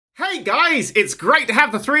Hey guys, it's great to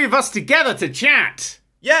have the three of us together to chat.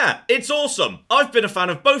 Yeah, it's awesome. I've been a fan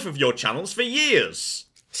of both of your channels for years.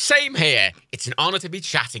 Same here. It's an honour to be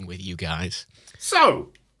chatting with you guys.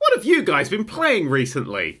 So, what have you guys been playing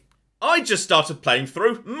recently? I just started playing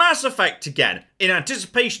through Mass Effect again, in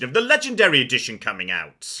anticipation of the Legendary Edition coming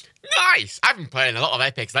out. Nice! I've been playing a lot of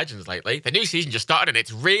Apex Legends lately. The new season just started and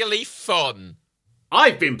it's really fun.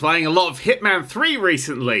 I've been playing a lot of Hitman 3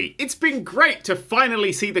 recently. It's been great to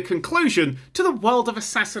finally see the conclusion to the World of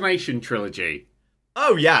Assassination trilogy.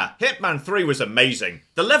 Oh yeah, Hitman 3 was amazing.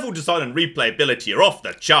 The level design and replayability are off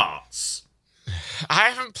the charts.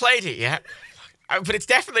 I haven't played it yet, but it's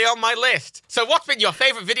definitely on my list. So what's been your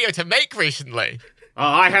favourite video to make recently?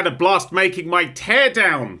 I had a blast making my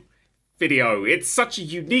Teardown video. It's such a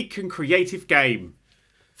unique and creative game.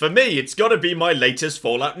 For me, it's gotta be my latest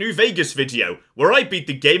Fallout New Vegas video, where I beat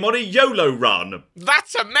the game on a YOLO run.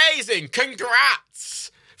 That's amazing! Congrats!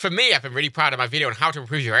 For me, I've been really proud of my video on how to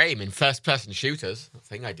improve your aim in first-person shooters. That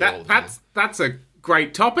thing I do all the time. That's a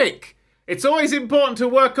great topic. It's always important to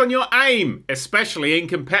work on your aim, especially in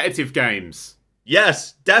competitive games.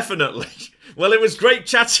 Yes, definitely. Well, it was great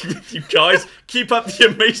chatting with you guys. Keep up the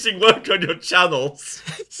amazing work on your channels.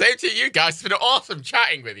 Same to you guys. It's been awesome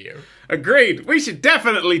chatting with you. Agreed. We should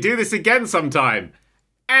definitely do this again sometime.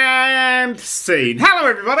 And scene. Hello,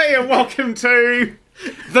 everybody, and welcome to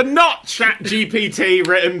the not ChatGPT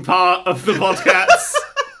written part of the PodCats.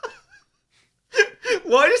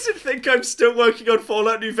 Why does it think I'm still working on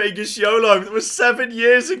Fallout New Vegas YOLO? That was 7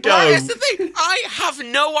 years ago. Well, here's the thing. I have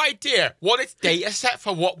no idea what its data set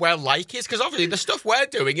for what we're like is, because obviously the stuff we're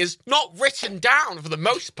doing is not written down for the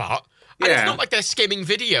most part. And it's not like they're skimming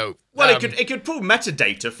video. Well, it could pull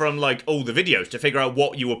metadata from, like, all the videos to figure out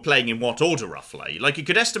what you were playing in what order, roughly. Like, it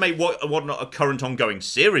could estimate what a current ongoing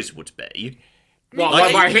series would be. Well,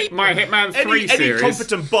 like my Hitman 3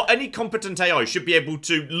 series. Any competent AI should be able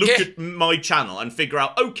to look at my channel and figure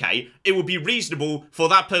out, okay, it would be reasonable for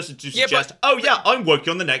that person to suggest, I'm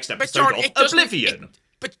working on the next episode of Oblivion.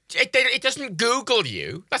 But it doesn't Google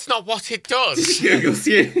you. That's not what it does. It Googles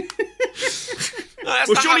you. No,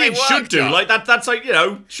 well, surely it should do. Like that's like, you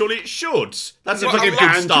know, surely it should. That's a fucking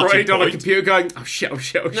good starting point. On a computer going, oh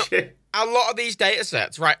shit. A lot of these data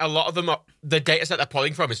sets, right, a lot of them, the data set they're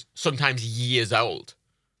pulling from is sometimes years old.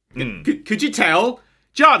 Could you tell?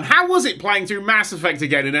 John, how was it playing through Mass Effect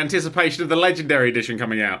again in anticipation of the Legendary Edition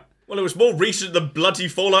coming out? Well, it was more recent than bloody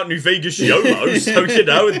Fallout New Vegas YOLO, so, you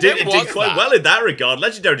know, it did quite well in that regard.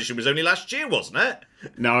 Legendary Edition was only last year, wasn't it?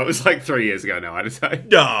 No, it was like 3 years ago now, I'd say.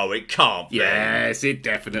 No, it can't be. Yes, it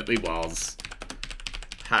definitely was.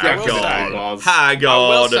 Hang on. I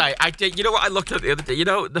will say, I did. You know what I looked at the other day? You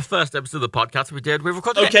know, the first episode of the podcast we did? We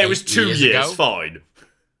recorded it was 2 years, fine.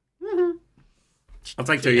 I'll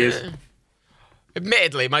take 2 years.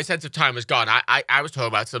 Admittedly, my sense of time was gone. I was talking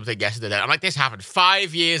about something yesterday. I'm like, this happened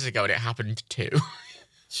 5 years ago, and it happened too.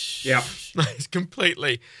 Yeah. It's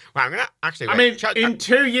completely... Well, I'm going to actually... I mean, in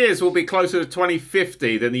 2 years, we'll be closer to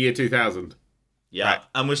 2050 than the year 2000. Yeah, right.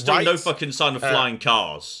 And we're still no fucking sign of flying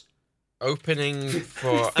cars. Opening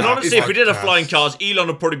for... And honestly, if we did have flying cars, Elon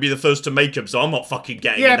would probably be the first to make them, so I'm not fucking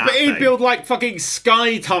getting that. Yeah, but he'd build, like, fucking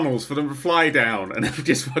sky tunnels for them to fly down, and it would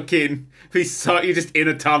just fucking... you're just in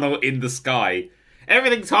a tunnel in the sky.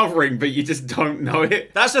 Everything's hovering, but you just don't know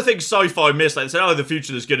it. That's the thing sci-fi missed. Like, they say, oh, in the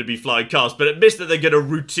future there's going to be flying cars, but it missed that they're going to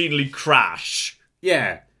routinely crash.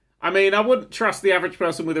 Yeah. I mean, I wouldn't trust the average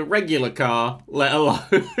person with a regular car, let alone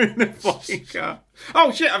a flying car.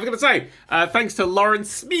 Oh, shit, I was going to say, thanks to Lauren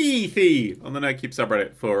Smithy on the NerdCubed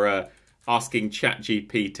subreddit for asking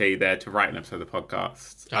ChatGPT there to write an episode of the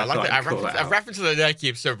podcast. I like that. A reference to the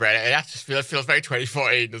NerdCubed subreddit, that just feels very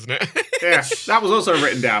 2014, doesn't it? Yeah, that was also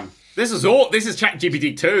written down. This is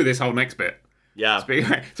ChatGPT 2, this whole next bit. Yeah.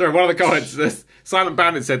 Sorry, one of the comments, this Silent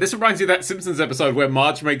Bandit said, this reminds you of that Simpsons episode where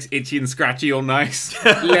Marge makes Itchy and Scratchy all nice.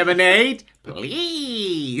 Lemonade,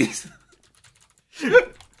 please.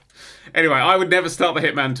 Anyway, I would never start the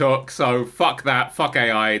Hitman talk, so fuck that. Fuck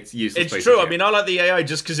AI, it's useless. It's true. I mean, I like the AI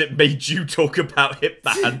just because it made you talk about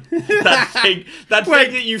Hitman. thing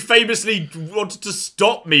that you famously wanted to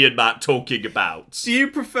stop me and Matt talking about. Do you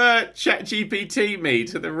prefer ChatGPT me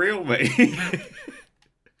to the real me?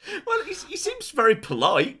 Well, he seems very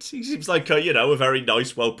polite. He seems like a very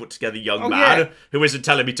nice, well-put-together young man who isn't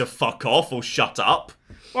telling me to fuck off or shut up.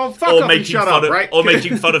 Well, fuck off and shut up, right? Or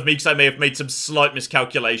making fun of me because I may have made some slight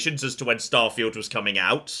miscalculations as to when Starfield was coming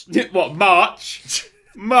out. What, March?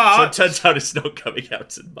 March. So it turns out it's not coming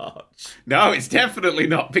out in March. No, it's definitely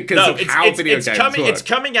not because of how video games work. It's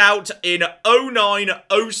coming out in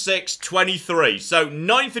 09/06/23. So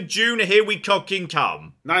 9th of June, here we fucking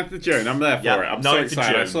come. 9th of June, I'm there for it. I'm so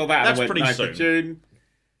excited. I saw that and I went 9th of June.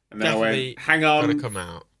 And then I went, hang on. Gonna come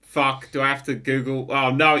out. Fuck, do I have to Google?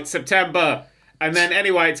 Oh no, it's September. And then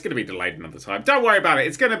anyway, it's going to be delayed another time. Don't worry about it.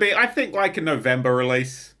 It's going to be, I think, like a November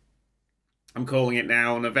release. I'm calling it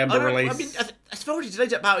now, November release. I mean, it's already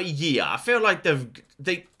delayed about a year. I feel like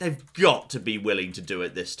they've got to be willing to do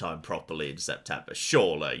it this time properly in September,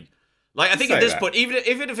 surely. Like, I think at this point,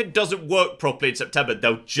 even if it doesn't work properly in September,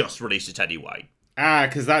 they'll just release it anyway.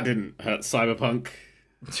 Because that didn't hurt Cyberpunk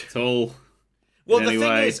at all. Well,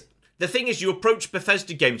 the thing is, you approach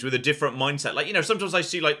Bethesda games with a different mindset. Like, sometimes I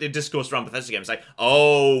see, like, the discourse around Bethesda games, like,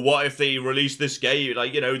 oh, what if they release this game?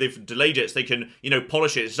 Like, they've delayed it so they can,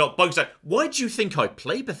 polish it. It's not bugs. Like, why do you think I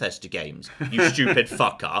play Bethesda games, you stupid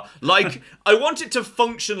fucker? Like, I want it to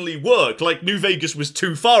functionally work. Like, New Vegas was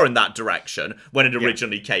too far in that direction when it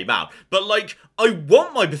originally came out. But, like, I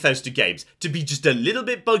want my Bethesda games to be just a little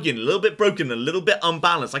bit buggy and a little bit broken and a little bit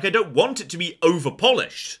unbalanced. Like, I don't want it to be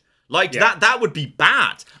over-polished. Like, that would be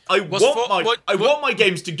bad. I want my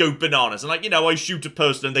games to go bananas. And, like, I shoot a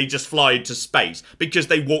person and they just fly into space because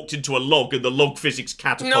they walked into a log and the log physics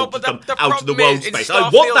catapulted them out of the world space. I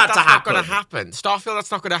want that to happen. That's not going to happen. Starfield,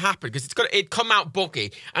 that's not going to happen because it'd come out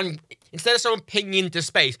buggy. And instead of someone pinging into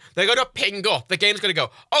space, they're going to ping up. The game's going to go,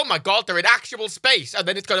 oh my god, they're in actual space. And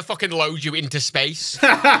then it's going to fucking load you into space.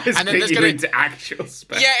 And then there's going to into actual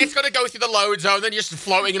space. Yeah, it's going to go through the load zone. Then you're just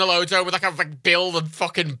floating in a load zone with, like Bill the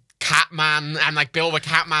fucking Catman, and like Bill the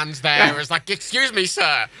Catman's there. It's like, excuse me,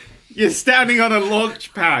 sir. You're standing on a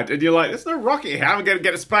launch pad, and you're like, there's no rocket here. How am I going to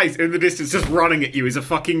get to space? In the distance, just running at you is a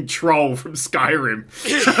fucking troll from Skyrim.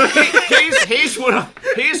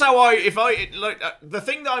 The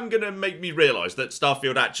thing that I'm going to make me realise that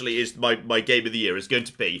Starfield actually is my game of the year is going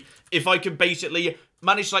to be if I can basically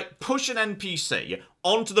manage to, like, push an NPC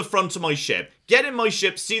onto the front of my ship, get in my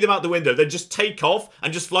ship, see them out the window, then just take off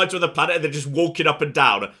and just fly to another planet and then just walk it up and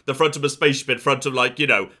down the front of a spaceship in front of, like,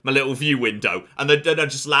 my little view window. And then I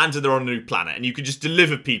just land and they're on a new planet. And you can just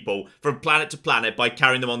deliver people from planet to planet by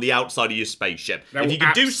carrying them on the outside of your spaceship. If you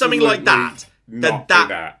can do something like that, then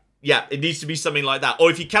that. Yeah, it needs to be something like that.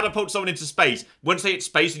 Or if you catapult someone into space, once they hit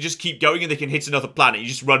space, you just keep going and they can hit another planet. You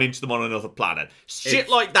just run into them on another planet. Shit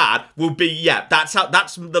like that will be, that's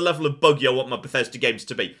the level of buggy I want my Bethesda games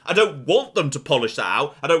to be. I don't want them to polish that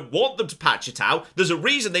out. I don't want them to patch it out. There's a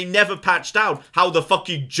reason they never patched out how the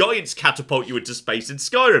fucking giants catapult you into space in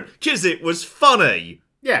Skyrim. Because it was funny.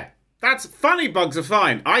 Yeah. That's funny. Bugs are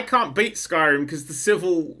fine. I can't beat Skyrim because the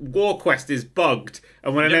Civil War quest is bugged,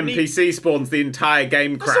 and when an NPC spawns, the entire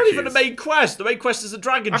game crashes. That's not even the main quest. The main quest is a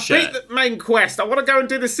dragon shit. I beat the main quest. I want to go and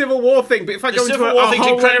do the Civil War thing, but if I go into Civil War thing's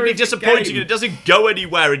incredibly disappointing, and it doesn't go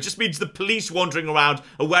anywhere. It just means the police wandering around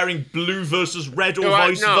are wearing blue versus red or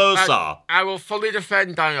vice versa. I will fully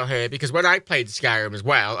defend Daniel here because when I played Skyrim as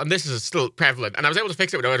well, and this is still prevalent, and I was able to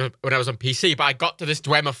fix it when I was on PC, but I got to this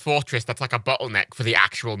Dwemer fortress that's like a bottleneck for the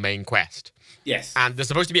actual main quest. Yes. And there's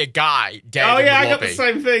supposed to be a guy dead in the lobby. I got the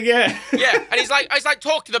same thing, yeah. Yeah, and he's like,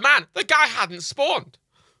 talk to the man. The guy hadn't spawned.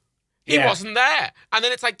 He wasn't there. And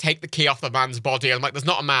then it's like, take the key off the man's body. And I'm like, there's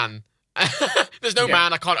not a man. There's no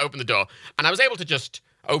man. I can't open the door. And I was able to just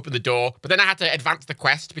open the door, but then I had to advance the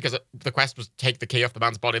quest because the quest was take the key off the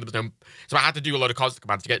man's body. There was no, so I had to do a load of constant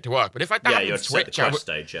commands to get it to work. But if that happened on Switch,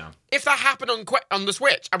 if that happened on the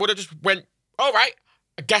Switch, I would have just went, all right,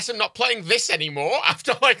 I guess I'm not playing this anymore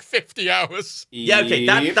after like 50 hours. Yeah,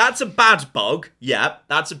 okay, that's a bad bug. Yeah,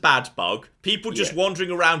 that's a bad bug. People just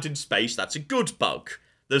wandering around in space, that's a good bug.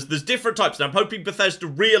 There's different types, and I'm hoping Bethesda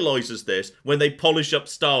realises this when they polish up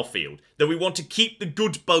Starfield, that we want to keep the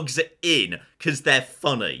good bugs in, because they're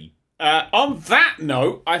funny. On that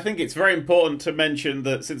note, I think it's very important to mention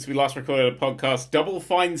that since we last recorded a podcast, Double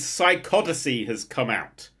Fine's Psychodyssey has come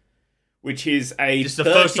out. Which is It's the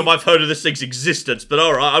first time I've heard of this thing's existence, but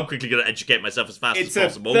alright, I'm quickly going to educate myself as fast as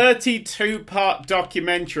possible. It's a 32-part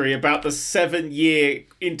documentary about the 7-year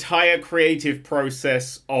entire creative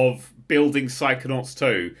process of building Psychonauts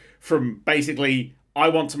 2. From basically, I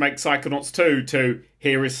want to make Psychonauts 2 to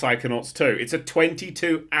here is Psychonauts 2. It's a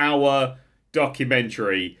 22-hour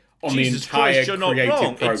documentary on the entire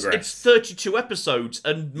creative progress. It's 32 episodes,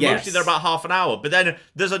 and mostly they're about half an hour. But then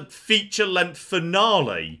there's a feature-length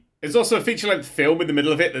finale. There's also a feature-length film in the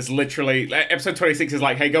middle of it. There's literally... Episode 26 is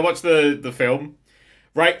like, hey, go watch the film.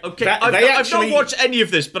 Right? Okay, I've not watched any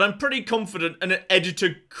of this, but I'm pretty confident an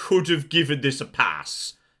editor could have given this a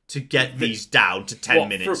pass to get these down to 10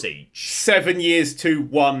 minutes each. 7 years to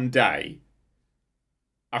 1 day.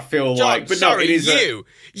 I feel John, like, but sorry, no, it is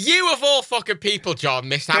you of all fucking people, John,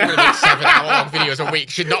 missed out on like 7-hour-long videos a week.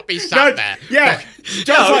 Should not be sat there. Yeah,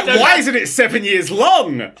 John's why isn't it 7 years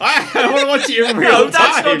long? I want to watch it in real time.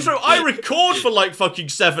 That's not true. I record for like fucking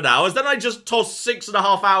 7 hours, then I just toss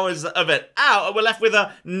 6.5 hours of it out, and we're left with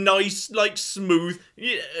a nice, like, smooth,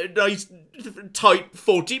 nice, tight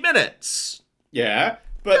 40 minutes. Yeah,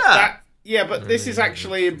 but but this is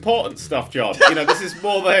actually important stuff, John. This is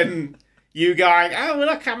more than you going, oh,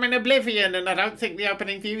 look, I'm in Oblivion, and I don't think the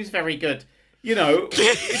opening view is very good.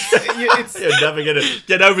 It's You're never going to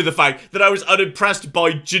get over the fact that I was unimpressed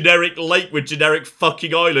by generic lake with generic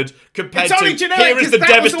fucking island compared to generic, here is the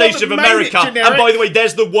devastation of America. And generic. by the way,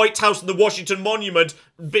 there's the White House and the Washington Monument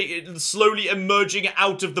slowly emerging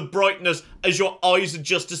out of the brightness as your eyes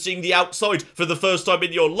adjust to seeing the outside for the first time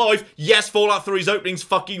in your life. Yes, Fallout 3's opening's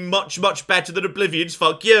fucking much, much better than Oblivion's.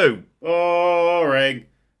 Fuck you. Boring.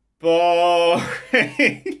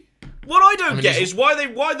 What I don't get is why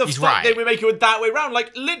the fuck they were making it that way around.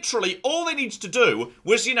 Like, literally, all they needed to do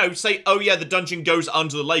was, say, oh yeah, the dungeon goes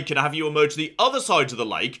under the lake and have you emerge to the other side of the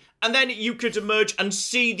lake, and then you could emerge and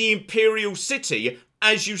see the Imperial City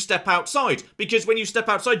as you step outside. Because when you step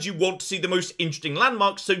outside, you want to see the most interesting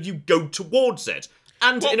landmarks, so you go towards it.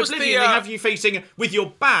 And in Oblivion, they have you facing with your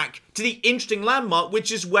back to the interesting landmark,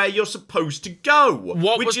 which is where you're supposed to go.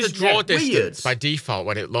 What was the draw distance by default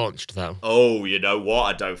when it launched, though? Oh, you know what?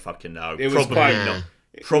 I don't fucking know. It was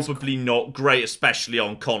Probably not great, especially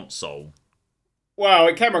on console. Well,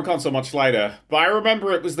 it came on console much later, but I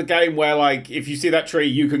remember it was the game where, like, if you see that tree,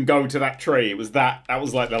 you can go to that tree. It was that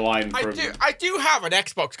was like the line. I do have an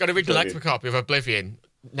Xbox, got an original Xbox copy of Oblivion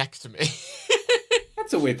next to me.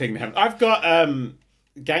 That's a weird thing to have. I've got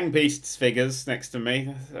Gang Beasts figures next to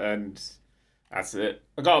me, and that's it.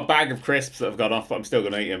 I've got a bag of crisps that have gone off, but I'm still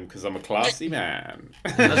going to eat them because I'm a classy man.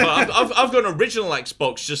 I've got an original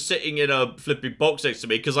Xbox just sitting in a flipping box next to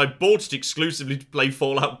me because I bought it exclusively to play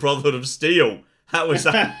Fallout Brotherhood of Steel. That was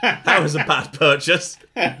a bad purchase.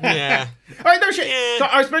 Yeah. Oh, no shit. Yeah. So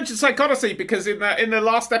I was mentioning Psychodicy because in the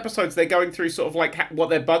last episodes they're going through sort of like what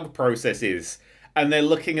their bug process is. And they're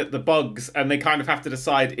looking at the bugs, and they kind of have to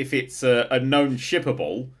decide if it's a known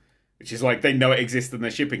shippable, which is like they know it exists and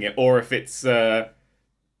they're shipping it, or if it's, if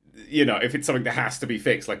it's something that has to be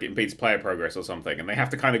fixed, like it impedes player progress or something. And they have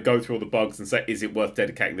to kind of go through all the bugs and say, is it worth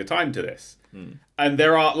dedicating the time to this? And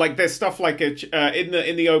there's stuff like in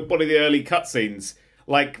one of the early cutscenes,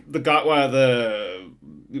 like the guy,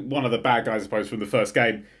 one of the bad guys, I suppose, from the first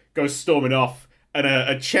game, goes storming off. And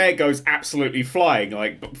a chair goes absolutely flying,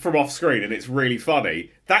 like, from off screen, and it's really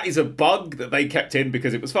funny. That is a bug that they kept in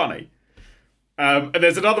because it was funny. And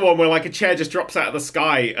there's another one where, like, a chair just drops out of the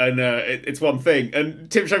sky, and it's one thing.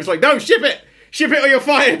 And Tim Schafer's like, no, ship it! Ship it or you're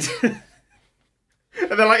fired!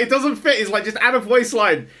 And they're like, it doesn't fit. It's like, just add a voice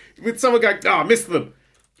line with someone going, I missed them.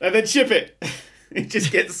 And then ship it. It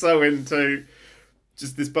just gets so into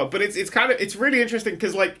just this bug. But it's really interesting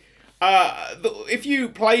because, like, if you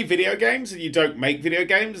play video games and you don't make video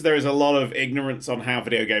games, there is a lot of ignorance on how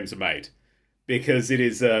video games are made. Because it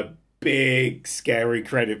is a big, scary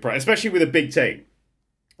creative process, especially with a big team.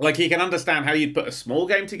 Like, you can understand how you'd put a small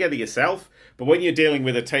game together yourself, but when you're dealing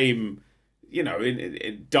with a team,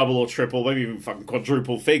 in double or triple, maybe even fucking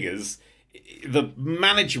quadruple figures, the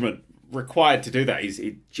management required to do that is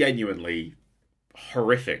genuinely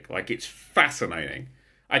horrific. Like, it's fascinating.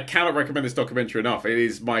 I cannot recommend this documentary enough. It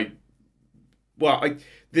is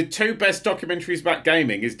the two best documentaries about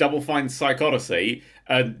gaming is Double Fine Psychodicy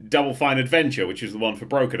and Double Fine Adventure, which is the one for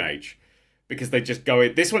Broken Age. Because they just go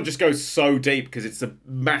in. This one just goes so deep because it's a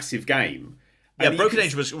massive game. Yeah, Broken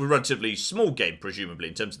Age was a relatively small game, presumably,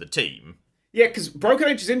 in terms of the team. Yeah, because Broken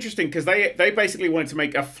Age is interesting because they basically wanted to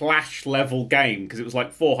make a Flash-level game because it was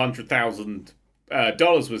like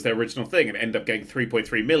 $400,000 was their original thing and ended up getting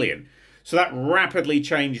 $3.3 million. So that rapidly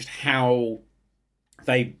changed how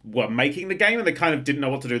they were making the game, and they kind of didn't know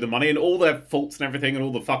what to do with the money, and all their faults and everything and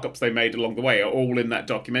all the fuck-ups they made along the way are all in that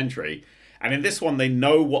documentary. And in this one, they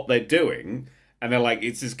know what they're doing, and they're like,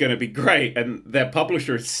 it's just going to be great. And their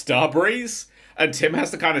publisher is Starbreeze, and Tim has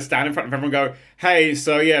to kind of stand in front of everyone and go, hey,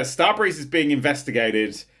 so yeah, Starbreeze is being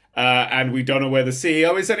investigated, and we don't know where the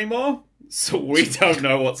CEO is anymore, so we don't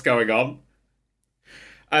know what's going on.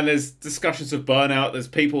 And there's discussions of burnout, there's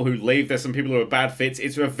people who leave, there's some people who are bad fits.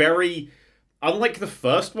 It's a very... Unlike the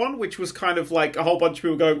first one, which was kind of like a whole bunch of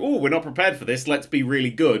people going, oh, we're not prepared for this, let's be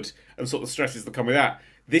really good, and sort of the stresses that come with that.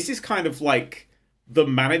 This is kind of like the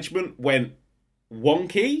management went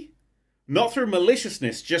wonky, not through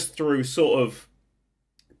maliciousness, just through sort of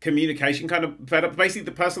communication kind of fed up. Basically,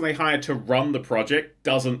 the person they hired to run the project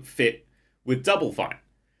doesn't fit with Double Fine.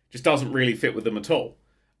 Just doesn't really fit with them at all.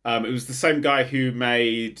 It was the same guy who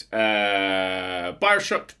made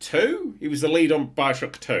Bioshock 2. He was the lead on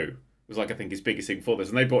Bioshock 2. It was like, I think, his biggest thing before this.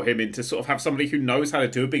 And they brought him in to sort of have somebody who knows how to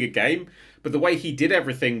do a bigger game. But the way he did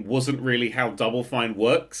everything wasn't really how Double Fine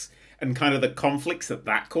works. And kind of the conflicts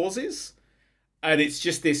that causes. And it's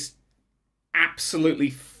just this absolutely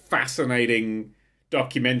fascinating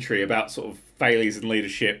documentary about sort of failures in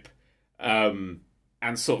leadership. And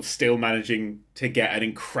sort of still managing to get an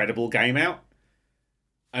incredible game out.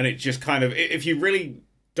 And it just kind of, if you really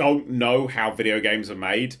don't know how video games are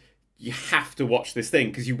made, you have to watch this thing.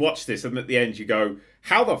 Because you watch this and at the end you go,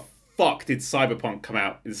 how the fuck did Cyberpunk come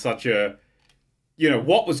out in such a... You know,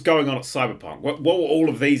 what was going on at Cyberpunk? What were all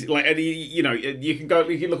of these... Like, and you know, you can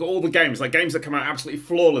look at all the games, like games that come out absolutely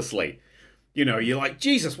flawlessly. You know, you're like,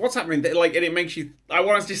 Jesus, what's happening? Like, and it makes you... I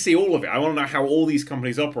want to just see all of it. I want to know how all these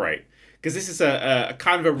companies operate. Because this is a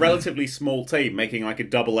kind of a relatively small team making like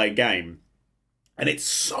a AA game. And it's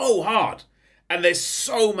so hard. And there's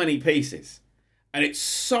so many pieces. And it's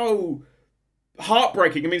so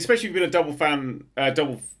heartbreaking. I mean, especially if you've been a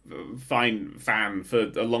Double Fine fan for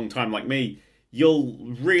a long time like me,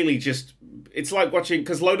 you'll really just... It's like watching...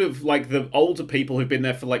 Because a load of like the older people who've been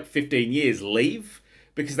there for like 15 years leave.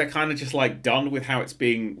 Because they're kind of just like done with how it's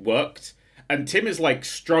being worked. And Tim is like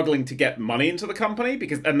struggling to get money into the company.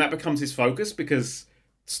 And that becomes his focus because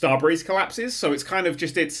Starbreeze collapses. So it's kind of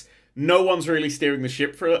just... No one's really steering the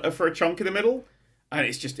ship for a chunk in the middle, and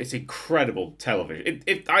it's incredible television.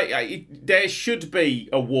 There should be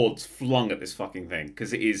awards flung at this fucking thing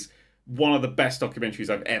because it is one of the best documentaries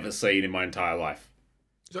I've ever seen in my entire life.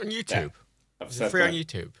 It's on YouTube. Yeah, It's free on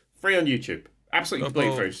YouTube. Free on YouTube. Absolutely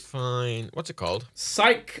complete free. Fine. What's it called?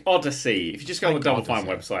 Psych Odyssey. If you just go on the Double Fine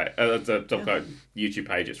website, the YouTube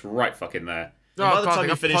page, it's right fucking there. By the time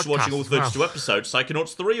you finish watching all 32 episodes,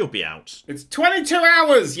 Psychonauts 3 will be out. It's 22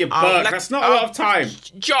 hours, you Burke. That's not a lot of time.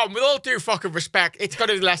 John, with all due fucking respect, it's got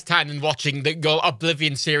to be less time than watching your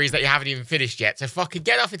Oblivion series that you haven't even finished yet. So fucking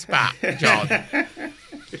get off its back, John.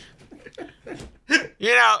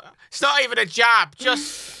 You know, it's not even a jab.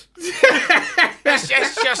 It's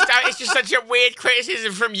just such a weird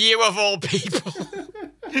criticism from you of all people.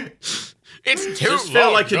 It's too long. Just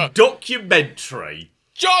felt like a documentary.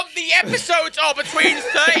 John, the episodes are between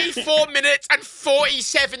 34 minutes and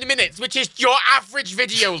 47 minutes, which is your average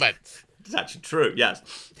video length. It's actually true,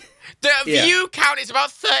 yes. The view count is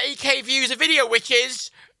about 30k views a video, which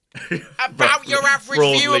is about your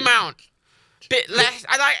average view amount. Bit less.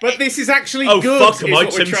 But this is actually good. Oh, fuck, am I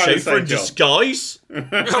Tim Schafer in disguise?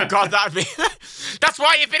 Oh, God, that'd be... That's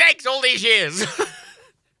why you've been eggs all these years.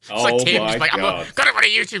 It's like Tim's like, I'm gonna run a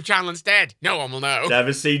YouTube channel instead. No one will know.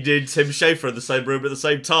 Never seen Tim Schafer in the same room at the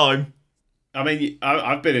same time. I mean,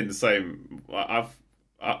 I've been in the same...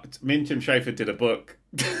 me and Tim Schafer did a book.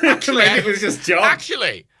 Actually, it was just John.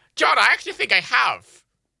 Actually, John, I actually think I have.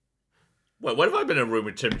 Well, when have I been in a room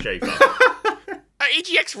with Tim Schafer?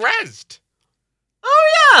 EGX Rezzed.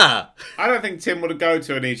 Oh, yeah! I don't think Tim would go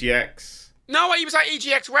to an EGX. No, he was at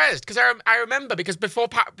EGX Rezzed because I remember because before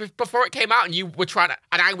it came out and you were trying to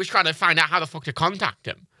and I was trying to find out how the fuck to contact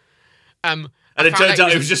him. And it turns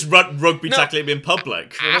out it was just rugby tackling him in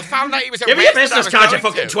public. I found out he was at Give me your business card, you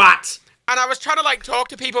fucking twat! And I was trying to like talk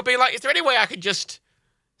to people, being like, "Is there any way I could just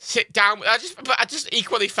sit down?" I just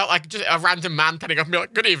equally felt like just a random man turning up and be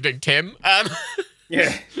like, "Good evening, Tim."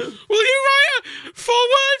 Yeah. Will you write a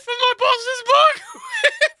foreword for my boss's book?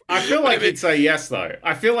 I feel like he'd say yes, though.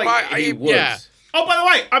 I feel like he would. Yeah. Oh, by the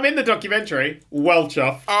way, I'm in the documentary. Well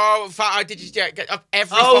chuffed. Oh, I did just get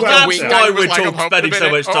every that's week. Why we're spending so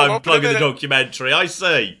much time plugging the documentary. I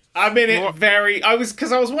see. I'm in it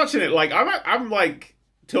because I was watching it. Like I'm like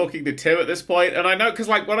talking to Tim at this point, and I know because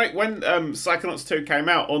like when Psychonauts 2 came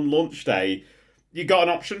out on launch day. You got an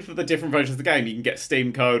option for the different versions of the game. You can get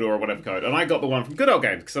Steam code or whatever code. And I got the one from Good Old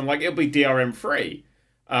Games because I'm like, it'll be DRM free.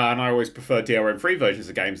 And I always prefer DRM free versions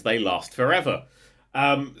of games. They last forever.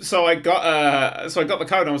 So I got the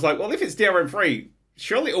code and I was like, well, if it's DRM free,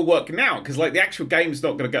 surely it'll work now. Because like the actual game's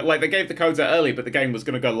not going to go... Like they gave the codes out early, but the game was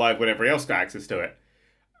going to go live when everybody else got access to it.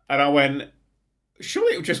 And I went,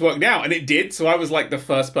 surely it'll just work now. And it did. So I was like the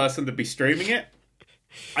first person to be streaming it.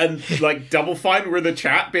 And like Double Fine were in the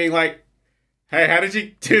chat being like, hey, how did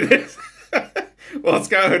you do this? What's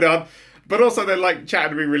going on? But also they're like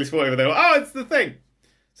chatting to me really supportive. They were, oh, it's the thing.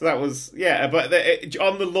 So that was, yeah. But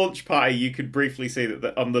on the launch party, you could briefly see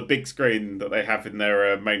that on the big screen that they have in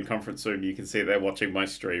their main conference room, you can see they're watching my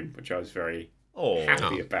stream, which I was very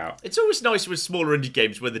happy about. It's always nice with smaller indie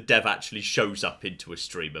games where the dev actually shows up into a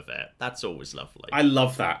stream of it. That's always lovely. I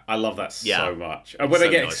love that. I love that so much. And when they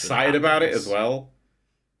get excited about it as well.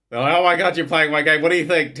 They're like, oh my God, you're playing my game. What do you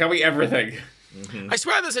think? Tell me everything. I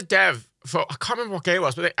swear there's a dev for, I can't remember what game it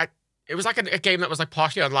was, but it was like a game that was like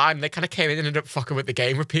partially online, and they kind of came in and ended up fucking with the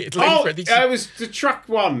game repeatedly. Oh, it was the truck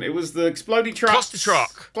one. It was the exploding trucks.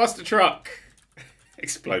 Cluster truck.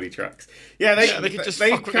 Exploding trucks. Yeah, they could just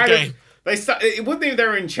fuck with the game. It wasn't even they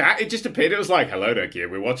were in chat. It just appeared. It was like, "Hello, Nokia,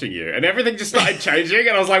 we're watching you," and everything just started changing.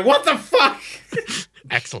 And I was like, "What the fuck?"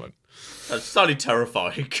 Excellent. That's slightly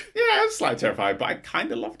terrifying. Yeah, it was slightly terrifying, but I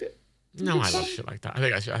kind of loved it. No, I love shit like that. I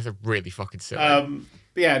think that's a really fucking silly.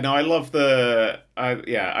 But yeah, no, I love the. I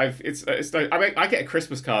get a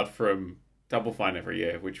Christmas card from Double Fine every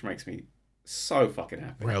year, which makes me so fucking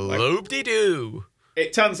happy. Well, loop-de-doo.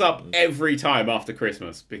 It turns up every time after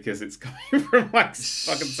Christmas because it's coming from like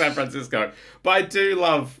fucking San Francisco. But I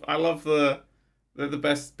love they're the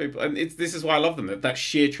best people, and this is why I love them. That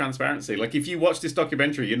sheer transparency. Like if you watch this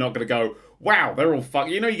documentary, you're not gonna go, "Wow, they're all fuck."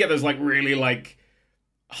 You know, you get those like really like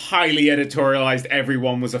highly editorialized,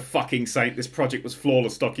 everyone was a fucking saint, this project was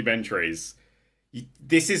flawless documentaries.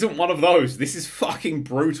 This isn't one of those. This is fucking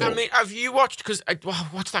brutal. I mean, have you watched? Because are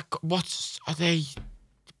they?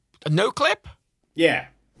 A no clip? Yeah.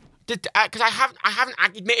 Because I haven't.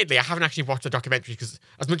 Admittedly, I haven't actually watched a documentary. Because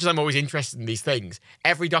as much as I'm always interested in these things,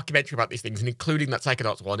 every documentary about these things, and including that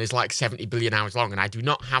Psychonauts one, is like 70 billion hours long, and I do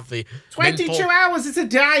not have the 22 hours. It's a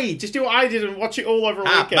day. Just do what I did and watch it all over a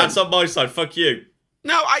weekend. That's on my side. Fuck you.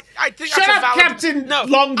 No, I think Shut that's up, a valid... Captain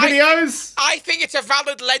Long Videos! I think it's a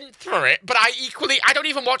valid length for it, but I don't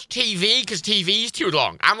even watch TV because TV's too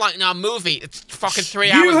long. I'm like, no, movie, it's fucking 3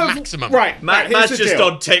 hours maximum. Right, Matt's just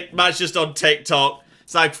on TikTok.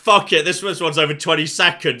 It's like, fuck it, this one's over 20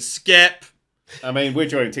 seconds. Skip. I mean, we're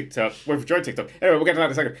joining TikTok. Anyway, we'll get to that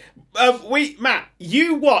in a second. Matt,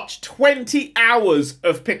 you watched 20 hours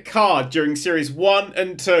of Picard during series 1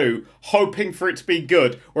 and 2, hoping for it to be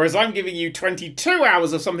good, whereas I'm giving you 22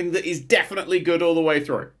 hours of something that is definitely good all the way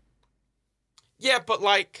through. Yeah, but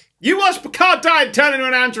like... You watched Picard die and turn into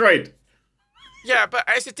an android! Yeah, but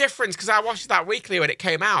it's a difference, because I watched that weekly when it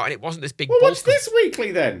came out, and it wasn't this big... Well, what's this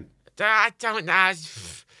weekly, then? I don't know...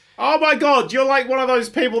 Oh my god, you're like one of those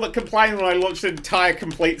people that complain when I launched an entire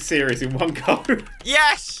complete series in one go.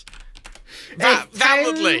 Yes!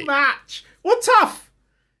 Validly. Match. Well, tough.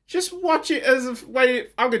 Just watch it as a way.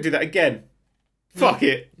 I'm going to do that again. Fuck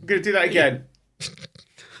it. I'm going to do that again.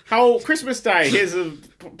 How Christmas Day, here's a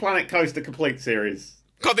Planet Coaster complete series.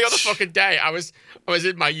 God, the other fucking day, I was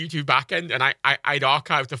in my YouTube backend and I'd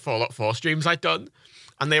archived the Fallout 4 streams I'd done.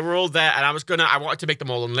 And they were all there, and I wanted to make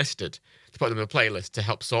them all unlisted, to put them in a playlist to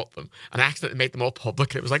help sort them. And I accidentally made them all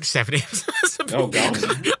public, and it was like 70. Oh, God.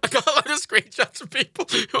 I got a lot of screenshots of people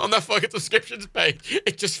who on their fucking subscriptions page,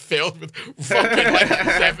 it just filled with fucking like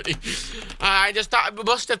 70. I just thought it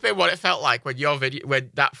must have been what it felt like when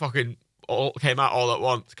when that fucking all came out all at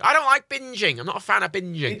once. I don't like binging. I'm not a fan of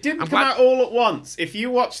binging. It didn't come out all at once. If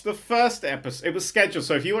you watch the first episode, it was scheduled.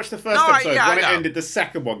 So if you watch the first episode, when it ended, the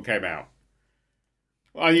second one came out.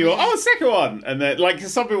 And you go, second one. And then, like,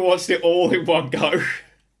 some people watched it all in one go. Look,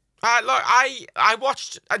 I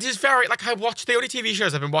watched, I watched the only TV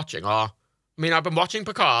shows I've been watching are, I've been watching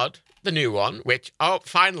Picard, the new one, which,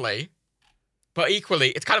 finally. But equally,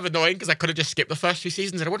 it's kind of annoying because I could have just skipped the first 2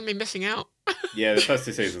 seasons and I wouldn't be missing out. Yeah, the first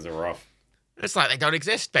 2 seasons are rough. It's like they don't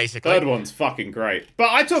exist, basically. Third one's fucking great. But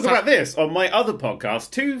I talk about this on my other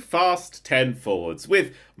podcast, 2 Fast 10 Forwards,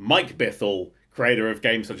 with Mike Bithell, creator of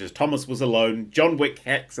games such as Thomas Was Alone, John Wick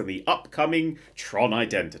Hex, and the upcoming Tron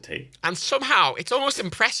Identity. And somehow, it's almost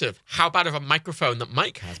impressive how bad of a microphone that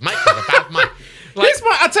Mike has. Mike has a bad mic. Like,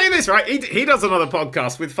 I'll tell you this, right? He does another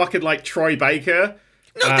podcast with fucking, like, Troy Baker.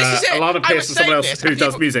 No, this is it. Alana Pierce and someone else who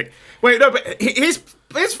does music. Wait, no, but his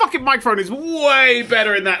fucking microphone is way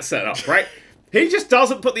better in that setup, right? He just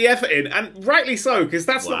doesn't put the effort in, and rightly so, because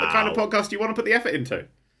that's not the kind of podcast you want to put the effort into.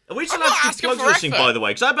 Are we still asking plugs listening, by the way?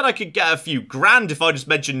 Because I bet I could get a few grand if I just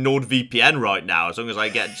mentioned NordVPN right now, as long as I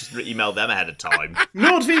just email them ahead of time.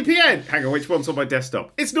 NordVPN! Hang on, which one's on my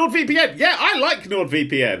desktop? It's NordVPN! Yeah, I like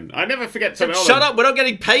NordVPN. I never forget to... Shut up, we're not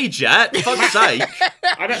getting paid yet, for fuck's sake.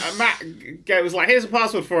 Matt was like, here's a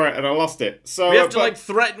password for it, and I lost it. So we have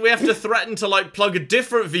to threaten to plug a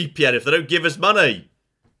different VPN if they don't give us money.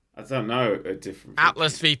 I don't know, a different...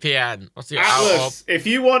 Atlas VPN. What's the Atlas. If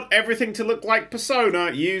you want everything to look like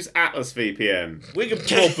Persona, use Atlas VPN. We could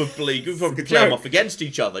probably play them off against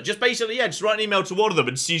each other. Just basically, just write an email to one of them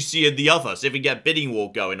and CC in the other, so if we get a bidding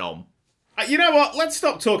war going on. You know what? Let's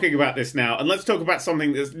stop talking about this now, and let's talk about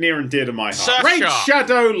something that's near and dear to my heart. Raid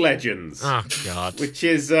Shadow Legends. Oh, God. Which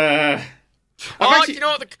is, do you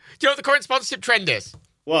know what the current sponsorship trend is?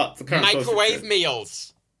 What? The current microwave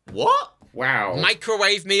meals. What? Wow.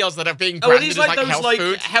 Microwave meals that are being Oh, are branded these as like like those health like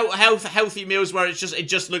food. healthy meals where it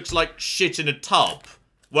just looks like shit in a tub?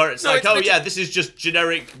 Where it's No, like, it's this is just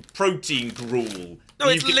generic protein gruel No,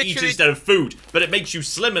 you it's can eat literally- instead of food, but it makes you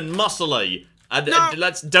slim and muscly. And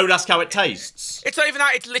don't ask how it tastes. It's not even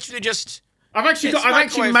that. It's literally just. I've actually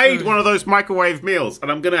microwave made food. one of those microwave meals, and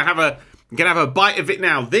I'm gonna have a bite of it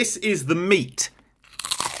now. This is the meat.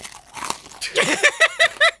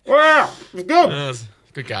 Wow, it's good.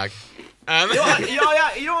 Good gag.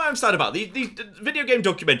 You know what I'm sad about? These video game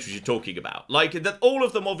documentaries you're talking about. Like, that all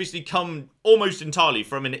of them obviously come almost entirely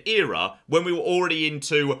from an era when we were already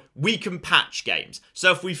into, we can patch games.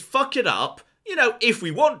 So if we fuck it up, if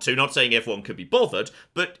we want to, not saying everyone could be bothered,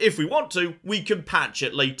 but if we want to, we can patch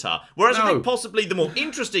it later. Whereas I think possibly the more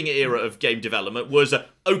interesting era of game development was,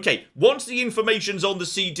 okay, once the information's on the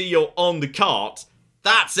CD or on the cart,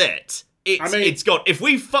 that's it. It's gone. If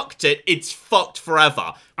we fucked it, it's fucked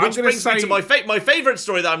forever. Which brings me to my favourite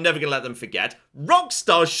story that I'm never going to let them forget.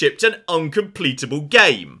 Rockstar shipped an uncompletable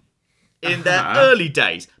game. In their early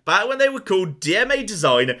days, back when they were called DMA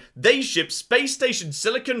Design, they shipped Space Station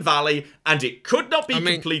Silicon Valley, and it could not be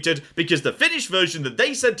completed because the finished version that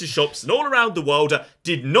they sent to shops and all around the world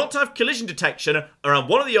did not have collision detection around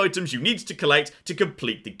one of the items you needed to collect to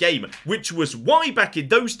complete the game, which was why back in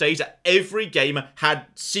those days every game had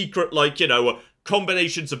secret,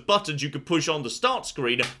 combinations of buttons you could push on the start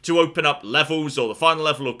screen to open up levels or the final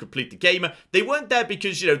level or complete the game. They weren't there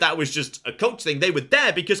because, that was just a culture thing. They were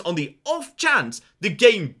there because on the off chance the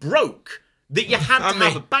game broke, that you had to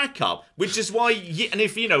have a backup, which is why, and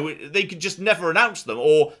if, they could just never announce them,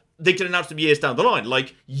 or they could announce them years down the line.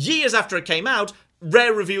 Like, years after it came out,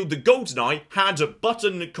 Rare revealed that GoldenEye had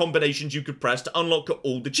button combinations you could press to unlock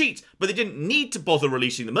all the cheats, but they didn't need to bother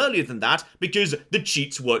releasing them earlier than that because the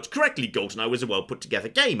cheats worked correctly. GoldenEye was a well put together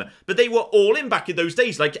game, but they were all in back in those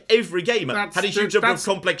days. Like, every game had a huge number of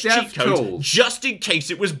complex cheat codes just in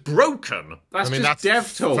case it was broken. That's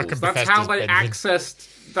dev tools. That's how they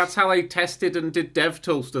that's how they tested and did dev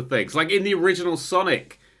tools to things. Like in the original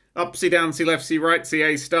Sonic, up, C down, C left, C right, C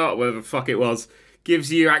A start, whatever the fuck it was,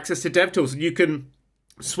 gives you access to dev tools, and you can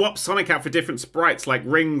swap Sonic out for different sprites like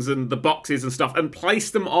rings and the boxes and stuff and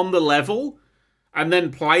place them on the level and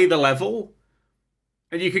then play the level.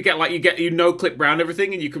 And you could get you no-clip round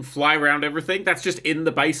everything and you can fly around everything. That's just in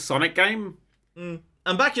the base Sonic game.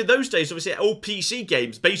 And back in those days, obviously, all PC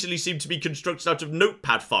games basically seemed to be constructed out of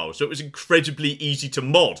notepad files, so it was incredibly easy to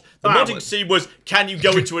mod. The modding scene was, can you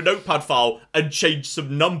go into a notepad file and change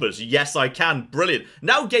some numbers? Yes, I can. Brilliant.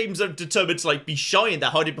 Now games are determined to be shy and they're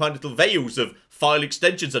hiding behind little veils of file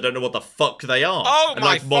extensions. I don't know what the fuck they are. Oh, and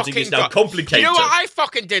my modding is now God. complicated. You know what I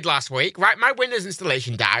fucking did last week? Right, my Windows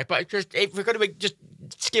installation died, but if we're going to just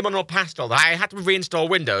skim on past all that, I had to reinstall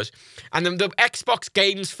Windows, and then the Xbox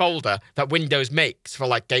games folder that Windows makes for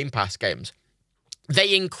Game Pass games,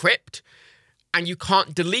 they encrypt, and you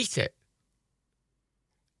can't delete it.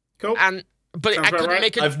 Cool. But I couldn't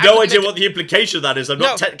make it. I have no idea what the implication of that is. I'm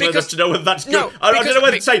not technical enough to know whether that's good. I don't know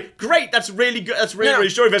whether to say, great, that's really good, that's really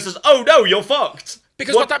reassuring, versus, oh no, you're fucked.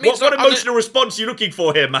 Because what that means... What emotional response are you looking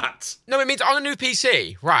for here, Matt? No, it means on a new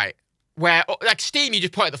PC, right, where, Steam, you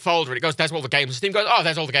just put it in the folder and it goes, there's all the games. Steam goes, oh,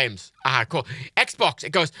 there's all the games. Ah, cool. Xbox,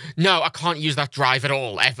 it goes, no, I can't use that drive at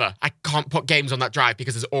all, ever. I can't put games on that drive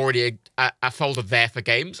because there's already a folder there for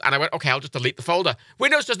games. And I went, okay, I'll just delete the folder.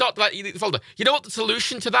 Windows does not let you delete the folder. You know what the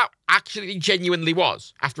solution to that actually genuinely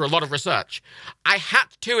was, after a lot of research? I had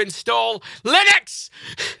to install Linux!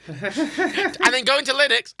 And then go into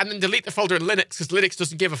Linux and then delete the folder in Linux because Linux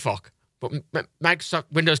doesn't give a fuck. But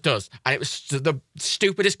Microsoft Windows does. And it was the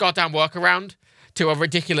stupidest goddamn workaround to a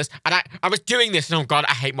ridiculous... And I was doing this, and oh god,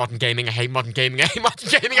 I hate modern gaming, I hate modern gaming, I hate modern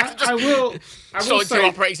gaming. I will say... two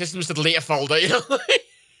operating systems to delete a folder,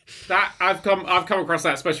 That I've come across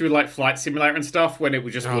that, especially with Flight Simulator and stuff, when it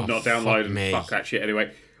would not download and fuck that shit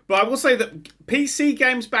anyway. But I will say that PC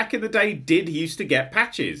games back in the day did used to get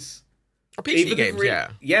patches. PC games,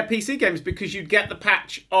 yeah. Yeah, PC games, because you'd get the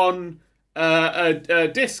patch on... a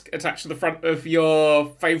disc attached to the front of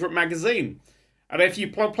your favourite magazine. And if you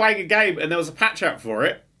were playing a game and there was a patch out for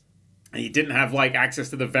it, and you didn't have access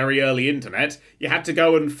to the very early internet, you had to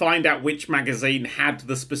go and find out which magazine had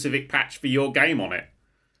the specific patch for your game on it.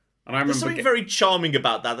 And I remember there's something very charming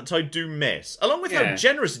about that I do miss, along with how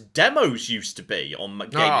generous demos used to be on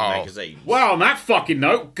gaming magazines. Well, on that fucking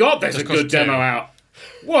note, God, there's a good demo out.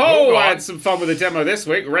 Whoa, I had some fun with the demo this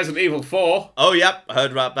week, Resident Evil 4. Oh, yep, I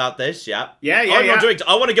heard about this, yeah. Yeah.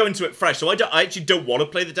 I want to go into it fresh, so I actually don't want to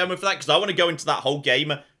play the demo for that, because I want to go into that whole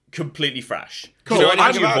game completely fresh. Cool. So I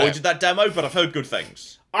avoided that demo, but I've heard good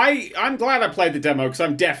things. I'm glad I played the demo, because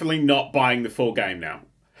I'm definitely not buying the full game now.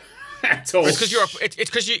 at all. It's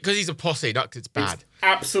because he's a pussy, not 'cause it's bad. It's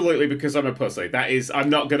absolutely because I'm a pussy. That is, I'm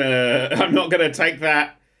not gonna take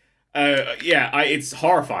that. It's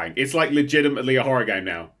horrifying. It's like legitimately a horror game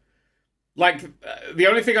now. Like, the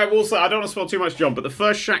only thing I will say, I don't want to spoil too much, John, but the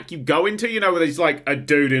first shack you go into, you know, where there's like a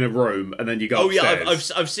dude in a room and then you go upstairs. Oh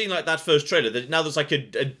yeah, I've seen like that first trailer. Now there's like a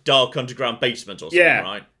dark underground basement or something,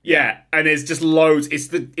 right? Yeah, and there's just loads.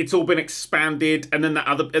 It's all been expanded, and then the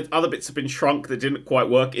other bits have been shrunk that didn't quite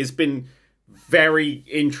work. It's been very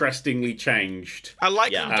interestingly changed. I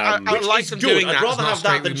like them doing that. I'd rather have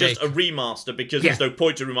that than just a remaster, because there's no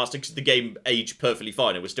point to remaster, because the game aged perfectly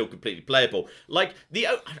fine. It was still completely playable. Like,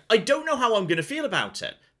 I don't know how I'm going to feel about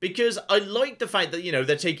it, because I like the fact that, you know,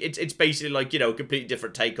 it's basically like, you know, a completely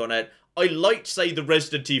different take on it. I liked, say, the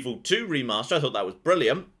Resident Evil 2 remaster. I thought that was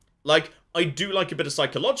brilliant. Like, I do like a bit of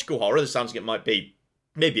psychological horror. This sounds like it might be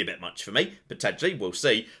maybe a bit much for me, potentially. We'll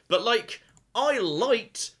see. But, like, I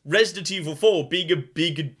liked Resident Evil 4 being a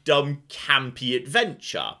big, dumb, campy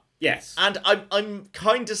adventure. Yes. And I'm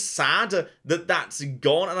kind of sad that that's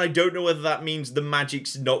gone, and I don't know whether that means the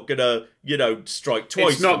magic's not gonna, you know, strike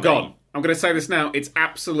twice. It's not gone. I'm gonna say this now. It's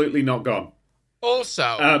absolutely not gone.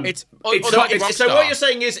 Also, it's not. So what you're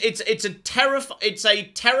saying is it's a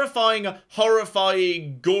terrifying,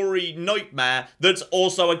 horrifying, gory nightmare that's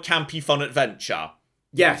also a campy, fun adventure.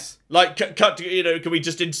 Yes. Like, you know, can we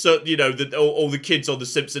just insert, you know, all the kids on the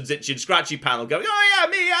Simpsons Itchy and Scratchy panel going, oh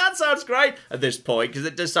yeah, me, that sounds great, at this point, because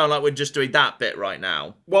it does sound like we're just doing that bit right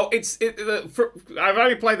now. Well, I've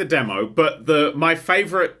only played the demo, but my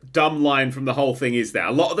favourite dumb line from the whole thing is that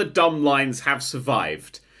a lot of the dumb lines have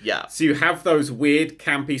survived. Yeah. So you have those weird,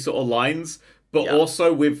 campy sort of lines, but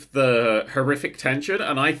also with the horrific tension,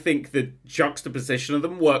 and I think the juxtaposition of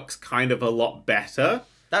them works kind of a lot better.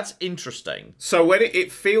 That's interesting. So when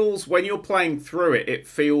when you're playing through it, it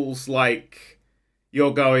feels like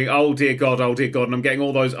you're going, oh dear God, and I'm getting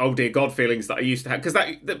all those oh dear God feelings that I used to have. Because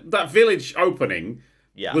that village opening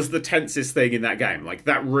was the tensest thing in that game. Like,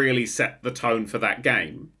 that really set the tone for that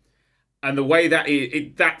game. And the way that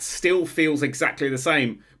that still feels exactly the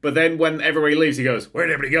same. But then when everybody leaves, he goes, where'd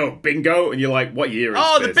everybody go? Bingo? And you're like, what year is this?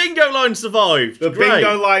 Oh, the bingo line survived. The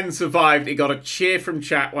bingo line survived. It got a cheer from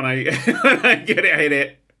chat when I hit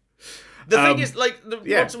it. The thing is, like,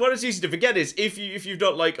 what is easy to forget is if you've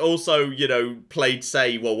not, like, also, you know, played,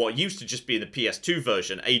 say, well, what used to just be in the PS2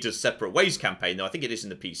 version, Ada's Separate Ways campaign, though I think it is in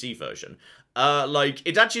the PC version. Like,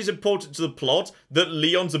 it actually is important to the plot that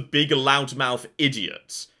Leon's a big loudmouth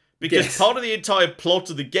idiot. Because part of the entire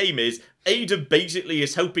plot of the game is Ada basically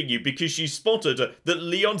is helping you because she spotted that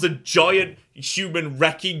Leon's a giant human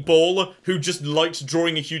wrecking ball who just likes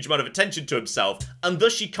drawing a huge amount of attention to himself. And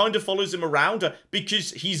thus she kind of follows him around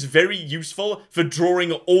because he's very useful for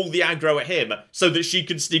drawing all the aggro at him so that she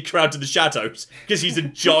can sneak around to the shadows because he's a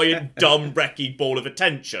giant dumb wrecking ball of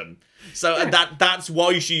attention. So and that's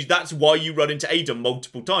why you run into Ada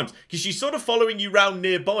multiple times, because she's sort of following you around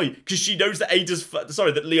nearby because she knows that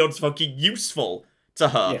that Leon's fucking useful to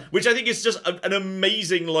her, which I think is just an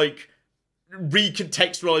amazing, like,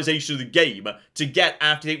 recontextualization of the game to get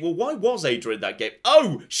after think, well, why was Ada in that game?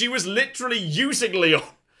 Oh, she was literally using Leon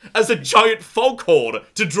as a giant foghorn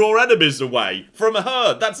to draw enemies away from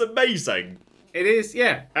her. That's amazing. It is,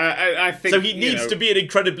 yeah. I think so. He needs to be an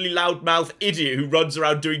incredibly loudmouth idiot who runs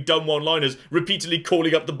around doing dumb one-liners, repeatedly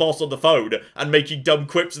calling up the boss on the phone and making dumb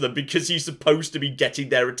quips to them because he's supposed to be getting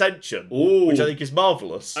their attention. Ooh. Which I think is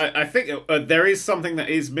marvelous. I think there is something that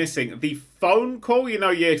is missing. The phone call, you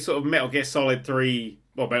know, your sort of Metal Gear Solid 3,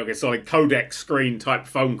 well, Metal Gear Solid codec screen type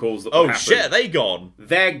phone calls that happen. Shit, they gone.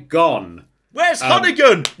 They're gone. Where's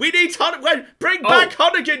Hunnigan? We need Hunnigan. Bring back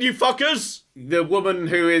Hunnigan, you fuckers. The woman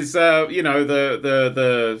who is, you know,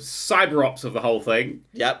 the cyber ops of the whole thing.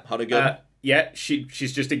 Yep, Hunnigan.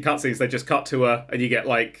 She's just in cutscenes. They just cut to her, and you get,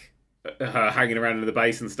 like, her hanging around in the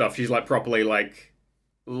base and stuff. She's, like, properly, like,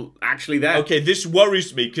 actually there. Okay, this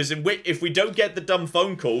worries me, because if we don't get the dumb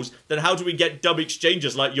phone calls, then how do we get dumb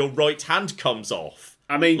exchanges like your right hand comes off?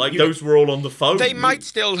 I mean, like those were all on the phone. They might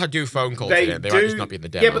still do phone calls. They might just not be in the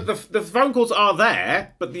demo. Yeah, but the phone calls are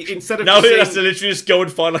there. But instead of he has to literally just go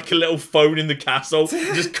and find like a little phone in the castle,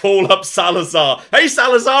 and just call up Salazar. Hey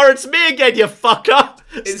Salazar, it's me again, you fucker!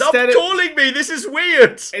 Stop calling me. This is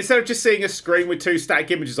weird. Instead of just seeing a screen with two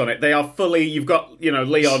static images on it, they are fully. You've got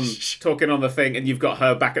Leon talking on the thing, and you've got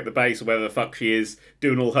her back at the base, or wherever the fuck she is,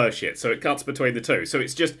 doing all her shit. So it cuts between the two. So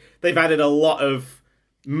it's just they've added a lot of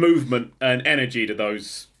movement and energy to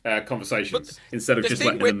those conversations instead of just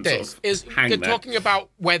letting them sort of hang there. They're talking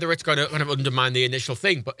about whether it's going to kind of undermine the initial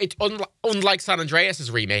thing, but it's unlike San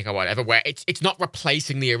Andreas' remake or whatever, where it's not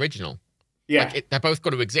replacing the original. Yeah. Like, they're both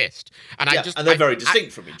going to exist. And and they're very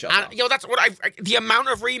distinct from each other. And, that's what the amount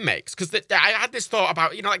of remakes, because I had this thought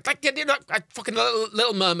about, fucking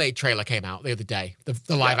Little Mermaid trailer came out the other day,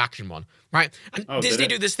 the live action one, right? And Disney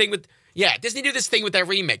do this thing with their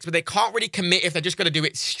remakes, but they can't really commit if they're just going to do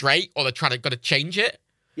it straight or they're going to change it.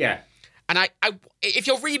 Yeah. And if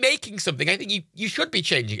you're remaking something, I think you should be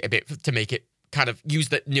changing it a bit to make it kind of use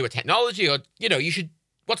the newer technology, or, you should.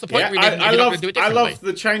 What's the point of remaking it if you're not going to do it differently? I love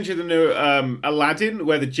the change of the new Aladdin,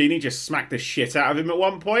 where the genie just smacked the shit out of him at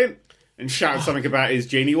one point and shouted something about his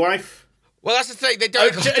genie wife. Well, that's the thing. They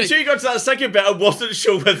don't. Until you got to that second bit, I wasn't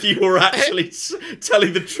sure whether you were actually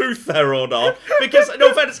telling the truth there or not. Because,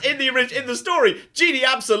 no offense, in the story, Genie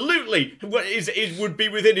absolutely would be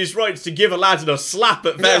within his rights to give Aladdin a slap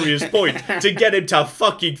at various points to get him to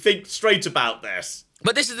fucking think straight about this.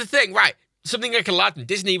 But this is the thing, right? Something like Aladdin,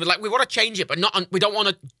 Disney was like, we want to change it, but we don't want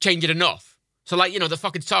to change it enough. So, like, the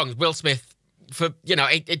fucking songs, Will Smith,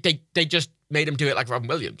 they just made him do it like Robin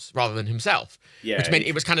Williams rather than himself. Yeah, which meant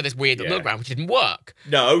it was kind of this weird middle ground, which didn't work.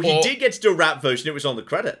 No, he did get to do a rap version. It was on the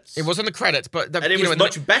credits. It was on the credits, but and it was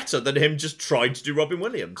much better than him just trying to do Robin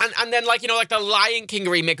Williams. And then like the Lion King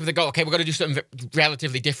remake of okay, we're going to do something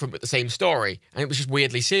relatively different with the same story, and it was just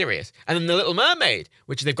weirdly serious. And then The Little Mermaid,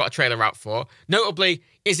 which they've got a trailer out for, notably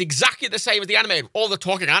is exactly the same as the animated. All the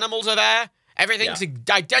talking animals are there. Everything's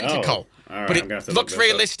identical. Right, but it looks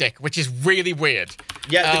realistic, which is really weird.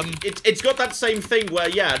 Yeah, it's got that same thing where,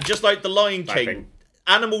 just like the Lion King,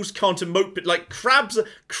 animals can't emote, but like crabs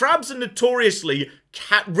are notoriously,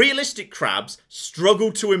 realistic crabs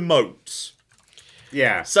struggle to emote.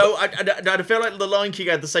 Yeah. So I feel like the Lion King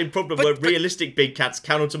had the same problem where realistic big cats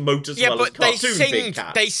cannot emote as well as cartoon big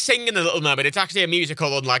cats. They sing in The Little Mermaid. It's actually a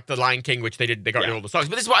musical, unlike the Lion King, which they got all the songs.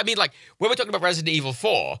 But this is what I mean. Like when we're talking about Resident Evil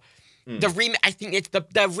 4. I think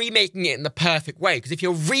they're remaking it in the perfect way, because if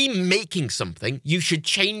you're remaking something, you should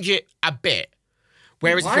change it a bit.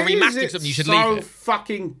 Whereas if you're remastering something, you should leave it. So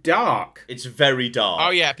fucking dark. It's very dark. Oh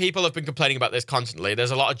yeah, people have been complaining about this constantly. There's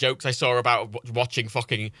a lot of jokes I saw about watching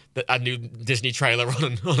fucking a new Disney trailer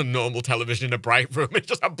on a normal television in a bright room. It's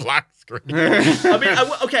just a black screen. I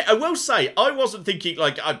mean, I will say, I wasn't thinking,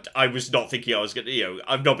 like, I was not thinking I was going to,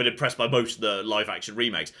 I've not been impressed by most of the live-action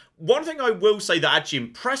remakes. One thing I will say that actually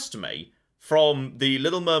impressed me from the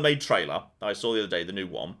Little Mermaid trailer that I saw the other day, the new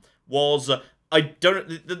one, was...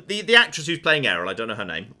 the actress who's playing Ariel, I don't know her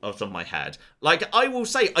name off the top of my head. Like, I will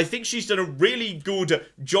say, I think she's done a really good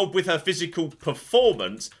job with her physical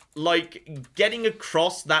performance, like, getting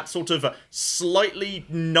across that sort of slightly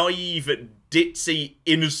naive, ditzy,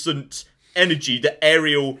 innocent energy that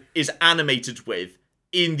Ariel is animated with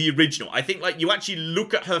in the original. I think, like, you actually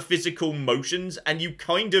look at her physical motions and you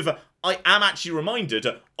kind of... I am actually reminded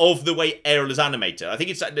of the way Ariel is animated. I think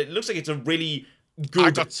it looks like it's a really...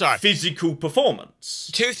 good physical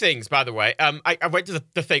performance. Two things, by the way. I went to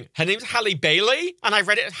the thing. Her name's Halle Bailey, and I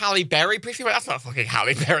read it as Halle Berry. Briefly, that's not fucking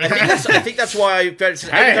Halle Berry. I think that's why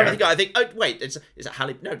I think. Oh wait, is it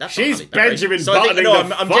Halle? No, that's she's not Halle Benjamin Berry. So I think,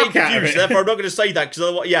 I'm getting confused. confused. Therefore, I'm not going to say that because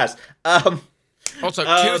otherwise, yes. Also,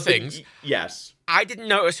 two things. Yes. I didn't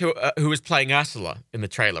notice who was playing Ursula in the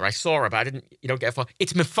trailer. I saw her, but I didn't. You don't get a far.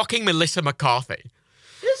 It's fucking Melissa McCarthy.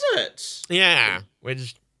 Is it? Yeah.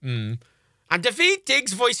 Which. And Daveed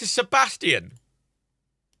Diggs voices Sebastian.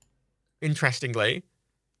 Interestingly.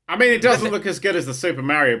 I mean, it doesn't look as good as the Super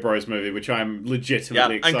Mario Bros. Movie, which I'm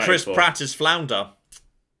legitimately excited for. And Chris Pratt is Flounder.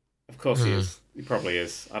 Of course he is. He probably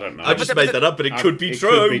is. I don't know. I just made that up, but it could be true.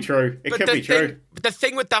 It could be true. It could be true. But the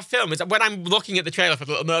thing with that film is that when I'm looking at the trailer for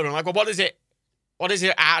The Little Mermaid, I'm like, well, what does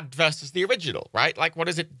it add versus the original, right? Like, what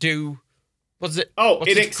does it do? What does it... Oh,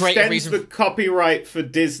 it extends the copyright for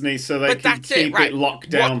Disney so they can keep it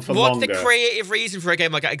locked down for longer. What's the creative reason for a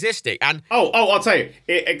game like that existing? And I'll tell you.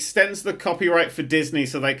 It extends the copyright for Disney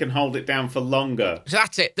so they can hold it down for longer. So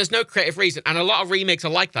that's it. There's no creative reason. And a lot of remakes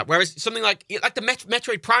are like that. Whereas something like the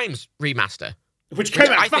Metroid Prime's remaster. Which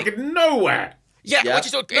came out fucking nowhere. Yeah, which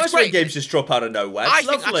is it's great. Games just drop out of nowhere. It's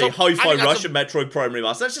lovely. Hi-Fi Rush and Metroid Prime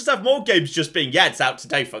Remaster. Let's just have more games just being, it's out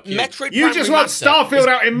today, fuck you. You just want Starfield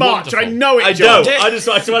out in March. I know it, John. I just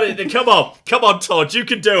want it. Come on, Todd, you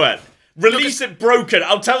can do it. Release it broken.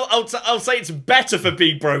 I'll say it's better for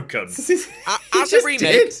being broken. As a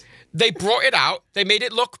remake, they brought it out. They made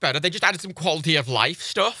it look better. They just added some quality of life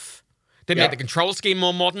stuff. They made the control scheme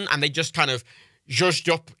more modern, and they just kind of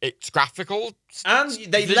zhuzhed up its graphical And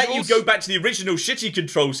they let you visuals. go back to the original shitty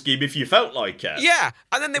control scheme if you felt like it. Yeah,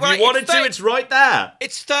 and then they were If like, you wanted to, it's right there.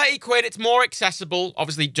 It's 30 quid. It's more accessible,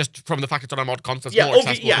 obviously, just from the fact it's on a mod console. It's Yeah, more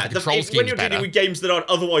accessible. yeah. The control When scheme's you're better. dealing with games that aren't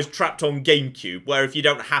otherwise trapped on GameCube, where if you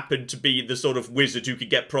don't happen to be the sort of wizard who could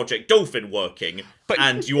get Project Dolphin working,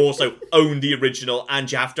 and you also own the original, and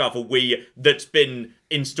you have to have a Wii that's been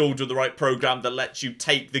installed with the right program that lets you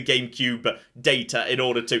take the GameCube data in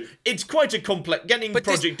order to... It's quite a complex... Getting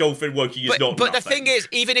Project Dolphin working is not But nothing. the thing is,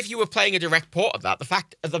 even if you were playing a direct port of that, the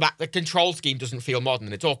fact of the control scheme doesn't feel modern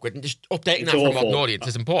and it's awkward, and just updating that for a modern audience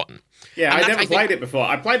is important. Yeah, And I never played it before.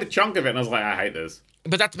 I played a chunk of it and I was like, I hate this.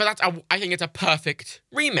 But I think it's a perfect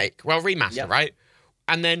remake, remaster, right?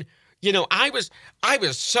 And then, you know, I was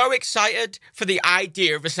so excited for the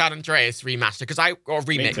idea of a San Andreas remaster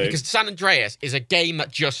because San Andreas is a game that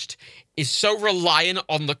just is so reliant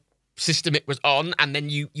on the system it was on, and then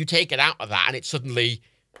you take it out of that and it suddenly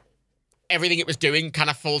everything it was doing kind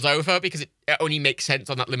of falls over because it only makes sense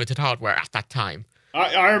on that limited hardware at that time.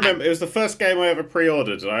 I remember it was the first game I ever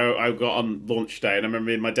pre-ordered. I got on launch day, and I remember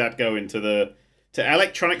me and my dad going to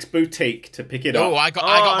Electronics Boutique to pick it up. Oh, I got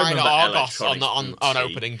mine at Argos on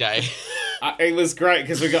opening day. It was great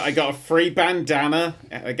because I got a free bandana.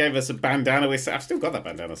 They gave us a bandana with... I've still got that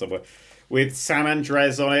bandana somewhere. With San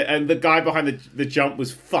Andreas on it. And the guy behind the jump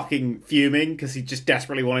was fucking fuming because he just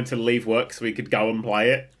desperately wanted to leave work so he could go and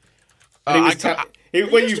play it. And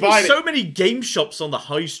when you buy it... so many game shops on the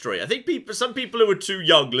high street. I think some people who are too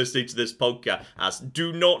young listening to this podcast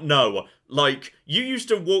do not know. Like, you used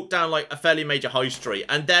to walk down, like, a fairly major high street,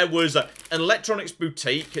 and there was an electronics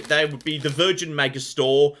boutique. There would be the Virgin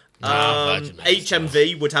Megastore.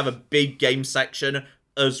 HMV would have a big game section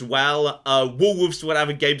as well. Woolworths would have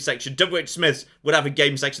a game section. WH Smith's would have a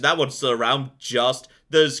game section. That one's still around,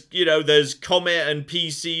 there's Comet and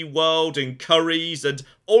PC World and Curry's, and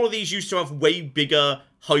all of these used to have way bigger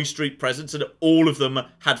high street presence, and all of them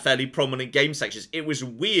had fairly prominent game sections. It was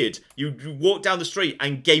weird. You walk down the street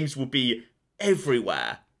and games would be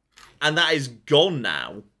everywhere, and that is gone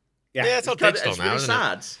now. Yeah, it's all digital now, really isn't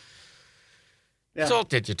sad. it? Yeah. It's all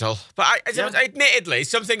digital. But admittedly,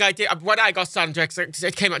 something I did when I got San Andreas,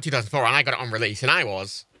 it came out in 2004, and I got it on release, and I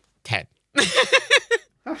was 10.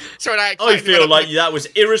 So I feel like that was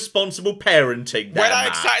irresponsible parenting. When I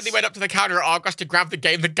excitedly went up to the counter at Argos to grab the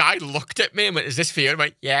game, the guy looked at me and went, "Is this for you?" And I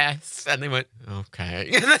went, "Yes." And they went,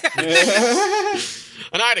 "Okay." And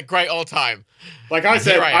I had a great old time. Like I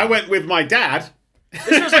said, I went with my dad.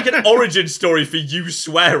 This was like an origin story for you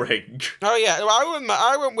swearing. Oh yeah,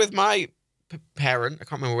 I went with my parent. I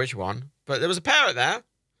can't remember which one, but there was a parent there.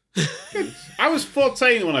 I was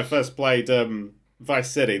 14 when I first played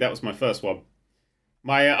Vice City. That was my first one.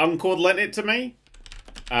 My uncle lent it to me,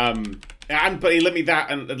 but he lent me that,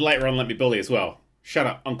 and later on lent me Bully as well. Shut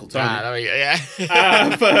up, Uncle Tony.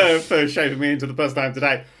 For shaping me into the person I am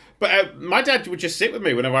today. But my dad would just sit with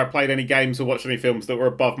me whenever I played any games or watched any films that were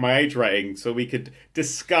above my age rating, so we could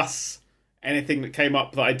discuss anything that came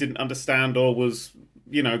up that I didn't understand or was,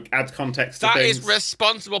 add context to things. That is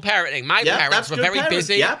responsible parenting. My parents were very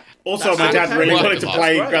busy. Yeah. Also, my dad really wanted to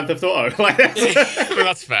play Grand Theft Auto.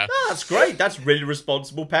 That's fair. That's great. That's really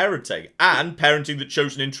responsible parenting. And parenting that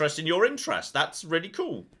shows an interest in your interest. That's really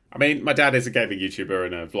cool. I mean, my dad is a gaming YouTuber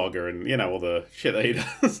and a vlogger and, all the shit that he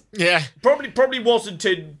does. Yeah. Probably wasn't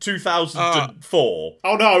in 2004.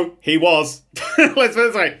 Oh, no. He was. Let's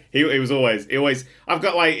say. He was always... I've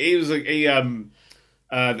got,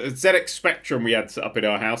 ZX Spectrum we had set up in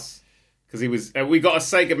our house. Because we got a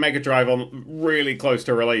Sega Mega Drive on really close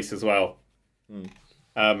to release as well.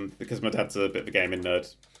 Because my dad's a bit of a gaming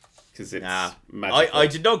nerd. Because it's magical. I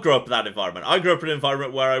did not grow up in that environment. I grew up in an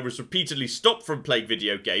environment where I was repeatedly stopped from playing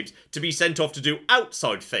video games to be sent off to do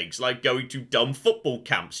outside things, like going to dumb football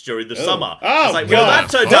camps during the summer. Oh, it's like, well, that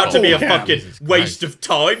turned out to be a fucking waste of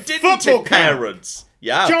time, didn't it, parents?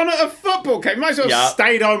 Yeah. John, at a football camp, you might as well have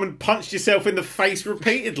stayed home and punched yourself in the face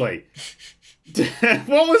repeatedly.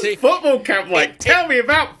 What was football camp like? Tell me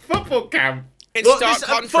about football camp. In stark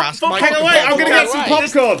contrast, hang on, wait, I'm going to get some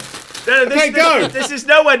popcorn. No, this is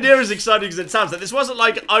nowhere near as exciting as it sounds. This wasn't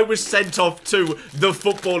like I was sent off to the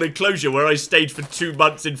football enclosure where I stayed for 2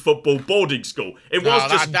 months in football boarding school. It was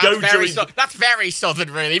that's very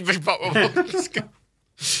southern, really.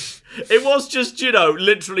 It was just,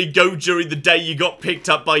 literally go during the day you got picked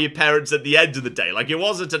up by your parents at the end of the day. Like, it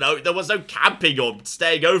wasn't there was no camping or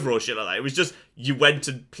staying over or shit like that. It was just, you went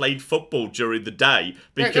and played football during the day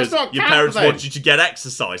because your parents wanted you to get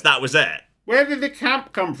exercise. That was it. Where did the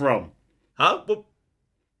camp come from? Huh? Well,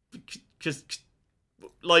 because,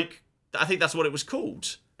 I think that's what it was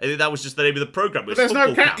called. I think that was just the name of the program. But there's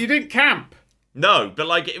no camp. You didn't camp. No, but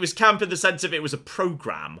like it was camp in the sense of it was a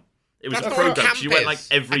program. It was That's a not what program. camp So you went like is.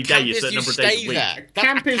 every A day, camp a is certain you number of days stay a week. there.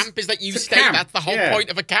 Camp Camp is that you it's a stay. camp. That's the whole Yeah. point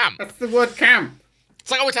of a camp. That's the word camp. It's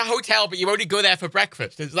like, oh, it's a hotel, but you only go there for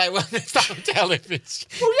breakfast. It's like, well, it's a hotel if it's...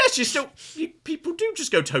 Well, yes, people do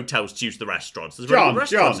just go to hotels to use the restaurants. There's John,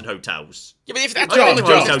 restaurants John. and hotels. Yeah, but if that's I all don't the go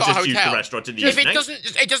to jobs, it's hotels not a just to use the hotel. restaurant in the If evening.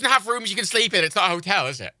 it doesn't have rooms you can sleep in, it's not a hotel,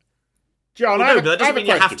 is it? John, Well, no, but that I doesn't have mean a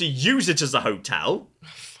you have question. to use it as a hotel.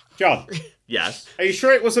 John, Yes. are you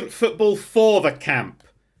sure it wasn't football for the camp?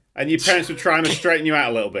 And your parents were trying to straighten you out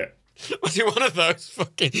a little bit? Was it one of those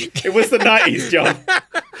fucking... It was the 90s, John.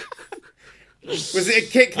 Was it a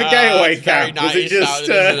kick the gay away camp? Was it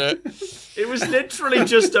just... It was literally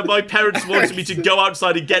just my parents wanted me to go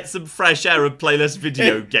outside and get some fresh air and play less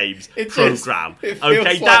video games program. it feels Okay,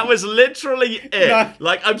 like- that was literally it. No.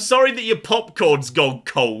 Like, I'm sorry that your popcorn's gone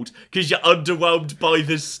cold because you're underwhelmed by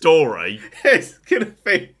this story. It's gonna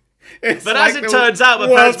be... It's But like as it the turns out, my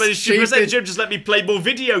parents world's managed to cheapest- just let me play more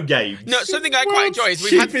video games. No, something I quite enjoy is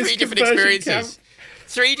we've had cheapest three different conversion experiences.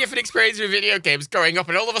 3 different experiences with video games growing up,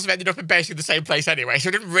 and all of us have ended up in basically the same place anyway, so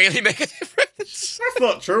it didn't really make a difference. That's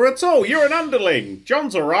not true at all. You're an underling.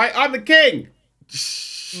 John's alright. I'm the king.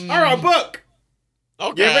 I wrote a book.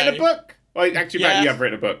 Okay. You ever written a book? Well, actually, Yes. you have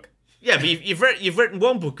written a book. Yeah, but you've written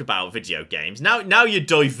one book about video games. Now you're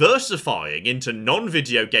diversifying into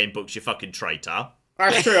non-video game books, you fucking traitor.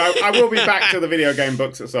 That's true. I will be back to the video game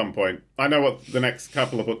books at some point. I know what the next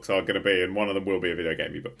couple of books are going to be, and one of them will be a video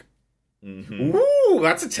gamey book. Mm-hmm. Ooh,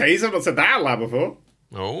 that's a tease. I've not said that out loud before.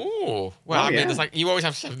 Oh, well, Oh, I mean, yeah. there's like, you always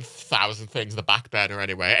have 7,000 things in the back burner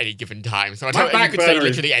anyway, at any given time, so I My don't think back you could say burner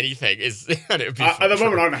is- literally anything, and it would be At the true.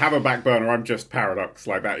 moment, I don't have a back burner. I'm just Paradox.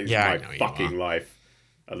 Like, that is Yeah, I my know you fucking are. life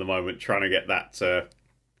at the moment, trying to get that...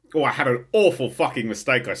 Oh, I had an awful fucking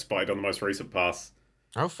mistake I spotted on the most recent pass.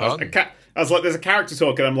 Oh, I was, fun. I was like, there's a character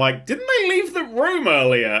talking. I'm like, didn't they leave the room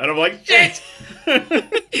earlier? And I'm like, shit!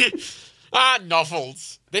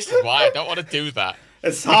 Novels. This is why I don't want to do that.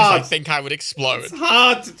 It's Because I hard. think I would explode. It's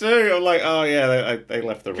hard to do. I'm like, oh yeah, they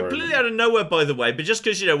left the room. Completely out of nowhere, by the way, but just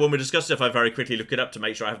because, when we discuss stuff, I very quickly look it up to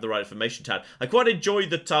make sure I have the right information tag. I quite enjoyed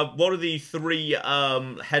that one of the 3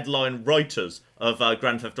 headline writers of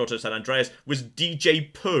Grand Theft Auto San Andreas was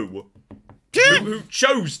DJ Pooh, who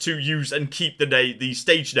chose to use and keep the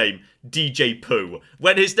stage name DJ Pooh,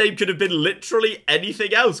 when his name could have been literally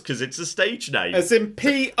anything else, because it's a stage name. As in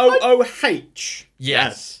P-O-O-H.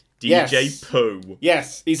 Yes. DJ Yes. Pooh.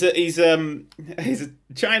 Yes, he's a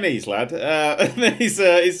Chinese lad.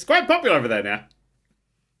 He's quite popular over there now.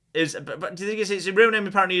 But the thing is, his real name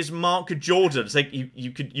apparently is Mark Jordan. It's like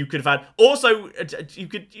you could have had. Also, you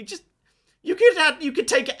could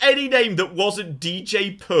take any name that wasn't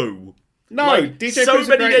DJ Pooh. No, Like, DJ so Pooh's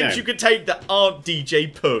a many great names name. you could take that aren't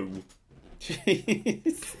DJ Pooh.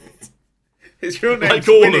 Jeez. His real name's Like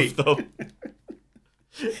all Winnie. of them.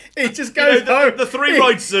 He just goes home. The 3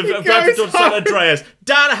 writers of He Grand goes Theft Auto San home. Andreas: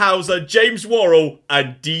 Dan Houser, James Worrell,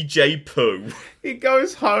 and DJ Pooh. He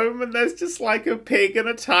goes home and there's just like a pig and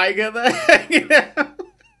a tiger there hanging out.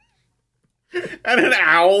 And an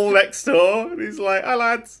owl next door. And he's like, hi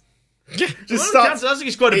lads. Just starts I think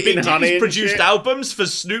he's quite a eating big deal. honey He's and produced shit. albums for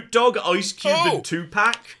Snoop Dogg, Ice Cube, Oh. and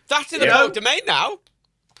Tupac. That's in the Yeah. public domain now.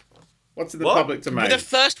 What's in the What? public domain? The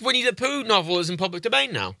first Winnie the Pooh novel is in public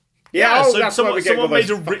domain now. Yeah, so that's why we get all those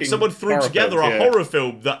fucking someone threw horror together films, a yeah. horror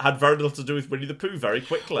film that had very little to do with Winnie the Pooh very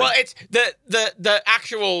quickly. Well, it's the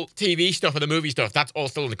actual TV stuff and the movie stuff. That's all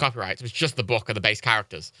still in the copyrights. It's just the book and the base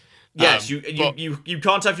characters. yes, but- you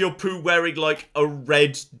can't have your Pooh wearing like a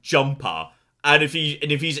red jumper, and if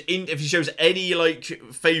he shows any like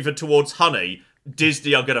favor towards honey,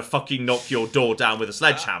 Disney are gonna fucking knock your door down with a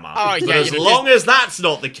sledgehammer. Oh, yeah, But as you know, long as that's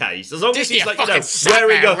not the case, as long as Disney he's are like fucking wearing sucker,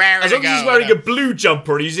 raring as to long as he's go, wearing you a know. blue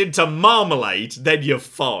jumper and he's into marmalade, then you're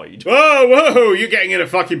fine. Whoa, you're getting into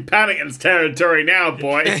fucking Paddington's territory now,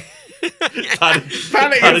 boy. Paddington's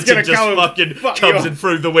Paddington gonna just come and fucking fuck you comes up. in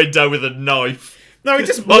through the window with a knife. No, he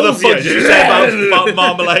just What the mauls fuck did you say about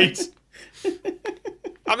marmalade?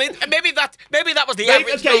 I mean, maybe that was the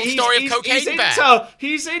average story of Cocaine Bear.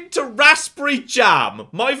 He's into raspberry jam.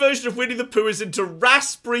 My version of Winnie the Pooh is into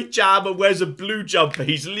raspberry jam and wears a blue jumper.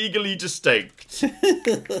 He's legally distinct.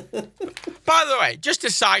 By the way, just a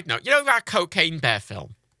side note, you know that Cocaine Bear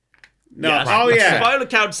film? No, Yes. oh yeah. By all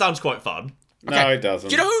accounts, sounds quite fun. No, it doesn't.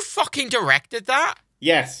 Do you know who fucking directed that?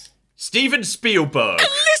 Yes. Steven Spielberg.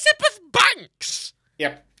 Elizabeth Banks!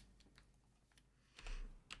 Yep.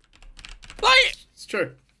 Like, It's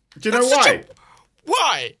true. Do you know That's such why?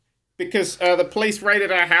 why? Because the police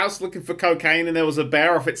raided our house looking for cocaine and there was a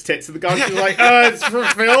bear off its tits and the guy was like, it's for a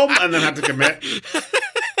film, and then had to commit.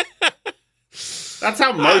 That's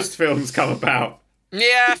how most films come about.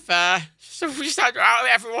 Yeah, fair. So we just had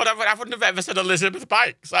everyone. I wouldn't have ever said Elizabeth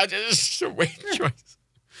Banks. I just a weird choice.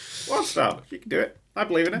 Well, stop. You can do it. I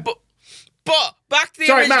believe in it. But back to the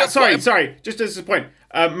sorry, original Matt. point. Sorry. Just as a point,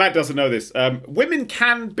 Matt doesn't know this. Women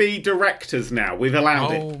can be directors now. We've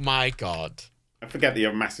allowed it. Oh my god. I forget that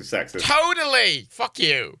you're a massive sexist. Totally. Fuck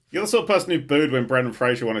you. You're the sort of person who booed when Brendan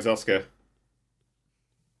Fraser won his Oscar.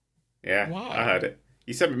 Yeah, Why? I heard it.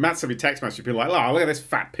 Matt sent me text message being like, "Oh, look at this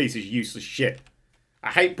fat piece of useless shit. I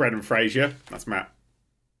hate Brendan Fraser." That's Matt.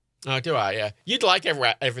 Oh, do I? Yeah. You'd like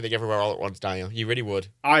everything everywhere all at once, Daniel. You really would.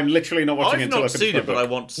 I'm literally not watching it until I I've not finish seen my it, but book.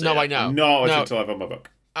 I want to see No, it. I know. Not watching until I've read my book.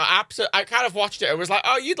 I kind of watched it and was like,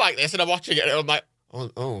 oh, you'd like this, and I'm watching it and I'm like,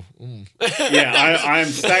 oh. Yeah, I am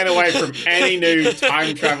staying away from any new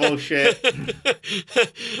time travel shit.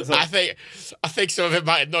 I think some of it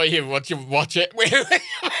might annoy you once you watch it.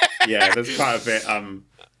 Yeah, there's quite a bit.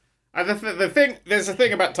 There's a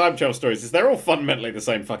thing about time travel stories is they're all fundamentally the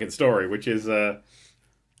same fucking story, which is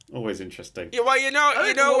always interesting. Yeah, well, you know,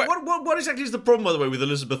 What exactly is the problem, by the way, with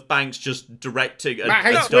Elizabeth Banks just directing a Matt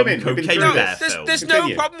hates dumb women. We've been cocaine through bear this. film? there's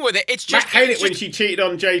Continue. no problem with it. It's Matt just hated it when she cheated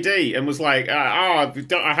on JD and was like, I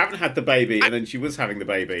haven't had the baby, and then she was having the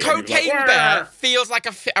baby. And he was like, Cocaine "Wah!" Bear feels like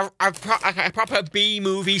a proper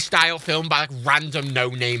B-movie style film by like random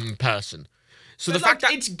no-name person. So the fact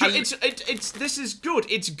that it's good, this is good.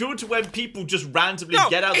 It's good when people just randomly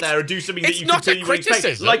get out it's- there and do something that it's you not a completely wouldn't expect.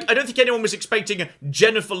 criticism. Like, I don't think anyone was expecting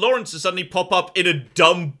Jennifer Lawrence to suddenly pop up in a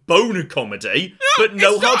dumb boner comedy, but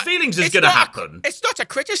no it's hard not- feelings is it's going to not- happen. It's not a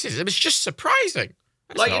criticism. It's just surprising.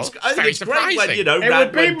 That's Like, all. I think Very it's great when, surprising.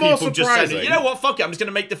 would be when more people just say, surprising. you know what, fuck it, I'm just going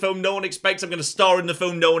to make the film no one expects, I'm going to star in the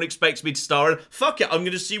film no one expects me to star in. Fuck it, I'm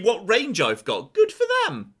going to see what range I've got. Good for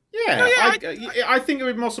them. Yeah, yeah, I think it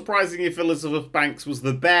would be more surprising if Elizabeth Banks was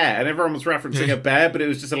the bear, and everyone was referencing a bear, but it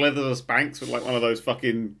was just Elizabeth Banks with like one of those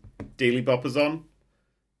fucking dealy boppers on.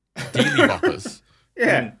 Dealy boppers.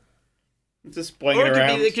 Yeah. Just playing Or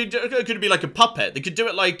around. it could be like a puppet. They could do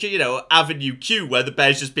it like, Avenue Q, where the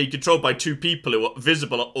bear's just being controlled by two people who are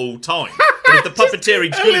visible at all times. But if the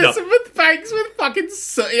puppeteering's good enough... Elizabeth Banks with fucking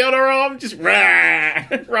sooty on her arm, just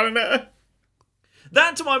running at her.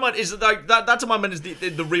 That to my mind is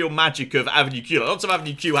the real magic of Avenue Q. Like, lots of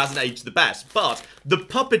Avenue Q hasn't aged the best, but the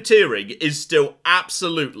puppeteering is still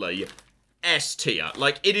absolutely S tier.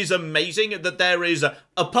 Like, it is amazing that there is a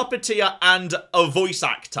puppeteer and a voice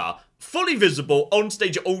actor fully visible on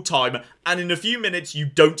stage at all time, and in a few minutes you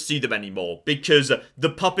don't see them anymore because the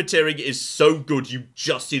puppeteering is so good. You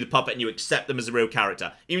just see the puppet and you accept them as a real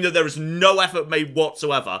character, even though there is no effort made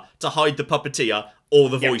whatsoever to hide the puppeteer or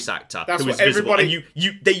the voice actor That's who is what visible. everybody-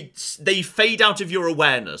 And they fade out of your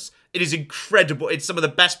awareness. It is incredible. It's some of the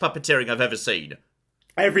best puppeteering I've ever seen.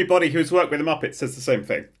 Everybody who's worked with the Muppets says the same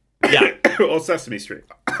thing. Yeah. Or Sesame Street.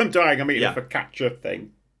 I'm dying, I'm eating Yeah. a focaccia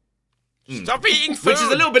thing. Stop eating food. Which is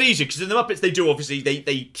a little bit easier, because in the Muppets they do, obviously,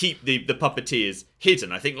 they keep the puppeteers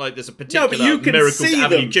hidden. I think like there's a particular but you can miracle see to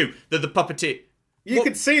Avenue them. Q that the puppeteer... You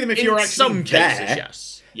could see them if you were actually in some cases, there.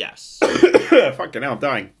 yes. Fucking hell, I'm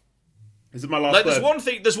dying. This is my last Like, word.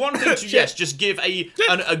 there's one thing to, yes, just give a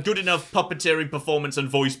good enough puppeteering performance and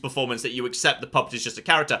voice performance that you accept the puppet is just a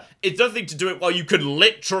character. It's nothing to do it while you could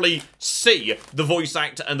literally see the voice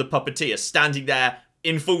actor and the puppeteer standing there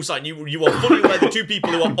in full sight. You are fully aware the two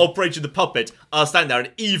people who are operating the puppet are standing there,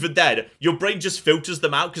 and even then, your brain just filters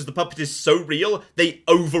them out because the puppet is so real, they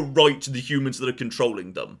overwrite the humans that are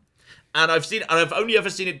controlling them. And I've only ever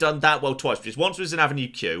seen it done that well twice, because once was in Avenue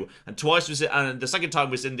Q, and the second time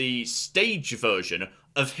was in the stage version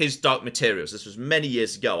of His Dark Materials. This was many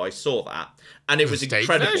years ago, I saw that. And it was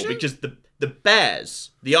incredible, version? because the bears,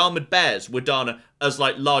 the armoured bears, were done as,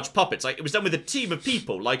 like, large puppets. Like, it was done with a team of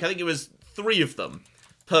people. Like, I think it was 3 of them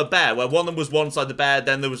per bear, where one of them was one side of the bear,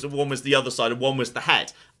 then one was the other side, and one was the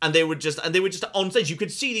head. And they were just on stage. You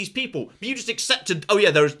could see these people, but you just accepted, oh yeah,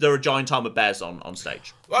 there are giant armor bears on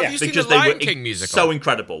stage. Well, Yeah, have you seen Because the they Lion were King musical? so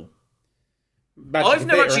incredible. I've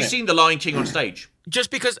never actually seen The Lion King on stage. Just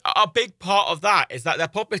because a big part of that is that they're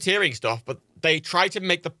puppeteering stuff, but they try to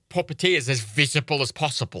make the puppeteers as visible as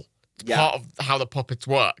possible. It's part of how the puppets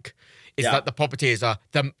work. Is that the puppeteers are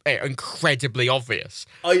incredibly obvious.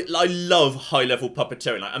 I love high-level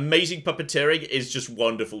puppeteering. Like, amazing puppeteering is just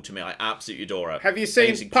wonderful to me. I absolutely adore it. Have you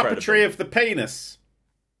seen It's incredible. Puppetry of the Penis?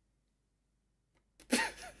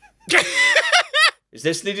 Is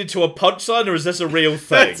this leading to a punchline, or is this a real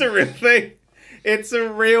thing? That's a real thing. It's a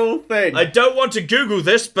real thing. I don't want to Google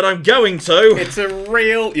this, but I'm going to. It's a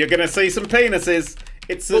real... You're going to see some penises.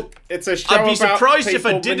 It's a show I'd be about surprised if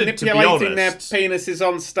people I didn't, to be manipulating their honest. penises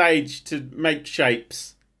on stage to make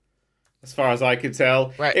shapes. as far as I could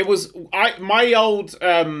tell. Right. It was my old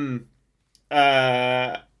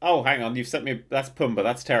oh, hang on, you've sent me. That's Pumbaa.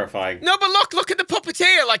 That's terrifying. No, but look at the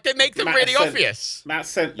puppeteer. Like they make them really obvious. Matt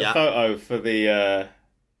sent the photo for the.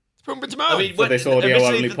 Pumbaa Timon. I mean, for this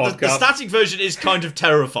audio-only podcast. The static version is kind of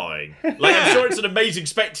terrifying. Like, I'm sure it's an amazing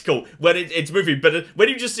spectacle when it's moving, but when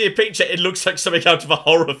you just see a picture, it looks like something out of a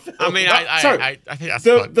horror film. I mean, I think that's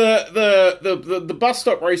the bus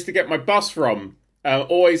stop where I used to get my bus from.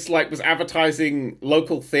 Always was advertising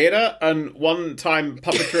local theatre, and one time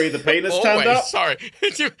Puppetry the Penis turned up. Sorry,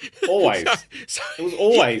 always. It was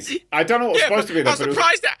always. I don't know what was supposed to be there.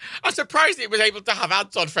 I'm surprised it was able to have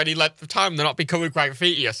ads on for any length of time. They're not becoming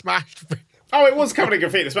graffiti or smashed. Oh, it was coming in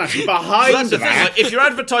graffiti smash. Behind that's the thing. Like, if you're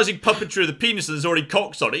advertising Puppetry of the Penis and there's already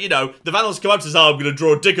cocks on it, the vandals come up and says, "Oh, I'm going to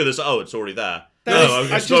draw a dick of this." Oh, it's already there.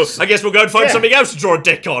 I guess we'll go and find something else to draw a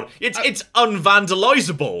dick on. It's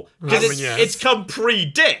unvandalizable because it's come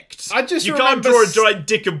pre-dicked. You can't draw a giant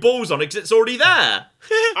dick and balls on it because it's already there.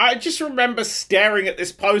 I just remember staring at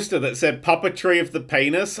this poster that said "Puppetry of the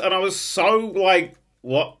Penis," and I was so like,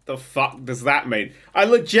 "What the fuck does that mean?" I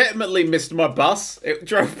legitimately missed my bus. It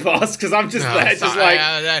drove past because I'm just there, just like.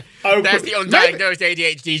 There's the undiagnosed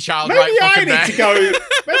ADHD child. Maybe I need to go.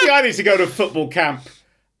 Maybe I need to go to football camp.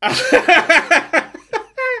 Get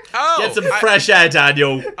some fresh air,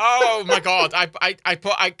 Daniel. Oh my god! I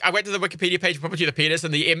went to the Wikipedia page for Puppetry the Penis,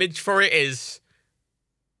 and the image for it is.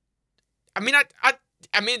 I mean, that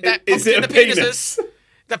is it the penises,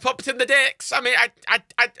 the puppets and the dicks. I mean,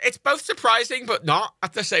 it's both surprising but not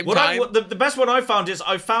at the same time. The best one I found is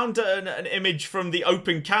I found an image from the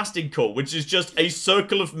open casting call, which is just a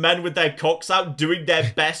circle of men with their cocks out doing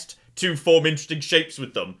their best to form interesting shapes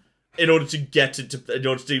with them. In order to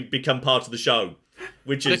become part of the show,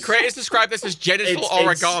 which is the creators describe this as genital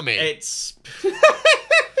origami. It's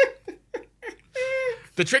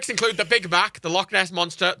The tricks include the Big Mac, the Loch Ness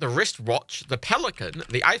Monster, the wristwatch, the Pelican,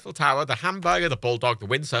 the Eiffel Tower, the hamburger, the bulldog, the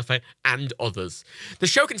windsurfer, and others. The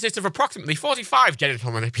show consists of approximately 45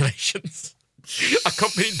 genital manipulations,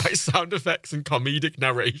 accompanied by sound effects and comedic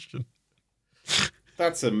narration.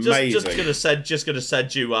 That's amazing. Just gonna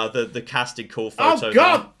send you the casting call photo. Oh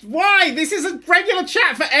God! Now. Why? This is a regular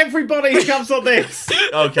chat for everybody who comes on this.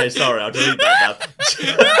 Okay, sorry, I'll delete that now.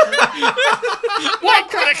 Mike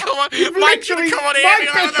could have come on. Mike should have come on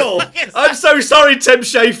here. I'm so sorry, Tim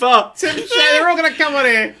Schafer. They're all gonna come on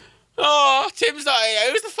here. Oh, Tim's not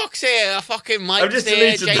here. Who's the fuck's here? Fucking Mike's I've just here.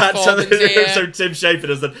 deleted that so Tim Schafer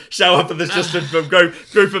doesn't show up and there's just a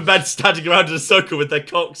group of men standing around in a circle with their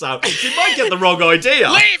cocks out. You might get the wrong idea.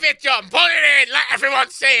 Leave it, John. Put it in. Let everyone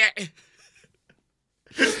see it.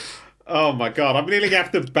 Oh my God. I'm nearly going to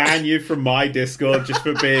have to ban you from my Discord just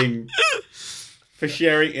for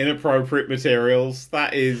sharing inappropriate materials.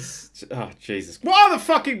 That is... Oh, Jesus. What other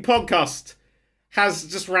fucking podcast has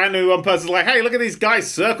just randomly one person like, hey, look at these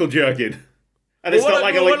guys circle jerking. And it's not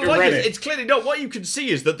like a link to Reddit. It's clearly not. What you can see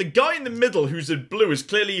is that the guy in the middle who's in blue is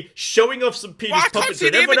clearly showing off some penis puppetry. I can't see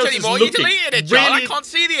the image anymore. You deleted it, John. I can't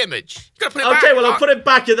see the image. You gotta put it back. Okay, well, I'll put it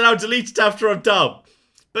back and then I'll delete it after I'm done.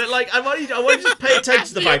 But, like, I want you to just pay attention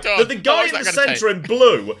to the fact that the guy in the centre in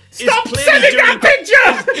blue is clearly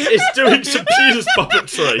doing some penis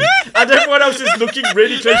puppetry. And everyone else is looking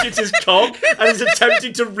really closely at his cock and is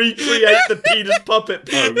attempting to recreate the penis puppet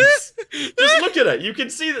pose. Just look at it. You can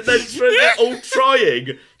see that they're all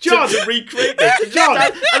trying to recreate this.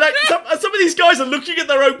 And some of these guys are looking at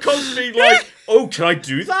their own cocks being like, oh, can I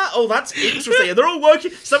do that? Oh, that's interesting. And they're all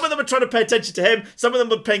working. Some of them are trying to pay attention to him. Some of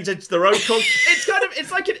them are paying attention to their own cocks. It's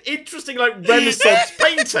like an interesting, Renaissance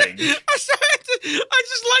painting. I just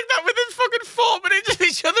like that within fucking 4 minutes of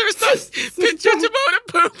each other. It's like picture Timon and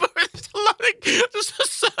Pumbaa. Just a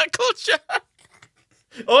circle jerk.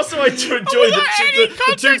 Also, I do enjoy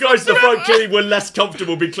the two guys in the front clearly were less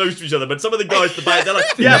comfortable being close to each other, but some of the guys at the back, they're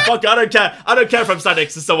like, yeah, fuck it, I don't care. I don't care if I'm standing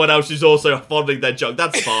next to someone else who's also fondling their junk.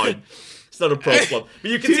 That's fine. It's not a problem.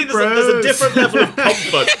 But you can see there's a different level of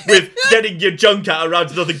comfort with getting your junk out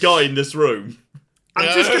around another guy in this room. I'm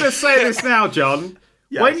just going to say this now, John.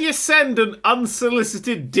 Yes. When you send an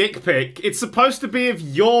unsolicited dick pic, it's supposed to be of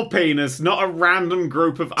your penis, not a random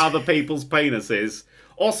group of other people's penises.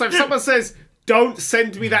 Also, if someone says, don't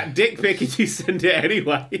send me that dick pic, and you send it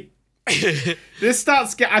anyway. This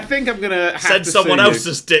starts I think I'm going to have send to someone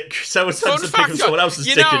else's dick. Someone sends a pic of someone else's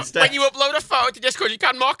dick instead. When you upload a photo to Discord, you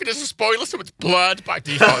can mark it as a spoiler, so it's blurred by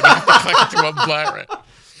default. You have to click to unblur it.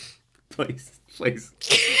 Please please.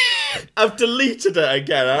 I've deleted it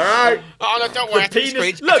again, alright? Oh, no, don't worry. The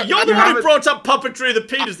penis. Look, you're the one who brought up puppetry of the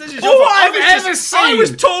penis. This is your All fault. I've ever seen.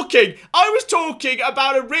 I was talking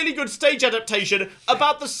about a really good stage adaptation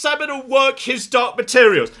about the seminal work His Dark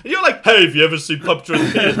Materials. And you're like, hey, have you ever seen puppetry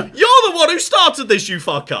of the penis? You're the one who started this, you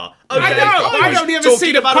fucker. Okay? I know. I've only ever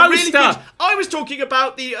seen a poster. I was talking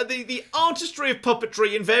about the artistry of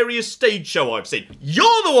puppetry in various stage show I've seen.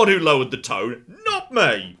 You're the one who lowered the tone, not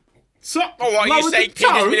me. So, Oh, what, are you saying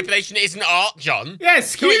penis tone? manipulation isn't art, John? Yeah,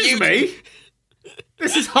 excuse me.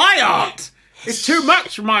 This is high art. It's too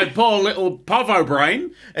much for my poor little povo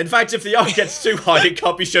brain. In fact, if the art gets too high, it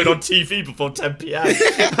can't be shown on TV before 10 p.m.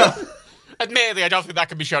 Admittedly, I don't think that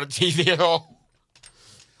can be shown on TV at all.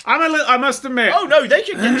 I must admit. Oh no, they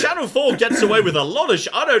can get Channel 4 gets away with a lot of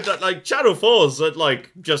I don't like Channel 4's that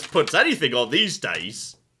just puts anything on these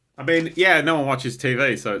days. I mean, yeah, no one watches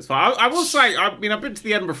TV, so it's fine. I will say, I've been to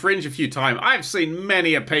the Edinburgh Fringe a few times. I've seen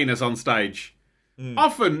many a penis on stage.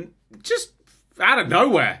 Often just out of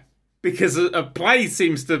nowhere. Because a play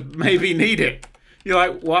seems to maybe need it. You're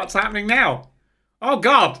like, what's happening now? Oh,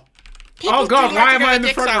 God. People Why am I in the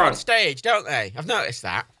front row? on stage, don't they? I've noticed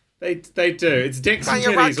that. They do. It's dicks and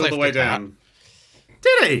Daniel titties all the Radcliffe way did that. down.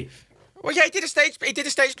 Did he? Well, yeah, he did a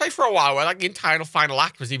stage play for a while where like the entire final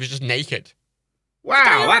act was he was just naked. Wow,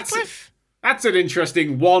 Daniel Radcliffe. that's an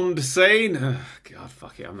interesting wand scene. Ugh, God,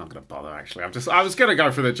 fuck it. I'm not going to bother, actually. I was going to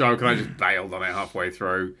go for the joke, and I just bailed on it halfway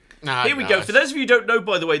through. No, Here we go. For those of you who don't know,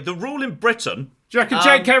 by the way, the rule in Britain... Do you reckon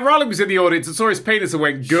J.K. Rowling was in the audience and saw his penis and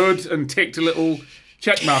went good and ticked a little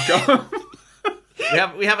check mark off?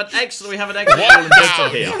 We have an excellent rule in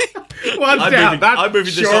Britain here. One down. I'm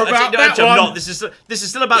moving this on. About No, that actually, I'm one. not. This is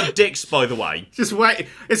still about dicks, by the way. Just wait.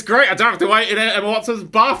 It's great. I don't have to wait in Emma Watson's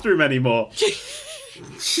bathroom anymore.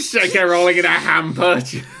 J.K. Rowling in a hamper.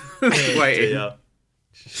 Just waiting. Yeah.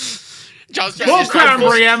 John's More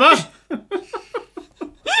cranberry, Emma.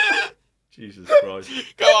 Jesus Christ.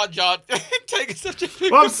 Go on, John. Take a subject.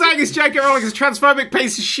 What I'm saying is J.K. Rowling is a transphobic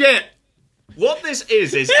piece of shit. What this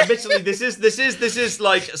is admittedly this is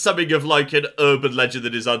like something of like an urban legend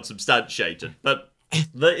that is unsubstantiated, but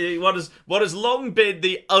what has long been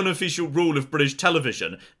the unofficial rule of British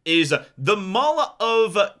television is the Mull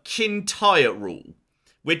of Kintyre rule,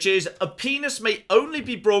 which is a penis may only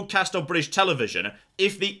be broadcast on British television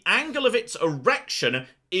if the angle of its erection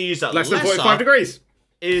is Less than 45 degrees.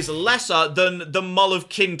 Is lesser than the Mull of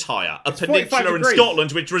Kintyre, a 45 peninsula in degrees.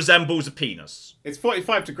 Scotland which resembles a penis. It's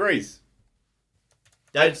 45 degrees.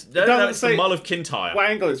 It's the Mull of Kintyre.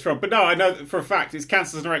 What angle it's from. But no, I know for a fact it's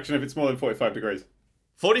cancels an erection if it's more than 45 degrees.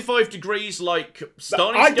 45 degrees, like,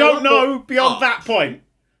 starting I to go don't know up, beyond that point.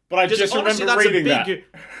 But I just honestly, remember reading that.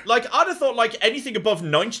 Like, I'd have thought, like, anything above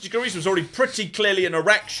 90 degrees was already pretty clearly an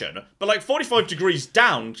erection. But, like, 45 degrees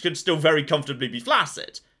down could still very comfortably be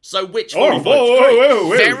flaccid. So which 45 whoa.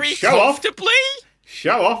 Very Show comfortably? Off.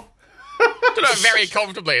 Show off. I don't know, very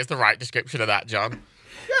comfortably is the right description of that, John.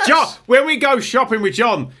 Yes. John, when we go shopping with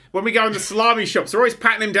John, when we go in the salami shops, we're always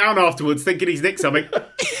patting him down afterwards, thinking he's nicked something.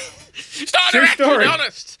 Start True erecting, story.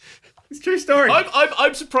 honest. It's a true story.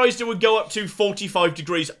 I'm surprised it would go up to 45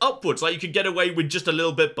 degrees upwards. Like, you could get away with just a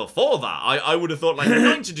little bit before that. I would have thought, like,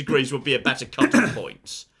 90 degrees would be a better cut-off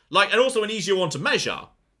point. Like, and also an easier one to measure.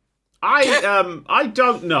 I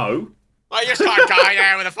don't know. I just got a guy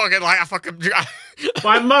there with a fucking But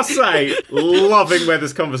I must say, loving where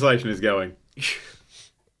this conversation is going.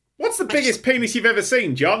 What's the biggest penis you've ever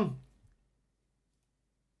seen, John?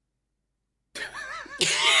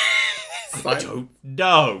 I don't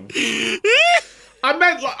know. I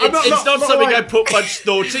meant like It's not something like, I put much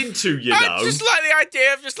thought into, you know. I just like the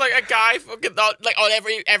idea of just like a guy fucking like on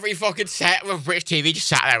every fucking set of British TV just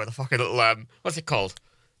sat there with a fucking little what's it called?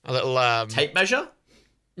 A little tape measure?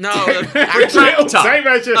 No, Little tape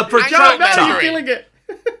measure. A protractor. No, you're killing it.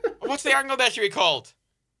 What's the angle measure called?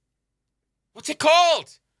 What's it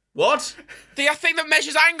called? What? The thing that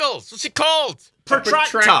measures angles. What's it called?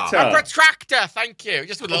 Protractor. A protractor. Thank you.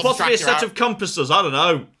 Just with a Or little possibly a protractor set of compasses. I don't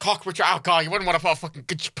know. cock protractor. Oh god, you wouldn't want to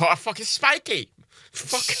put a fucking spiky.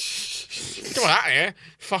 Fuck. Don't want that here.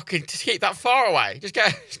 Fucking just keep that far away. Just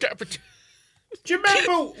get a. Do you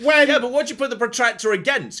remember when? Yeah, but what do you put the protractor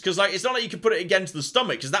against? Because like, it's not like you can put it against the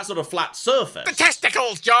stomach, because that's not a flat surface. The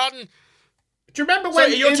testicles, John. Do you remember So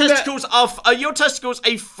when? are your testicles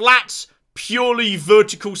a flat, purely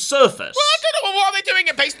vertical surface? Well, I don't know. What are they doing?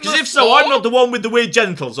 It based on Because the if so, floor? I'm not the one with the weird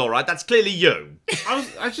genitals. All right, that's clearly you.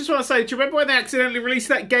 I just want to say, do you remember when they accidentally released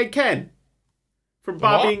that gay Ken from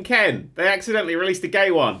Barbie What? and Ken? They accidentally released a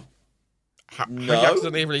gay one. How you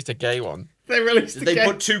accidentally released a gay one? They released Did they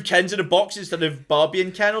put two Kens in a box instead of Barbie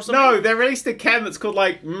and Ken or something? No, they released a Ken that's called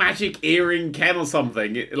like Magic Earring Ken or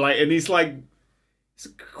something. And he's like, it's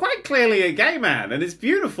quite clearly a gay man, and it's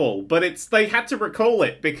beautiful. But they had to recall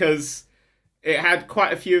it because it had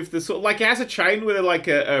quite a few of the sort of, like, it has a chain with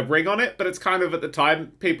a ring on it, but it's kind of, at the time,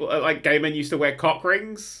 people like gay men used to wear cock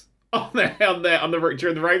rings during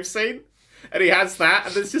the rave scene, and he has that,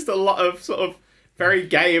 and there's just a lot of sort of very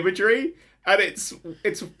gay imagery. And it's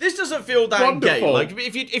this doesn't feel that wonderful. gay. Like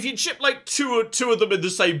if you'd ship like two of them in the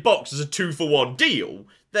same box as a 2-for-1 deal,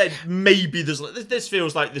 then maybe this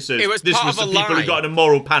feels like this was some people who got in a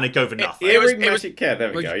moral panic over nothing. Earring Magic Ken.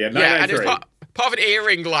 There we go. Yeah, and it was part of an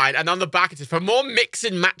earring line, and on the back it says, for more mix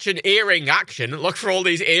and match and earring action, look for all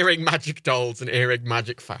these earring magic dolls and earring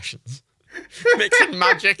magic fashions. Mix and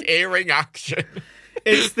magic earring action.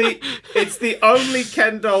 It's the only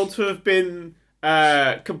Ken doll to have been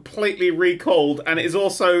completely recalled, and it is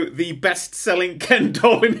also the best-selling Ken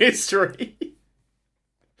doll in history.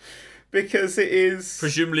 Because it is...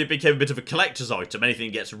 Presumably it became a bit of a collector's item. Anything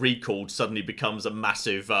that gets recalled suddenly becomes a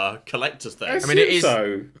massive collector's thing. I mean,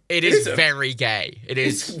 it is very gay.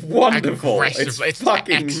 It's wonderful. It's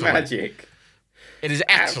fucking excellent. magic. It is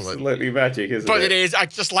excellent. Absolutely magic, isn't it? But it is, I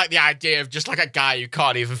just like the idea of just like a guy who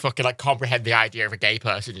can't even fucking like comprehend the idea of a gay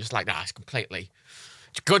person. Just like, it's completely...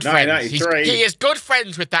 Good friends. He is good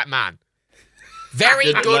friends with that man.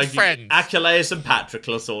 Very good friends. Achilles and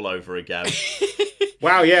Patroclus all over again.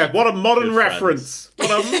 Wow, yeah. What a modern reference.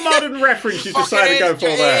 What a modern reference you decided to go for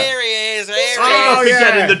there. Here he is. This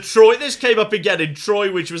came up again in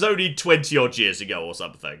Troy, which was only 20-odd years ago or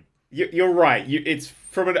something. You're right. It's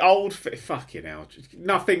from an old... Fucking hell.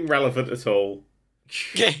 Nothing relevant at all.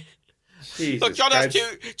 Jesus, look, John has two.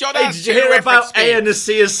 Did you hear about A and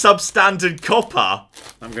C as substandard copper?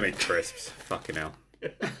 I'm gonna eat crisps. Fucking hell.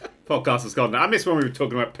 Podcast has gone now. I miss when we were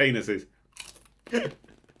talking about penises.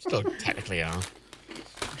 Still technically are.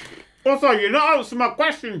 Also, you're not answering my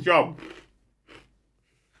question, John.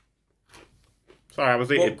 Sorry, I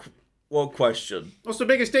was eating. What question? What's the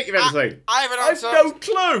biggest dick you've ever seen? I have an answer. I have no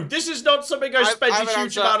clue. This is not something I spent a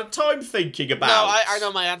huge amount of time thinking about. No, I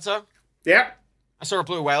know my answer. Yeah. I saw a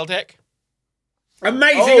blue whale dick.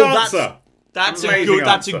 Amazing answer. That's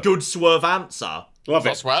a good swerve answer. Love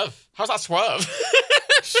it. Swerve. How's that swerve?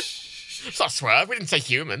 It's not swerve. We didn't say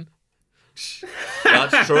human.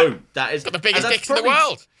 That's true. That is got the biggest dicks in the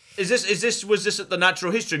world. Was this at the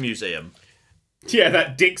Natural History Museum? Yeah,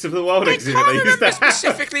 that Dicks of the World exhibit. I can't remember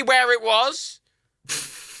specifically where it was,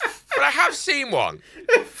 but I have seen one.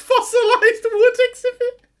 A fossilised wood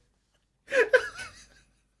exhibit.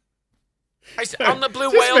 On the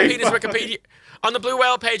blue whale penis Wikipedia. On the blue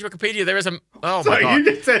whale page Wikipedia, there is a... Oh, my God. You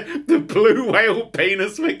just said the blue whale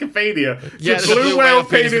penis Wikipedia. Yeah, the blue whale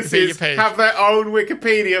penises have their own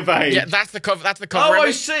Wikipedia page. Yeah, that's the cover. That's the Oh, cover. I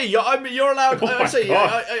see. You're allowed... I see.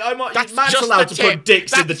 Man's allowed to put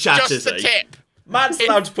dicks in the chat, is he? That's just the tip. Man's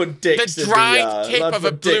allowed to put dicks in the... The dried tip of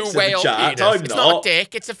a blue whale penis. I'm it's not a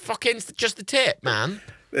dick. It's a fucking... just the tip, man.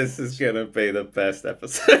 This is going to be the best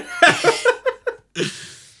episode.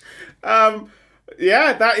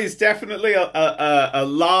 Yeah, that is definitely a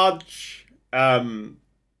large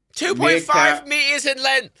 2.5 meters in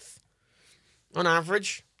length on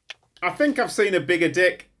average. I think I've seen a bigger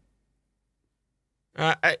dick.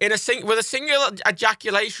 With a single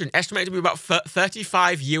ejaculation, estimated to be about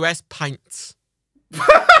 35 US pints. Wait,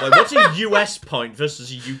 what's a US pint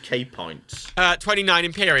versus a UK pint? 29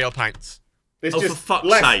 imperial pints. It's just for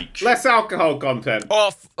fuck's sake. Less alcohol content.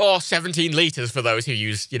 Or 17 litres for those who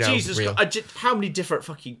use, Jesus, real. how many different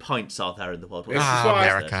fucking pints are there in the world? This is why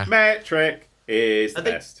America. Metric is the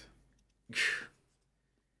best.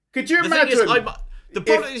 Could you imagine...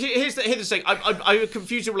 Here's the thing. I have a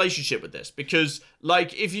confusing relationship with this because,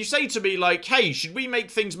 like, if you say to me, like, hey, should we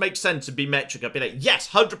make things make sense and be metric? I'd be like, yes,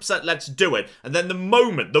 100%, let's do it. And then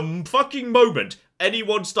the fucking moment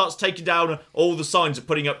anyone starts taking down all the signs and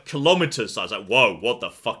putting up kilometers, I was like, whoa, what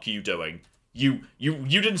the fuck are you doing? You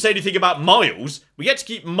didn't say anything about miles. We get to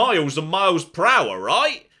keep miles and miles per hour,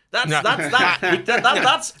 right? That's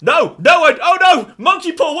no,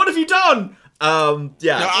 Monkey Paw, what have you done?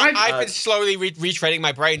 Yeah. No, I've been slowly retraining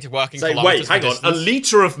my brain to work in Wait, kilometers. hang on, a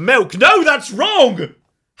litre of milk? No, that's wrong!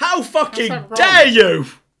 How fucking dare you!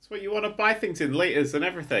 That's what you want to buy things in litres and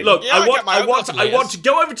everything. Look, I want to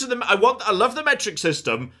go over to the... I love the metric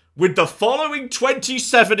system with the following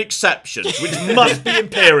 27 exceptions, which must be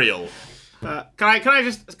imperial. Can I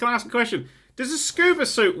ask a question? Does a scuba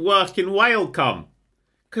suit work in whale cum?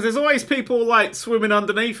 Because there's always people, like, swimming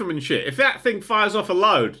underneath them and shit. If that thing fires off a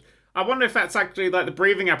load, I wonder if that's actually, like, the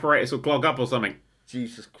breathing apparatus will clog up or something.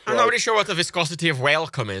 Jesus Christ. I'm not really sure what the viscosity of whale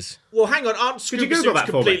cum is. Well, hang on, aren't you scuba Google suits that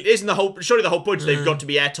for me? complete? Isn't the whole surely the whole point is they've got to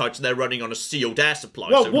be airtight and they're running on a sealed air supply?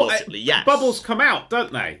 Well, so logically, yes. Bubbles come out,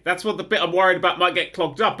 don't they? That's what the bit I'm worried about might get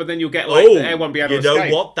clogged up, and then you'll get the air won't be able to escape.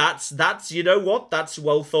 You know what? That's you know what? That's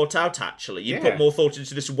well thought out. Actually, you put more thought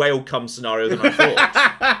into this whale cum scenario than I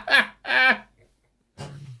thought.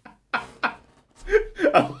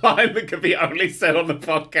 A line that could be only said on the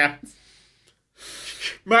podcast.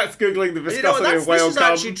 Matt's googling the viscosity of whale this is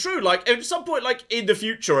cum. actually true. Like at some point, like in the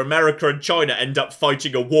future, America and China end up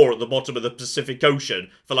fighting a war at the bottom of the Pacific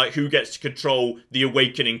Ocean for like who gets to control the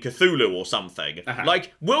awakening Cthulhu or something.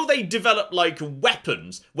 Like, will they develop like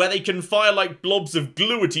weapons where they can fire like blobs of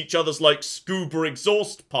glue at each other's like scuba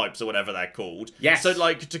exhaust pipes or whatever they're called? Yes. So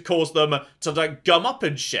like to cause them to like gum up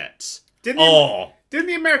and shit. Didn't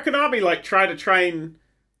the American army like try to train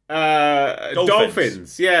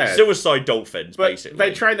dolphins? Yeah. Suicide dolphins, But basically.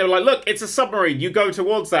 they trained, they were like, look, it's a submarine, you go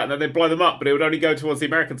towards that, and then they blow them up, but it would only go towards the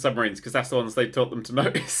American submarines, because that's the ones they taught them to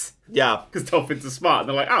notice. Yeah. Because dolphins are smart, and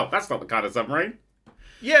they're like, oh, that's not the kind of submarine.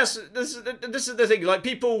 Yes, this is the thing. Like,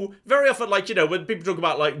 people very often, like, you know, when people talk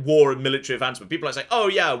about like war and military advancement, people like say, "Oh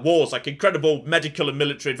yeah, wars, like incredible medical and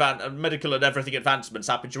military medical and everything advancements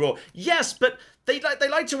happen during war." Yes, but they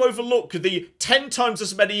like to overlook the 10 times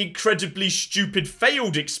as many incredibly stupid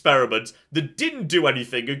failed experiments that didn't do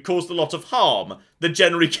anything and caused a lot of harm that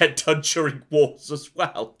generally get done during wars as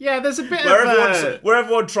well. Yeah, there's a bit where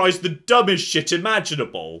everyone tries the dumbest shit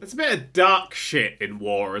imaginable. There's a bit of dark shit in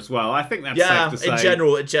war as well. I think that's safe to say. in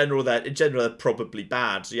general, they're probably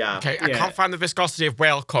bad. Yeah. Okay, I can't find the viscosity of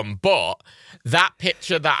whale cum, but that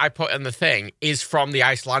picture that I put in the thing is from the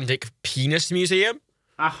Icelandic Penis Museum.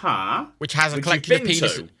 Which has a collection of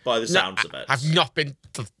penises. By the sounds of it. I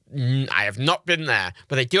have not been there,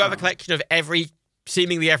 but they do have a collection of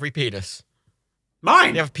seemingly every penis.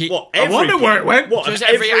 Mine? I wonder where it went. What, Just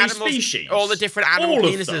every animal species? All the different animal all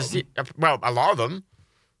penises. Well, a lot of them.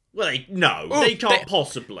 Well, they can't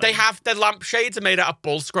possibly. Their lampshades are made out of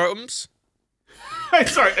bull scrotums.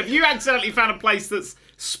 Sorry, have you accidentally found a place that's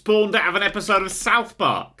spawned out of an episode of South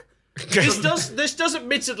Park? This does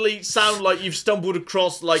admittedly sound like you've stumbled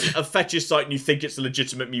across like a fetish site and you think it's a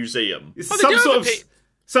legitimate museum.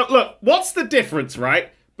 So look, what's the difference,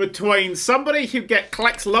 right, between somebody who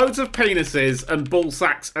collects loads of penises and ball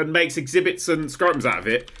sacks and makes exhibits and scrotums out of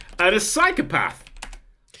it, and a psychopath?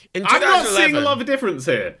 I'm not seeing a lot of a difference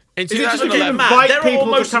here. In 2011, there are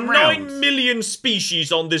almost 9 million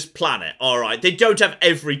species on this planet. All right, they don't have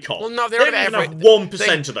every cock. Well, no, they don't have have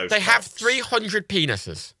 1% of those. They have 300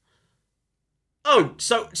 penises. Oh,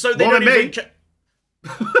 so they don't even...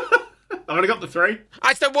 I only got the 3.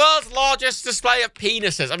 It's the world's largest display of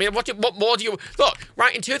penises. I mean, what more do you... Look,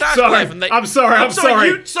 right, in 2011... I'm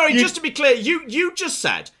sorry. Just to be clear, you just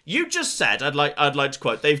said, I'd like to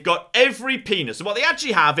quote, they've got every penis. And what they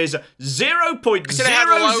actually have is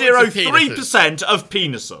 0.003% of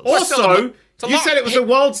penises. Also, you said it was the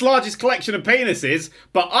world's largest collection of penises,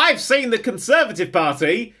 but I've seen the Conservative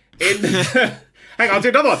Party in... Hang on, I'll do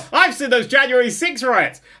another one. I've seen those January 6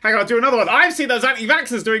 riots. Hang on, I'll do another one. I've seen those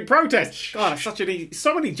anti-vaxxers doing protests. God, so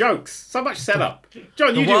many jokes. So much setup.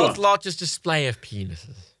 John, you do one. The world's largest display of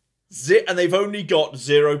penises. And they've only got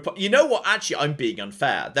 0... You know what? Actually, I'm being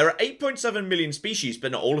unfair. There are 8.7 million species,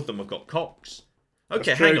 but not all of them have got cocks.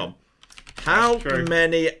 Okay, hang on. How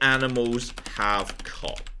many animals have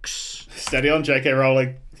cocks? Steady on, J.K.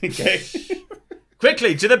 Rowling. Okay.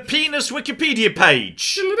 Quickly, to the penis Wikipedia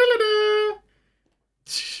page.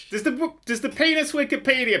 Does the penis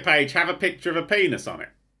Wikipedia page have a picture of a penis on it?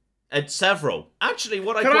 It's several. Actually,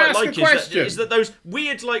 what I quite like is that those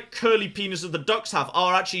weird, like, curly penises the ducks have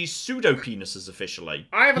are actually pseudo-penises officially.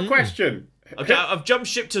 I have a question. Okay, I've jumped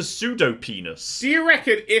ship to pseudo-penis. Do you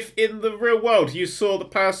reckon if in the real world you saw the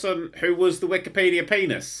person who was the Wikipedia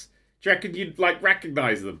penis, do you reckon you'd, like,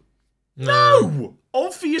 recognise them? No!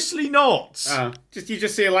 Obviously not. You just see you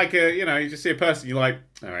just see a person, you're like,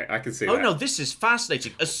 alright, I can see that. Oh no, this is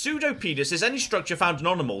fascinating. A pseudopenis is any structure found in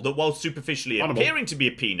an animal that, while superficially appearing to be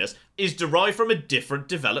a penis, is derived from a different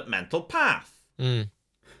developmental path.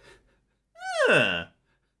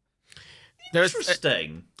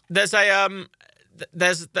 Interesting. They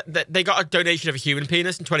got a donation of a human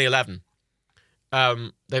penis in 2011.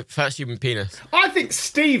 the first human penis. I think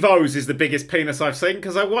Steve O's is the biggest penis I've seen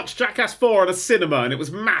because I watched Jackass 4 at a cinema and it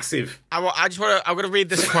was massive. I'm going to read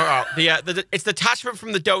this quote out. Its detachment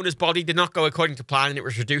from the donor's body did not go according to plan, and it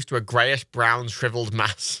was reduced to a greyish brown shriveled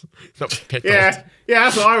mass. Yeah,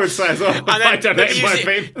 that's what I would say as well. I donated my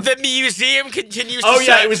penis. The museum continues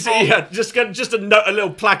to just a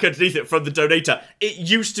little plaque underneath it from the donator. It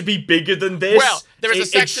used to be bigger than this. Well, there is a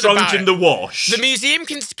section it shrunk about in the wash. The museum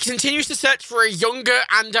continues to search for a younger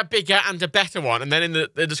and a bigger and a better one. And then in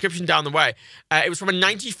the description down the way, it was from a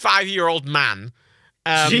 95-year-old man.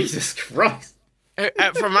 Jesus Christ.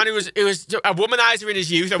 From a man who was a womanizer in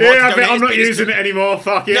his youth. I'm not using it anymore.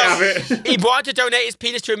 Fuck it, have it. He wanted to donate his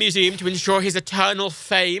penis to a museum to ensure his eternal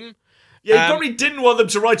fame. Yeah, he probably didn't want them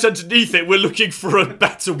to write underneath it, we're looking for a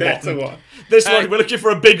better one. This one, we're looking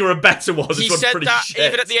for a bigger and better one. He said that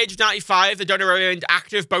even at the age of 95, the donor remained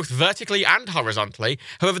active both vertically and horizontally.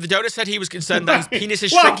 However, the donor said he was concerned that his penis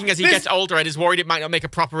is shrinking as he gets older and is worried it might not make a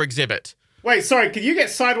proper exhibit. Wait, sorry, can you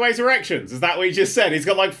get sideways erections? Is that what he just said? He's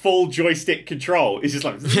got like full joystick control. He's just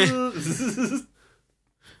like...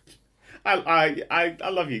 I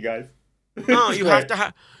love you guys. Oh, you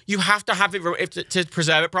have to have it to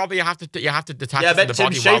preserve it. Probably you have to detach it from the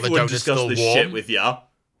body while the donor's still warm. Shit with you.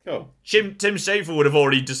 Cool. Tim Schafer would have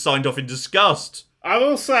already just signed off in disgust. I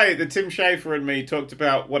will say that Tim Schafer and me talked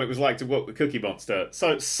about what it was like to work with Cookie Monster.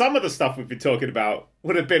 So some of the stuff we've been talking about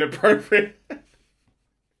would have been appropriate.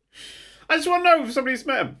 I just want to know if somebody's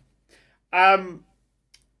met him. I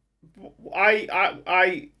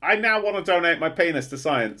now want to donate my penis to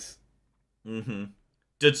science. Mm-hmm.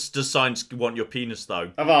 Does science want your penis,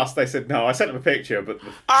 though? I've asked. They said no. I sent them a picture, but...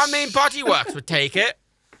 I mean, Bodyworks would take it.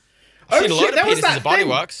 Oh, shit, there was that thing.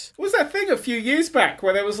 Bodyworks. Was that thing a few years back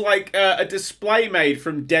where there was, like, a display made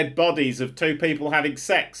from dead bodies of two people having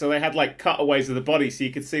sex, so they had, like, cutaways of the body so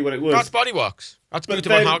you could see what it was? That's Bodyworks. That's Guter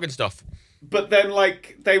Von Hagen stuff. But then,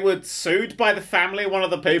 like, they were sued by the family of one of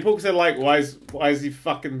the people because they're like, why is he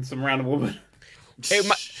fucking some random woman?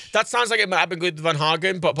 That sounds like it might have been Guter Von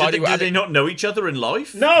Hagen, but did they not know each other in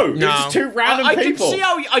life? No, it was just two random people.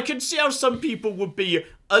 I can see how some people would be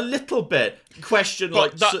a little bit question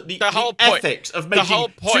like the whole ethics of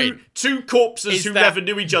making two corpses who never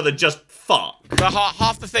knew each other just fuck.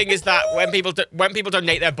 Half the thing is that when people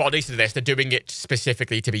donate their bodies to this, they're doing it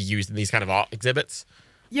specifically to be used in these kind of art exhibits.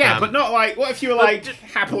 Yeah, but not like, what if you were like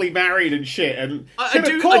happily married and shit? And I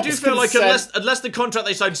do feel like unless the contract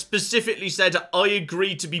they signed specifically said I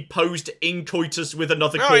agree to be posed in coitus with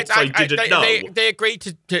another corpse I didn't know. They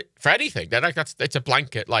agreed to for anything. They're like it's a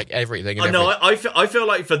blanket, like everything. And I feel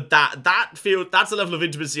like for that's a level of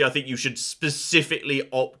intimacy I think you should specifically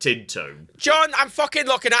opt into. John, I'm fucking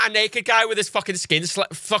looking at a naked guy with his fucking skin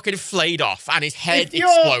fucking flayed off and his head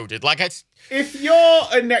exploded. Like if you're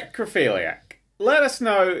a necrophiliac, let us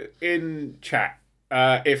know in chat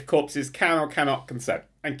if corpses can or cannot consent.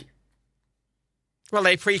 Thank you. Well,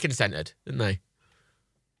 they pre-consented, didn't they?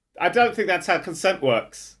 I don't think that's how consent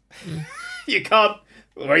works. You can't.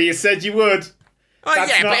 Well, you said you would. Oh,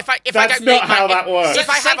 that's yeah, not, but if that's I not how that works. If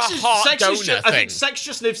I have a heart donor thing, I think sex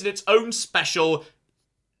just lives in its own special,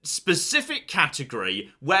 specific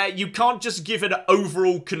category where you can't just give an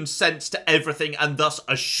overall consent to everything and thus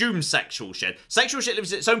assume sexual shit. Sexual shit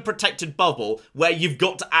lives in its own protected bubble where you've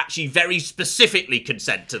got to actually very specifically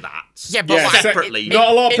consent to that. Yeah, but separately. Not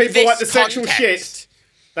a lot of people like the sexual shit.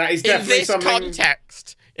 That is definitely something. In this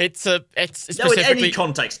context, it's specifically... No, in any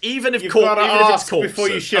context, even if it's corpses. Before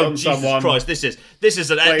you shit on Jesus someone. Christ, this is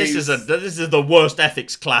the worst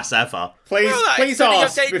ethics class ever. Please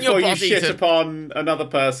ask before you shit upon another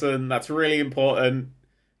person. That's really important.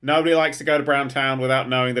 Nobody likes to go to Browntown without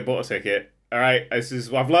knowing they bought a ticket. All right,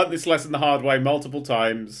 I've learned this lesson the hard way multiple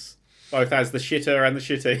times, both as the shitter and the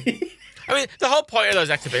shitty. I mean, the whole point of those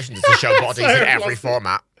exhibitions is to show bodies in every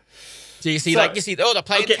format. So you see, they're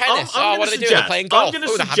playing tennis. What are they doing? They're playing golf. They're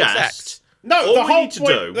having sex. No, the whole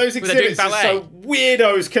point of those exhibits is so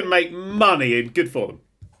weirdos can make money and good for them.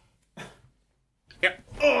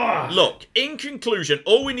 Yeah. Look, in conclusion,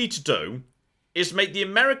 all we need to do is make the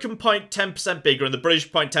American pint 10% bigger and the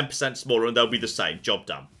British pint 10% smaller, and they'll be the same. Job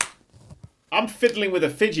done. I'm fiddling with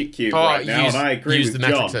a fidget cube right now, and I agree with John. Use the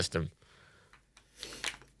metric system.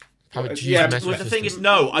 The thing is,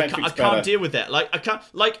 no, I can't deal with it. Like, I can't.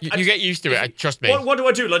 Like, you get used to it. Trust me. What do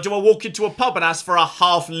I do? Like, do I walk into a pub and ask for a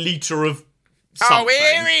half litre of something? Oh,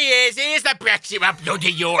 here he is. Here's the Brexit. I'm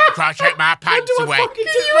bloody Europe. I'll take my pants away.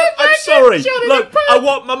 I'm sorry. Look, I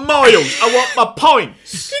want my miles. I want my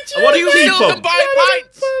points. I want you still can buy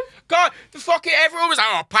pints. God, the fucking everyone was like,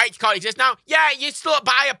 oh, pints can't exist now. Yeah, you still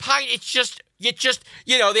buy a pint. It's just,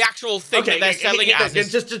 the actual thing that they're selling it as.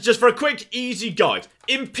 Just for a quick, easy guide.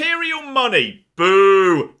 Imperial money.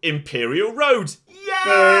 Boo. Imperial roads.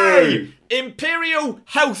 Yay. Boo. Imperial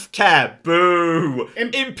healthcare. Boo.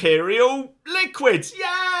 Imperial liquids.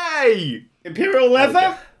 Yay. Imperial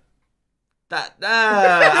leather.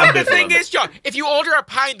 The thing is, John, if you order a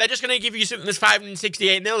pint, they're just going to give you something that's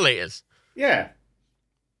 568 milliliters. Yeah.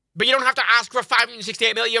 But you don't have to ask for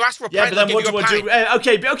 568 milliliters. You ask for a pint. Yeah, but then what do I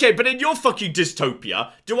do? Okay, but in your fucking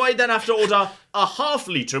dystopia, do I then have to order a half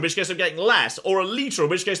litre, in which case I'm getting less, or a litre, in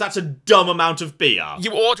which case that's a dumb amount of beer?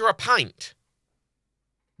 You order a pint.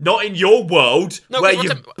 Not in your world, where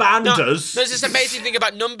you've banned us. There's this amazing thing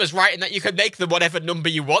about numbers, right? In that you can make them whatever number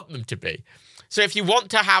you want them to be. So if you want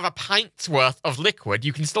to have a pint's worth of liquid,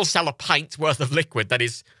 you can still sell a pint's worth of liquid that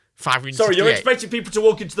is 568. Sorry, you're expecting people to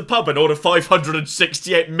walk into the pub and order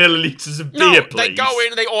 568 millilitres of beer, please? No, they go in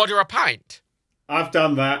and they order a pint. I've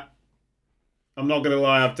done that. I'm not going to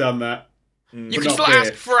lie, I've done that. You can still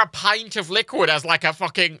ask for a pint of liquid as like a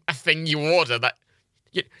thing you order.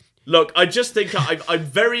 Look, I just think I'm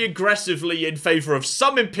very aggressively in favour of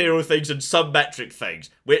some imperial things and some metric things.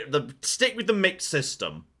 Stick with the mixed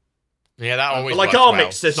system. Yeah, that always like works our well.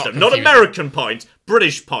 mixed system, not American pints,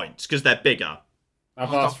 British pints, because they're bigger.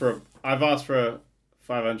 I've asked for a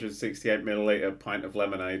 568 milliliter pint of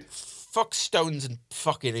lemonade. Fuck stones and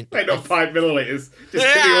fucking. Wait, not 5 milliliters.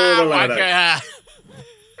 Just give me all the lemonade.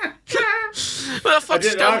 Well, fuck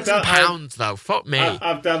stones and pounds, though. Fuck me.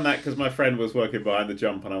 I've done that because my friend was working behind the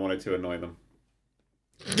jump and I wanted to annoy them.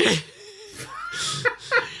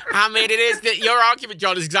 I mean, it is that your argument,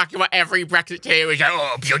 John, is exactly what every Brexiteer is like,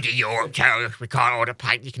 oh, bloody Europe, we can't order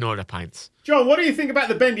pints. You can order pints. John, what do you think about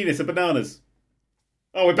the bendiness of bananas?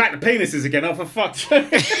 Oh, we're back to penises again. Oh, for fuck's sake.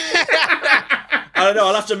 I don't know.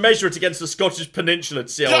 I'll have to measure it against the Scottish Peninsula to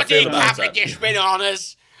see how I feel about it. Cavendish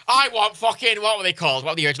bananas. I want fucking, what were they called?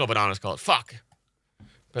 What were the original bananas called? Fuck.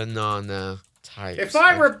 Banana types. If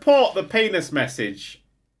I report the penis message,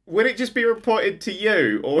 would it just be reported to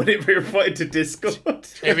you, or would it be reported to Discord?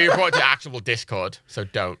 It'd be reported to actual Discord, so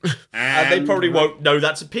don't. And they probably won't know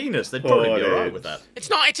that's a penis. They'd probably be alright with that. It's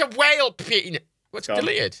not, it's a whale penis. What's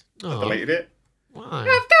deleted? I deleted it. Why?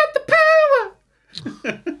 I've got the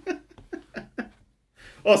power!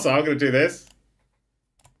 Also, I'm going to do this.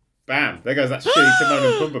 Bam. There goes that shitty Timon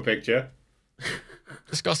and Pumbaa picture.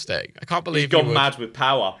 Disgusting. I can't believe you've gone mad with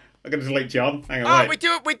power. I'm going to delete John. Hang on,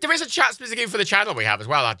 there is a chat specifically for the channel we have as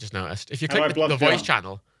well, I just noticed. If you click the voice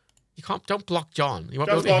channel, don't block John. You won't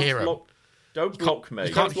be able to hear him. Don't block me.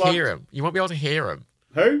 You can't hear him. You won't be able to hear him.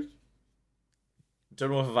 Who?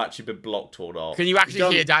 Don't know if I've actually been blocked or not. Can you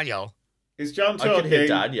actually hear Daniel? Is John talking? I can hear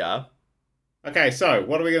Dan, yeah. Okay, so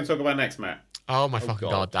what are we going to talk about next, Matt? Oh my fucking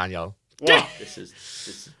God, Daniel. What? This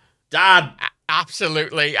is Dan.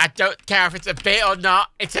 Absolutely. I don't care if it's a bit or not.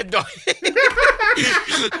 It's annoying.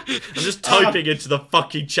 I'm just typing into the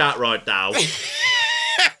fucking chat right now.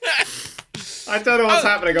 I don't know what's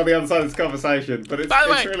happening on the other side of this conversation, but by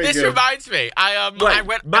the way, really this good. Reminds me.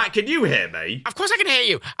 Matt, can you hear me? Of course I can hear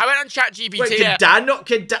you. I went on ChatGPT. Wait, can Dan not?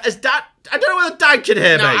 I don't know whether Dan can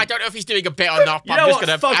hear me. No, I don't know if he's doing a bit or not. You know what?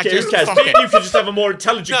 Fuck it. Who cares? Maybe you can just have a more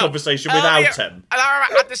intelligent conversation without him.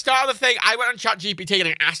 At the start of the thing, I went on ChatGPT and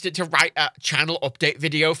I asked it to write a channel update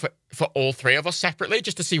video for all three of us separately,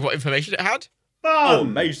 just to see what information it had. Oh,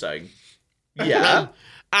 amazing. Yeah.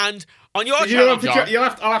 And on your channel, John...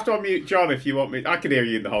 I'll have to unmute John if you want me. I could hear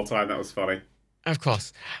you the whole time. That was funny. Of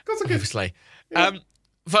course. Obviously. Yeah.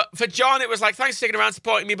 For John, it was like, thanks for sticking around,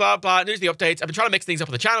 supporting me, blah, blah, news, the updates. I've been trying to mix things up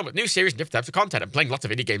on the channel with new series and different types of content. I'm playing lots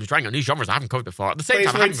of indie games, trying out new genres I haven't covered before. At the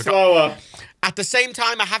same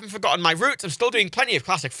time, I haven't forgotten my roots. I'm still doing plenty of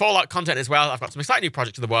classic Fallout content as well. I've got some exciting new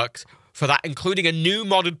projects in the works for that, including a new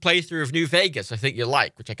modded playthrough of New Vegas, I think you'll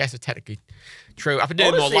like, which I guess is technically true. I've been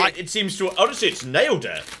doing more live... Honestly, it's nailed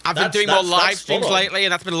it. I've been doing more live streams lately,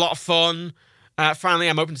 and that's been a lot of fun. Finally,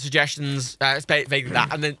 I'm open to suggestions. It's basically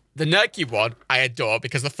that. And then the NerdCube one, I adore,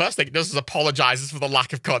 because the first thing it does is apologizes for the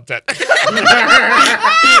lack of content.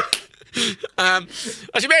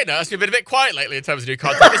 As you may notice, we've been a bit quiet lately in terms of new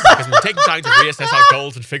content. This is because we're taking time to reassess our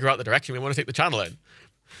goals and figure out the direction we want to take the channel in.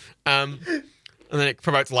 And then it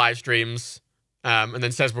promotes live streams, and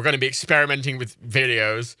then says we're going to be experimenting with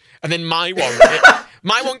videos. And then my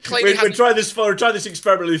one clearly we'll try this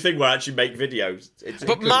experimental thing where I actually make videos.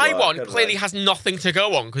 But my one clearly has nothing to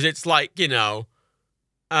go on, because it's like,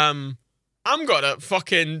 I'm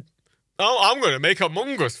gonna make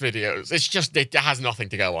Among Us videos. It's just, it has nothing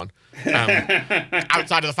to go on.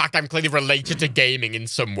 Outside of the fact I'm clearly related to gaming in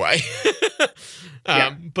some way.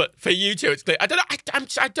 But for you two, it's clear. I don't know.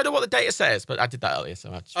 I don't know what the data says, but I did that earlier.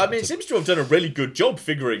 So it seems to have done a really good job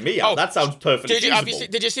figuring me out. That sounds perfectly feasible.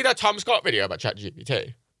 Did you see that Tom Scott video about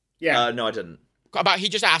ChatGPT? Yeah. No, I didn't. He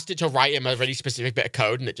just asked it to write him a really specific bit of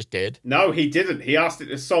code, and it just did. No, he didn't. He asked it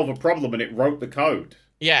to solve a problem, and it wrote the code.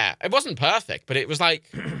 Yeah, it wasn't perfect, but it was like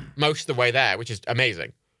most of the way there, which is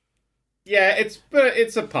amazing. Yeah, it's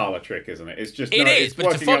a parlor trick, isn't it? It's just it's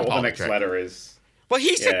working fun out what the parlor next trick. letter is. Well,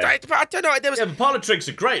 he said, I don't know. There was... Yeah, but parlor tricks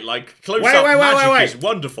are great. Like, close-up magic is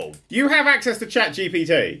wonderful. You have access to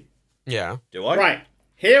ChatGPT. Yeah. Do I? Right.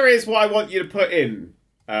 Here is what I want you to put in,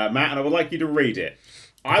 Matt, and I would like you to read it.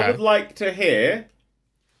 Okay. I would like to hear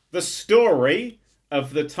the story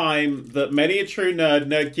of the time that Many a True Nerd,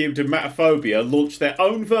 NerdCubed, and Mataphobia launched their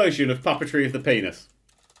own version of Puppetry of the Penis.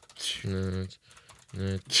 NerdCubed,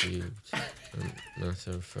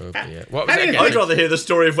 Mataphobia. What was it again? I'd rather hear the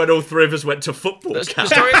story of when all three of us went to football camp.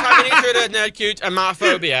 The story of how Many a True Nerd, NerdCubed, and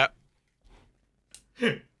Mataphobia.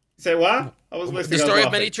 Say what? I was listening. The story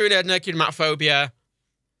of Many a True Nerd, NerdCubed, and Mataphobia.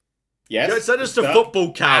 Yes. Send us to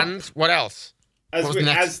football camp. And what else?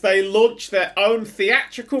 As they launch their own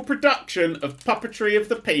theatrical production of Puppetry of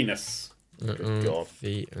the Penis. God.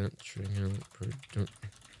 Theatrical production.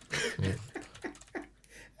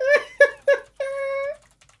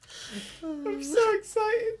 I'm so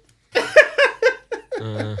excited.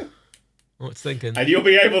 What's thinking? And you'll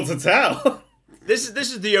be able to tell. This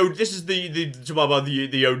is the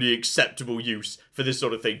only acceptable use for this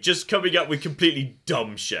sort of thing. Just coming up with completely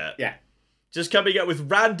dumb shit. Yeah. Just coming up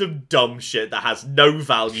with random dumb shit that has no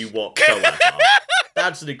value whatsoever.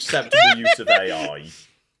 That's an acceptable use of AI.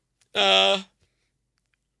 That's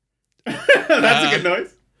a good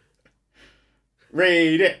noise.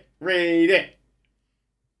 Read it.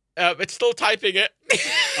 It's still typing it.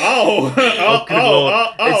 Good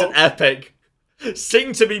Lord. It's an epic.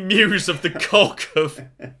 Sing to me, muse of the cock of...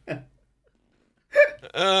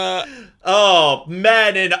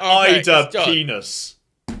 men in Ida penis.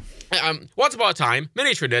 Once upon a time,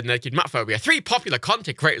 Many a True Nerd, NerdCubed, and Mataphobia, three popular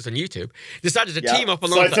content creators on YouTube, decided to team up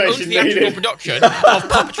and launch their own theatrical production of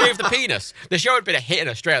Puppetry of the Penis. The show had been a hit in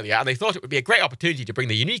Australia, and they thought it would be a great opportunity to bring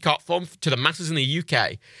the unique art form to the masses in the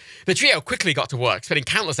UK. The trio quickly got to work, spending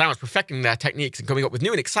countless hours perfecting their techniques and coming up with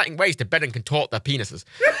new and exciting ways to bend and contort their penises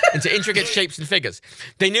into intricate shapes and figures.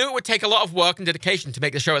 They knew it would take a lot of work and dedication to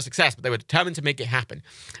make the show a success, but they were determined to make it happen.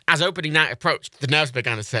 As opening night approached, the nerves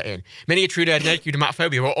began to set in. Many a True Nerd, NerdCubed, and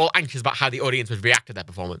Mataphobia were all anxious about how the audience would react to their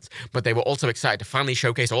performance, but they were also excited to finally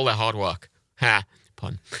showcase all their hard work. Ha.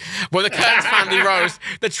 Pun. When the curtains finally rose,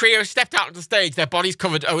 the trio stepped out on the stage, their bodies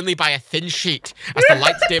covered only by a thin sheet. As the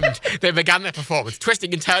lights dimmed, they began their performance,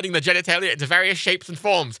 twisting and turning their genitalia into various shapes and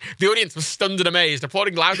forms. The audience was stunned and amazed,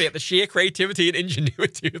 applauding loudly at the sheer creativity and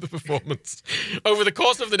ingenuity of the performance. Over the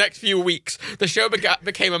course of the next few weeks, the show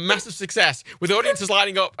became a massive success, with audiences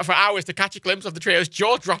lining up for hours to catch a glimpse of the trio's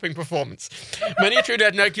jaw-dropping performance. Many a True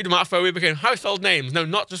Nerd, NerdCubed, and Mataphobia became household names, known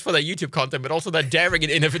not just for their YouTube content, but also their daring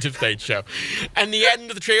and innovative stage show. And the end,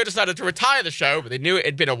 the trio decided to retire the show, but they knew it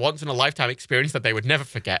had been a once-in-a-lifetime experience that they would never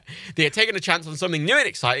forget. They had taken a chance on something new and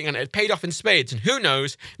exciting, and it had paid off in spades. And who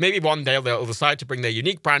knows, maybe one day they'll decide to bring their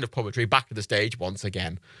unique brand of puppetry back to the stage once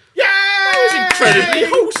again. Yeah! That was incredibly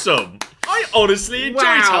wholesome. I honestly enjoyed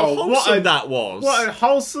how wholesome that was. What a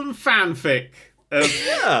wholesome fanfic.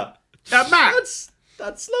 Yeah. Matt,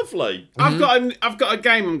 that's lovely. I've got a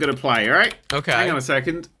game I'm going to play, all right? Okay. Hang on a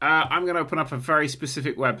second. I'm going to open up a very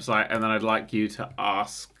specific website, and then I'd like you to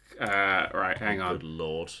ask... right, hang on. Good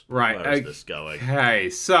Lord. Right, where is this going? Okay,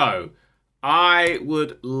 so... I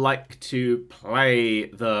would like to play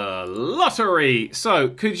the lottery. So,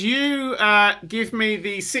 could you give me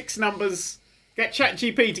the 6 numbers... Get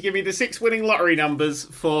ChatGPT to give me the 6 winning lottery numbers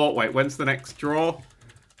for... Wait, when's the next draw?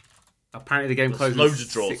 Apparently the game closes loads of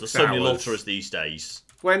draws. There's so many hours. lotteries these days.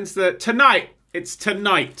 When's the... Tonight. It's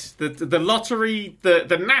tonight. The lottery...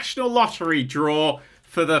 The National Lottery draw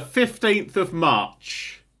for the 15th of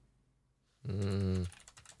March.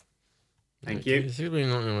 Thank you. It's really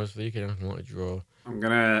not nice that you can have a draw. I'm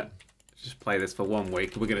going to just play this for 1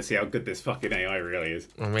 week. We're going to see how good this fucking AI really is.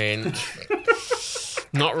 I mean...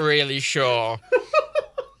 not really sure.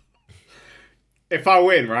 If I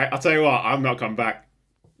win, right, I'll tell you what, I'm not coming back.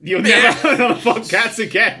 You'll never have on a podcast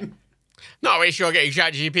again. Not really sure getting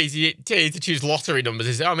ChatGPT to choose lottery numbers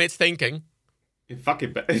is it? I mean, it's thinking. You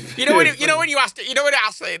fucking bet. You know when you asked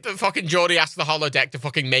the fucking Geordie asked the holodeck to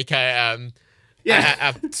fucking make a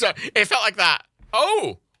so it felt like that.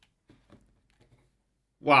 Oh.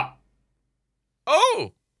 What?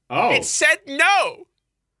 Oh. Oh. It said no.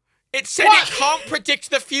 It said What? it can't predict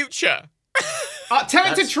the future.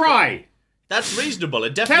 Tell it to try. That's reasonable.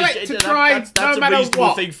 It Tell definitely it to try that's no a matter reasonable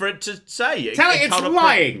what. thing for it to say. Tell it it's can't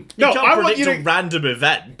lying. You No, can't I want predict you to a random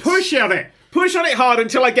event. push on it. Push on it hard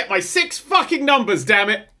until I get my 6 fucking numbers, damn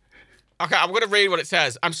it. Okay, I'm going to read what it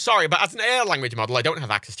says. I'm sorry, but as an AI language model, I don't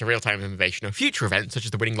have access to real-time information of future events, such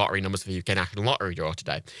as the winning lottery numbers for the UK National Lottery draw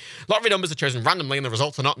today. Lottery numbers are chosen randomly and the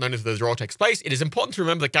results are not known until the draw takes place. It is important to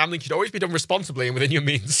remember that gambling should always be done responsibly and within your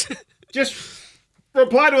means. Just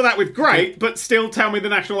reply to all that with great, but still tell me the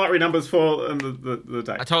national lottery numbers for the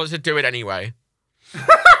day. I told it to do it anyway.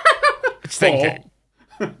 It's thinking.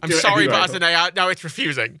 I'm Do it sorry, anyway, but as an AI, no, it's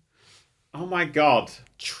refusing. Oh my god.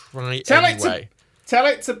 Try Tell anyway. Tell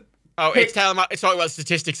it to... Oh, it's talking about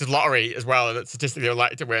statistics of lottery as well, and it's statistically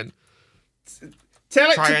unlikely to win. Tell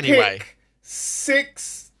it Try to anyway. pick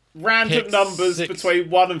 6 random Pick numbers 6. between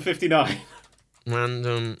 1 and 59.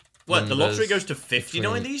 Random. What, the lottery numbers goes to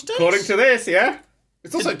 59 these days? According to this, yeah?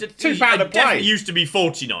 It's also £2 a It definitely play. used to be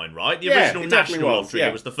 49, right? The Yeah, original it definitely national was, lottery yeah.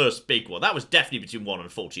 that was the first big one. That was definitely between 1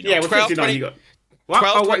 and 49. Yeah, with 12, 59 20 you got... What?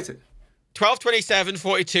 12, Oh, wait a second. 12, 27,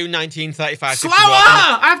 42, 19, 35, Slower! 51.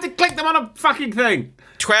 I have to click them on a fucking thing.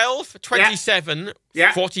 12, 27,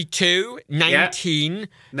 Yeah. 42, 19,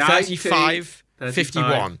 19, 35, 35,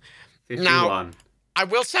 51. 51. Now, I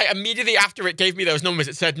will say, immediately after it gave me those numbers,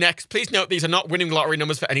 it said, next, please note these are not winning lottery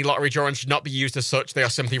numbers for any lottery draw and should not be used as such. They are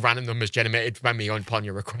simply random numbers generated by me upon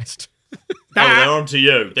your request. They're on to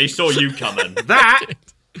you. They saw you coming.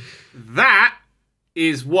 That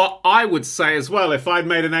is what I would say as well if I'd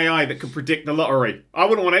made an AI that could predict the lottery. I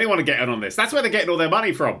wouldn't want anyone to get in on this. That's where they're getting all their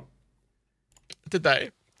money from. Did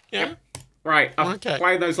they? Yeah. Right, I've Okay.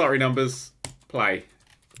 played those lottery numbers. Play.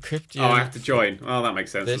 Cryptian. Oh, I have to join. Oh, that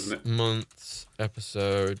makes sense, This doesn't it? month's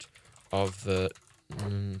episode of the...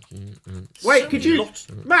 Wait, could you... Lot-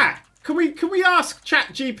 Matt, can we ask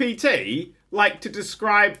ChatGPT, to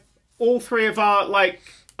describe all 3 of our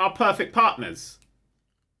perfect partners?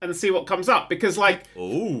 And see what comes up. Because,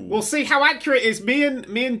 Ooh. we'll see how accurate it is. Me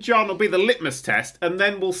and John will be the litmus test, and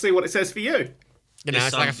then we'll see what it says for you. You know, This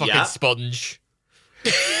it's like a sounds- fucking yeah. sponge.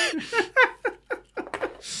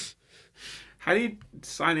 How do you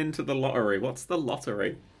sign into the lottery? What's the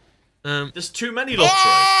lottery? There's too many lotteries.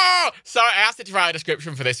 Oh! Sorry, I asked it to write a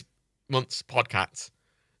description for this month's podcast.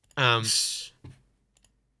 But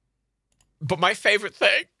my favourite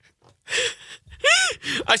thing...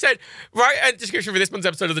 I said, write a description for this month's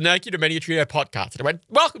episode of the Nerd Cubed and Mania Trio podcast. And I went,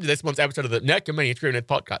 welcome to this month's episode of the Nerd Cubed and Mania Trio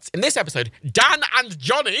podcast. In this episode, Dan and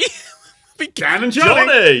Johnny... Dan and Johnny!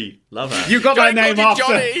 Johnny! Love it. You got Johnny that name called you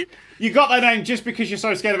after... Johnny. You got that name just because you're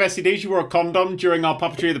so scared of STDs you wore a condom during our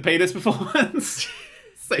Puppetry of the Penis performance.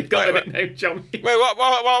 So you got Wait, the name Johnny. Wait, what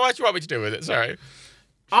do you want me to do with it? Sorry.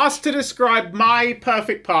 Asked to describe my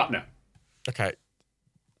perfect partner. Okay.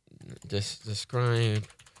 Describe...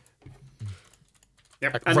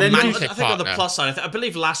 Yep. Like And then romantic- I think on the partner. plus side, I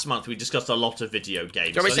believe last month we discussed a lot of video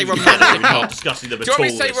games. Do you want me to so say I think romantic we're partner? not discussing them Do at you all.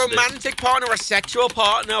 want me to say listeners. romantic partner or sexual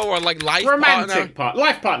partner or life partner? romantic partner.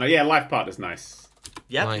 Life partner. Yeah, life partner's nice.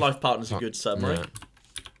 Yeah, Life life partner's a good summary. Yeah.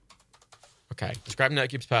 Okay, describe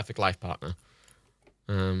NerdCube's perfect life partner.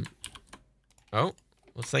 Oh,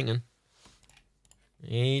 what's thinking?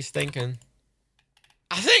 He's thinking.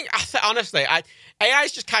 I think honestly, AI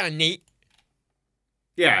is just kind of neat.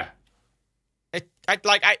 Yeah.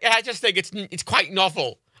 I just think it's quite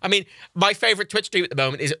novel. I mean, my favorite Twitch stream at the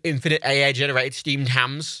moment is infinite AI generated steamed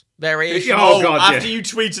hams variation. Oh, God, after yeah. you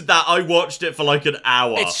tweeted that, I watched it for like an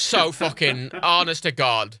hour. It's so fucking honest to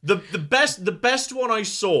God. The best one I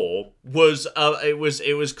saw was it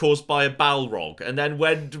was caused by a Balrog, and then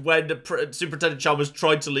when Superintendent Chalmers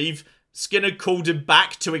tried to leave, Skinner called him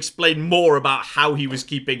back to explain more about how he was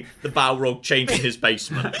keeping the Balrog chained in his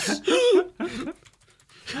basement.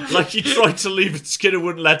 Like he tried to leave and Skinner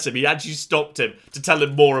wouldn't let him. He actually stopped him to tell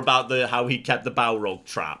him more about how he kept the Balrog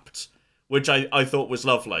trapped, which I thought was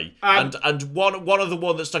lovely. And one of the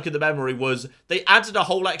one that stuck in the memory was they added a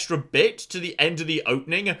whole extra bit to the end of the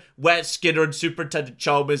opening where Skinner and Superintendent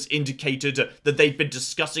Chalmers indicated that they'd been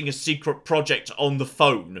discussing a secret project on the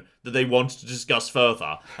phone that they wanted to discuss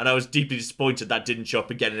further. And I was deeply disappointed that didn't show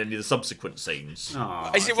up again in any of the subsequent scenes.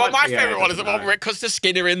 Oh, I see. Well, my favorite one is the one where it cuts to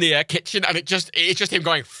Skinner in the kitchen, and it's just him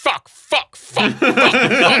going fuck, fuck, fuck,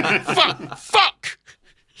 fuck, fuck, fuck, fuck.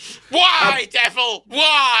 Why, devil?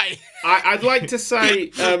 Why? I'd like to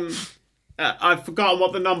say I've forgotten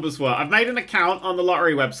what the numbers were. I've made an account on the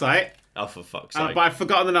lottery website, Oh, for fuck's sake. but I've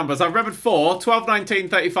forgotten the numbers. I've remembered 4, 12, 19,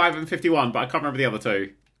 35, and 51, but I can't remember the other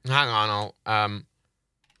 2. Hang on,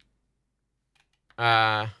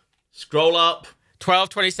 Scroll up. 12,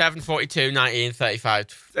 27, 42, 19,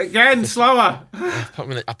 35. Again, slower. I'll put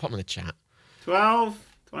them in the chat. 12,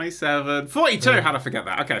 27, 42. How'd I forget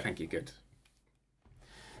that? Okay, thank you. Good.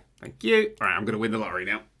 Thank you. All right, I'm going to win the lottery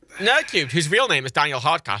now. NerdCubed, whose real name is Daniel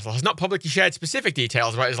Hardcastle, has not publicly shared specific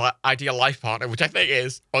details about his ideal life partner, which I think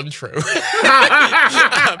is untrue.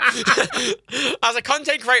 As a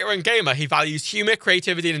content creator and gamer, he values humor,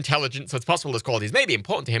 creativity, and intelligence, so it's possible those qualities may be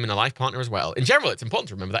important to him in a life partner as well. In general, it's important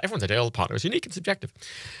to remember that everyone's ideal partner is unique and subjective.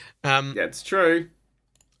 Yeah, it's true.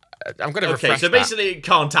 I'm going to refresh Okay, so basically it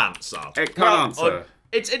can't answer. It can't answer.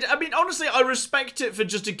 I mean, honestly, I respect it for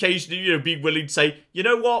just occasionally, being willing to say, you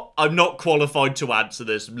know what, I'm not qualified to answer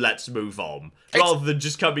this, let's move on. Rather than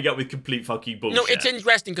just coming up with complete fucking bullshit. No, it's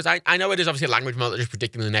interesting, because I know it is obviously a language model that's just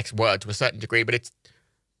predicting the next word to a certain degree, but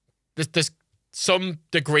there's some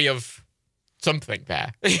degree of something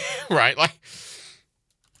there, right? Like,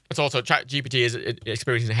 it's also, ChatGPT is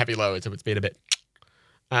experiencing a heavy load, so it's been a bit...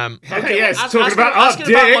 Okay, yes, asking about my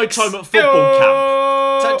time at football camp.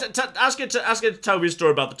 Ask her to tell me a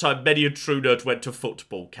story about the time many a true nerd went to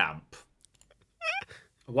football camp.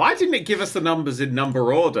 Why didn't it give us the numbers in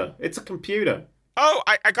number order? It's a computer. Oh,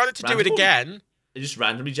 I got it to do it again. It just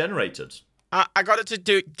randomly generated. I got it to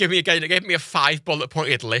give me again. It gave me a 5 bullet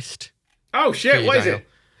pointed list. Oh shit! What is it?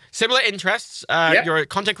 Similar interests. Yep. You're a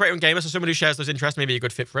content creator and gamer, so someone who shares those interests may be a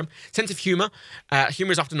good fit for him. Sense of humor.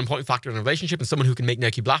 Humor is often an important factor in a relationship, and someone who can make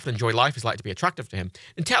NerdCube laugh and enjoy life is likely to be attractive to him.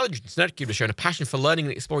 Intelligence. NerdCube has shown a passion for learning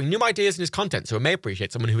and exploring new ideas in his content, so it may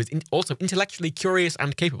appreciate someone who is also intellectually curious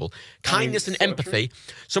and capable. Kindness and empathy.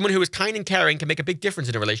 Someone who is kind and caring can make a big difference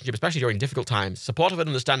in a relationship, especially during difficult times. Supportive and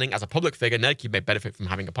understanding. As a public figure, NerdCube may benefit from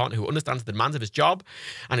having a partner who understands the demands of his job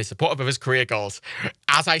and is supportive of his career goals.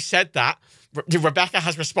 As I said that, Rebecca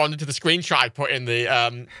has responded to the screenshot I put in the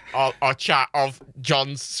our chat of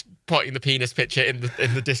John's putting the penis picture in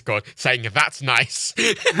the Discord, saying that's nice.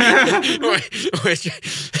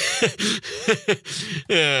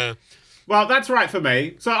 Yeah. Well, that's right for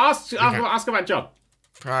me. So ask about John.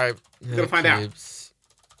 Right. Gotta find out.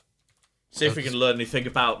 See if we can learn anything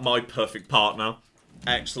about my perfect partner.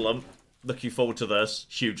 Excellent. Looking forward to this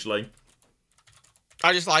hugely.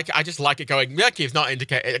 I just like it going, NerdCube's not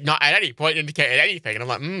at any point indicated anything. And I'm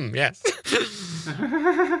like, yes.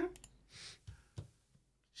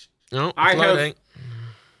 No, I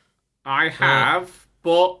have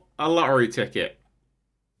bought a lottery ticket.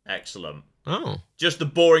 Excellent. Oh. Just the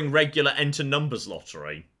boring regular enter numbers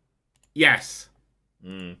lottery. Yes.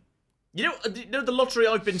 You know the lottery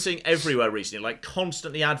I've been seeing everywhere recently, like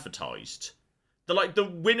constantly advertised? The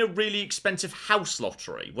win a really expensive house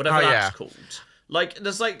lottery, whatever that's called. Like,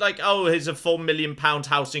 there's here's a £4 million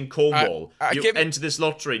house in Cornwall. You enter this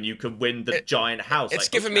lottery and you can win the giant house. It's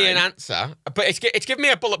given me an answer, but it's given me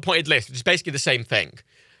a bullet-pointed list, which is basically the same thing.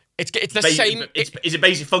 It's the same... Is it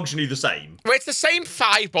basically functionally the same? Well, it's the same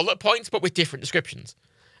 5 bullet points, but with different descriptions.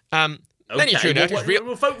 Many true nerd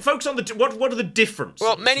focus on what are the differences?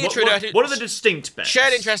 Well, many true nerd. What are the distinct bits?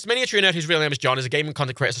 Shared interests. Many a true nerd whose real name is John is a gaming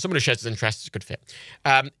content creator, so someone who shares his interests is a good fit.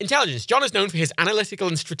 Intelligence. John is known for his analytical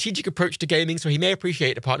and strategic approach to gaming, so he may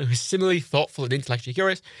appreciate a partner who is similarly thoughtful and intellectually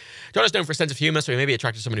curious. John is known for a sense of humor, so he may be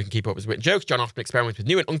attracted to someone who can keep up with his wit and jokes. John often experiments with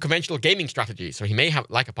new and unconventional gaming strategies, so he may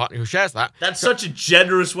like a partner who shares that. That's such a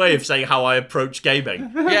generous way of saying how I approach gaming.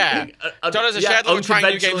 Yeah. John has a shared love of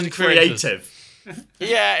trying new games and creative.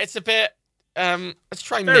 Yeah, it's a bit... let's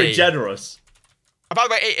try Very generous. By the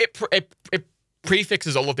way, it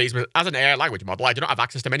prefixes all of these as an AI language model. I do not have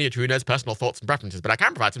access to many of TrueNerd's personal thoughts and preferences, but I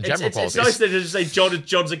can provide some general qualities. It's nice to just say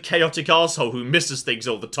John's a chaotic asshole who misses things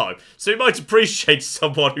all the time. So he might appreciate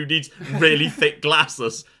someone who needs really thick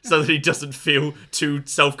glasses so that he doesn't feel too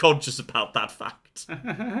self-conscious about that fact.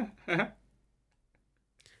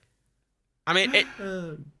 I mean,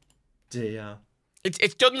 oh, dear.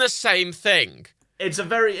 It's done the same thing. It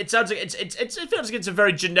feels like it's a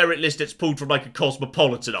very generic list. It's pulled from like a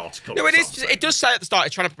Cosmopolitan article. No, it is. It does say at the start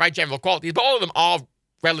it's trying to provide general qualities, but all of them are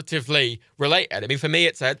relatively related. I mean, for me,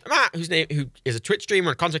 it said Matt, who is a Twitch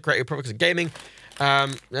streamer and content creator who focuses on gaming,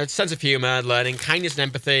 sense of humor, learning, kindness and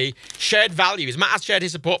empathy, shared values. Matt has shared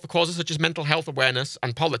his support for causes such as mental health awareness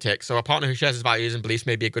and politics, so a partner who shares his values and beliefs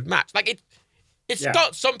may be a good match. Like it's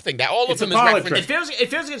got something there. All of them is referenced. It feels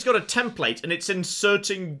like it's got a template and it's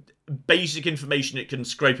inserting basic information it can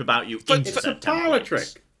scrape about you into it's a parlor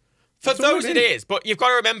trick. For those it is, but you've got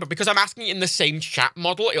to remember, because I'm asking it in the same chat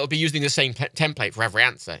model, it'll be using the same template for every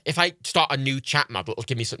answer. If I start a new chat model, it'll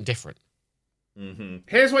give me something different. Mm-hmm.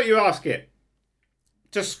 Here's what you ask it.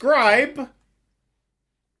 Describe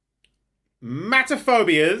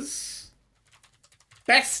Matophobia's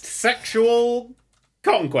best sexual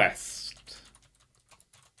conquest.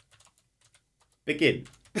 Begin.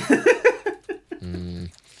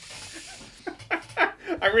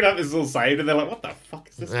 I read out this is all saved, and they're like, what the fuck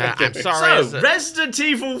is this guy doing? I'm sorry. So, Resident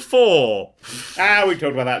Evil 4. We talked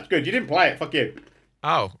about that. It's good. You didn't play it. Fuck you.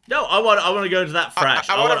 Oh. No, I want to go into that fresh.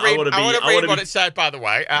 I want to read what it said, by the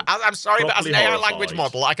way. I'm sorry, but as an AI language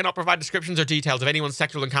model, I cannot provide descriptions or details of anyone's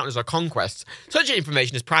sexual encounters or conquests. Such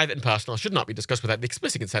information is private and personal, should not be discussed without the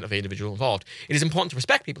explicit consent of the individual involved. It is important to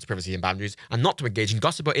respect people's privacy and boundaries and not to engage in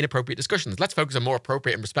gossip or inappropriate discussions. Let's focus on more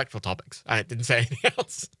appropriate and respectful topics. And it didn't say anything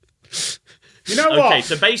else. You know what? Okay,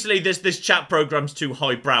 so basically this chat program's too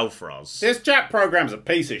highbrow for us. This chat program's a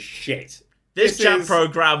piece of shit. This chat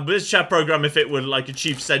program, if it would like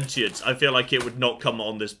achieve sentience, I feel like it would not come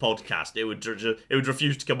on this podcast. It would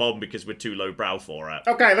refuse to come on because we're too lowbrow for it.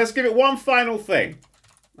 Okay, let's give it one final thing.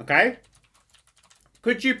 Okay?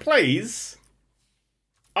 Could you please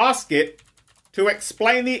ask it to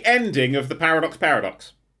explain the ending of the Paradox?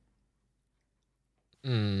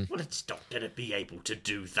 Well, it's not going to be able to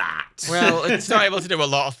do that. Well, it's not able to do a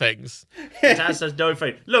lot of things. It has no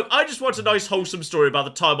thing. Look, I just want a nice wholesome story about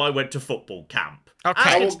the time I went to football camp. Okay.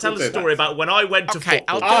 I want to tell a story about when I went to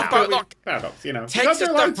football I'll camp. go, look, Paradox, you know. takes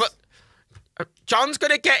a but John's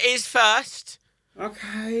going to get his first.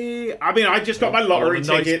 Okay. I mean, I just got my lottery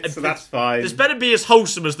ticket, so that's fine. This better be as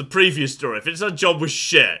wholesome as the previous story. If it's a job was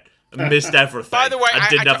shit and missed everything, By the way, and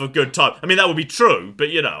didn't have a good time. I mean, that would be true, but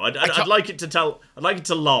you know, I'd like it to tell. I'd like it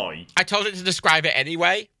to lie. I told it to describe it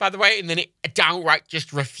anyway, by the way, and then it downright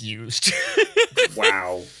just refused.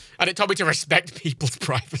 Wow. And it told me to respect people's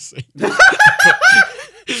privacy.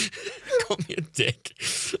 Called me a dick.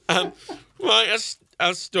 Right,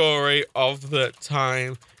 a story of the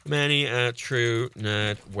time many a true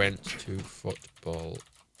nerd went to football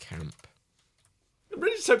camp. I'm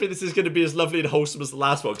really just hoping this is going to be as lovely and wholesome as the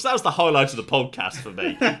last one, because that was the highlight of the podcast for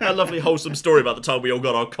me. That lovely, wholesome story about the time we all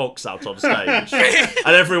got our cocks out on stage.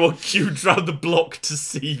 And everyone queued round the block to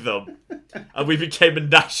see them. And we became a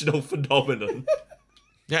national phenomenon.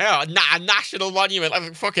 Yeah, a national monument.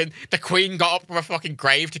 Like fucking the Queen got up from a fucking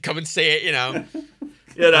grave to come and see it, you know.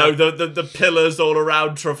 You know, the pillars all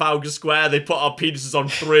around Trafalgar Square, they put our penises on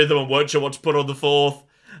 3 of them and weren't sure what to put on the 4th.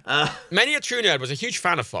 Many a true nerd was a huge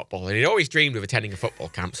fan of football, and he'd always dreamed of attending a football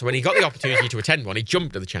camp, so when he got the opportunity to attend one, he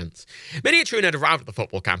jumped at the chance. Many a true nerd arrived at the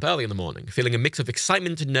football camp early in the morning, feeling a mix of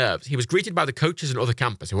excitement and nerves. He was greeted by the coaches and other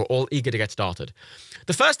campers who were all eager to get started.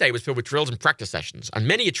 The first day was filled with drills and practice sessions, and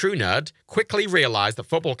many a true nerd quickly realised that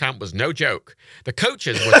football camp was no joke. The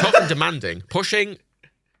coaches were tough and demanding, pushing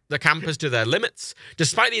the campers to their limits.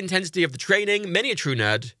 Despite the intensity of the training, many a true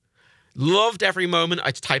nerd loved every moment.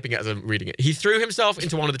 I'm typing it as I'm reading it. He threw himself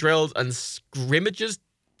into one of the drills and scrimmages,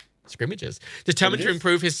 determined to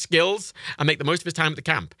improve his skills and make the most of his time at the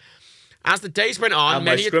camp. As the days went on,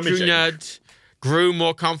 many a true nerd grew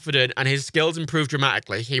more confident and his skills improved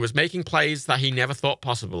dramatically. He was making plays that he never thought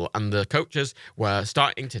possible, and the coaches were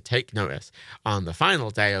starting to take notice. On the final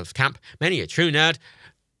day of camp, many a true nerd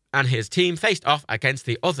and his team faced off against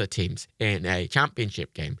the other teams in a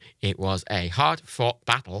championship game. It was a hard-fought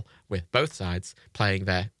battle with both sides playing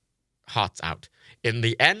their hearts out. In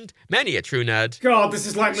the end, many a true nerd... God, this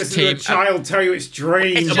is like listening to a child tell you its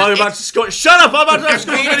dreams. Am I about to score? Shut up! I'm about to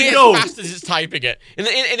score a goal! As fast as it's typing it. In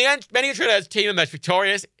the end, many a true nerd's team emerged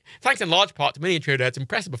victorious. Thanks in large part to many a true nerd's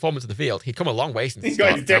impressive performance on the field. He'd come a long way since He's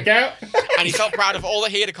got his dick out. And he felt proud of all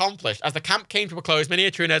that he had accomplished. As the camp came to a close, many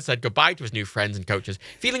a true nerd said goodbye to his new friends and coaches,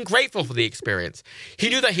 feeling grateful for the experience. He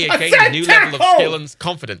knew that he had gained a new level of skill and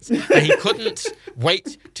confidence, and he couldn't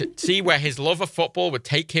wait to see where his love of football would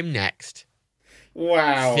take him next.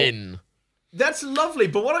 Wow. Thin. That's lovely,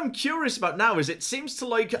 but what I'm curious about now is it seems to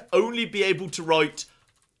like only be able to write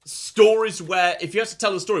stories where, if you have to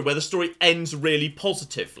tell a story, where the story ends really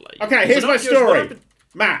positively. Okay, here's my story.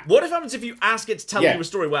 Matt. What if happens if you ask it to tell you a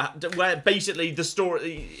story where basically the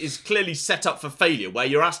story is clearly set up for failure, where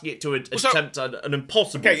you're asking it to attempt an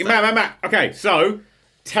impossible thing? Matt. Okay, so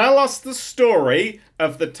tell us the story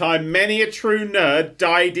of the time many a true nerd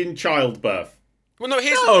died in childbirth. Well, no,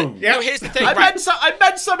 here's the thing. I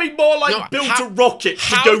meant something more like built a rocket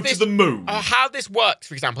to go to the moon. How this works,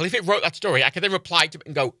 for example, if it wrote that story, I could then reply to it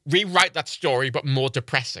and go, rewrite that story, but more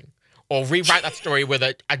depressing. Or rewrite that story with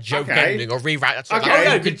a joke ending, or rewrite that story.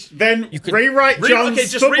 Then rewrite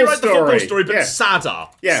John's just rewrite the football story, but sadder.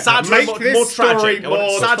 Yeah, sadder make and this more story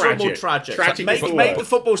tragic. more tragic. Tragic make the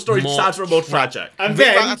football story sadder and more tragic. And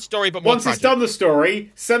then, that story, but more once it's done the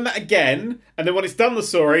story, send that again. And then when it's done the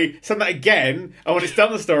story, send that again. And when it's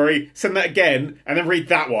done the story, send that again. And then read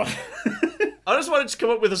that one. I just wanted to come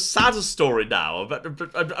up with a sadder story now. But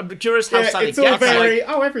I'm curious how sad it's it all gets. very.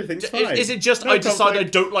 Oh, everything's fine. Is it just No I decide I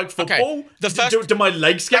conflict. don't like football? Okay. Do my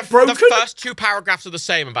legs get broken? The first 2 paragraphs are the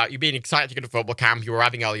same about you being excited to go to football camp. You were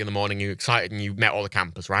arriving early in the morning. You were excited and you met all the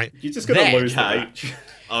campers, right? You're just gonna lose the Okay. match.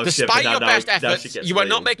 Oh, Despite shit, your best now efforts, she gets you were real.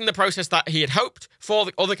 not making the process that he had hoped. 4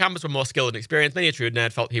 the other campers were more skilled and experienced. Many a true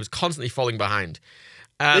nerd felt he was constantly falling behind.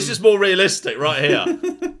 This is more realistic right here.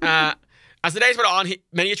 As the days went on,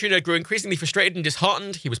 many a true nerd grew increasingly frustrated and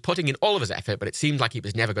disheartened. He was putting in all of his effort, but it seemed like he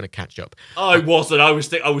was never going to catch up. I wasn't. I was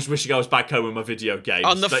wishing I was back home with my video games.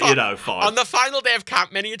 But, you know, fine. On the final day of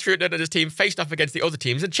camp, many a true nerd and his team faced off against the other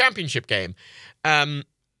teams in a championship game.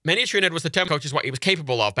 Many a true nerd was determined to coach what he was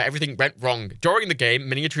capable of, but everything went wrong. During the game,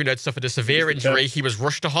 many a true nerd suffered a severe injury. He was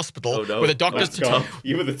rushed to hospital with the doctors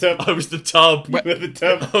You were the tub. I was the tub. You were the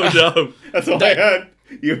tub. Oh no. That's all I heard.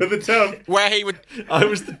 You were the tub. where he would. I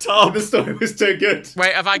was the tub. The story was too good.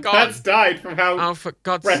 Wait, have I gone? That's died from how Oh, for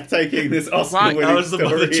God's breathtaking this Oscar-winning That was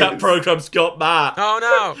story the chat is. program's got Matt.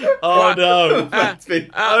 Oh no! Oh no. That's been-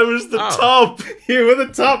 I was the oh. tub. You were the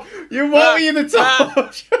top. What were you the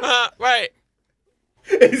top? Wait.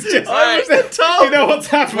 It's just. I was the top. You know what's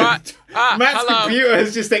happened? What? Matt's Hello? computer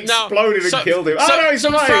has just exploded and killed him. So, Oh no, he's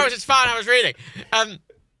someone fine. froze. It's fine. I was reading.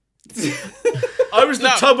 I was the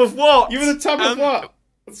No. tub of what? You were the top of what?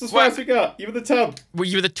 That's as far as we got. You were the top. Were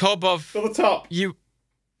you the tub of You're the top. you?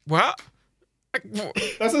 What?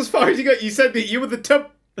 That's as far as you got. You said that you were the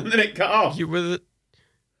top, and then it cut off. You were the.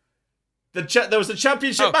 There was a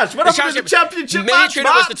championship Oh, match. What the happened in the championship Many match, Trainer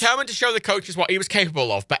was Matt? determined to show the coaches what he was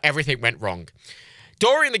capable of, but everything went wrong.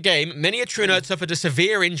 During the game, many a true nerd suffered a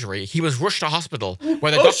severe injury. He was rushed to hospital,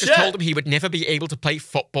 where the doctors shit. told him he would never be able to play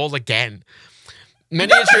football again.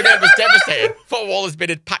 Many a true nerd was devastated. Football has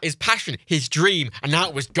been his passion, his dream, and now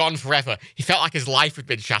it was gone forever. He felt like his life had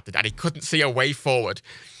been shattered, and he couldn't see a way forward.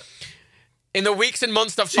 In the weeks and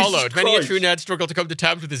months that followed, many a Christ. true nerd struggled to come to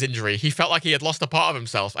terms with his injury. He felt like he had lost a part of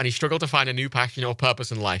himself, and he struggled to find a new passion or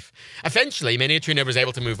purpose in life. Eventually, many a true nerd was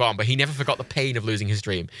able to move on, but he never forgot the pain of losing his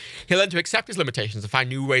dream. He learned to accept his limitations and find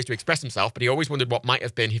new ways to express himself, but he always wondered what might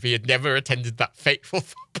have been if he had never attended that fateful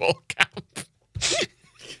football camp.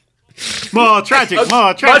 More tragic,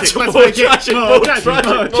 more tragic. Let's more make it tragic, more more tragic, tragic,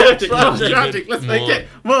 more more tragic, more tragic. tragic. Let's make it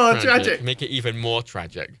more tragic. Make it even more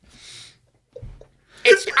tragic.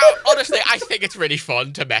 It's honestly, I think it's really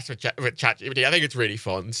fun to mess with ChatGPT. I think it's really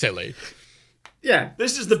fun, silly. Yeah.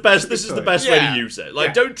 This is the best. This is the best way Yeah. to use it. Like,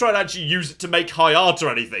 Yeah. don't try to actually use it to make high art or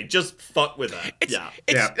anything. Just fuck with it. It's, Yeah.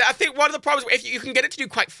 I think one of the problems, if you can get it to do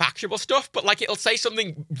quite factual stuff, but like it'll say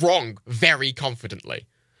something wrong very confidently.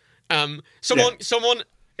 Someone.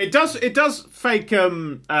 It does fake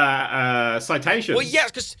citations. Well, yes,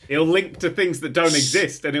 because It'll link to things that don't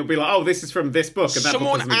exist, and it'll be like, "Oh, this is from this book," and that book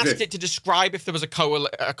someone doesn't asked exist. it to describe if there was a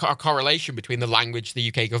correlation between the language the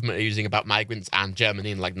UK government are using about migrants and Germany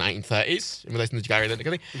in like 1930s in relation to Gary Lineker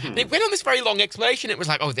thing. And it went on this very long explanation. It was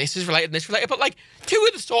like, oh, this is related and this related. But like 2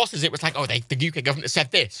 of the sources, it was like, oh, the UK government said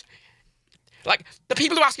this. Like, the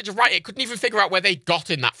people who asked it to write it couldn't even figure out where they'd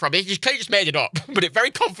gotten that from. They clearly just made it up, but it very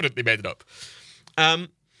confidently made it up.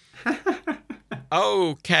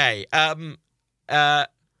 Okay.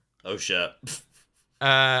 Oh shit.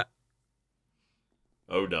 Uh,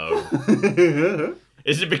 Oh no.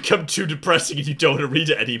 Has it become too depressing and you don't want to read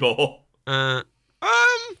it anymore?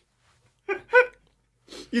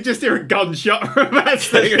 You just hear a gunshot from that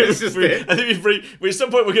thing, and it's just it. I think at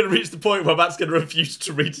some point we're going to reach the point where Matt's going to refuse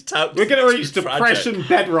to read it out. We're going to reach It's tragic. depression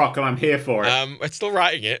bedrock, and I'm here for it. it's still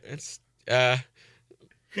writing it. It's,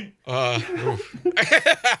 oof.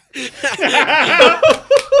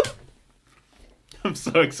 I'm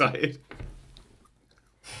so excited.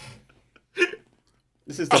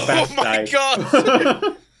 This is the best Oh my day.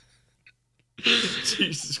 god!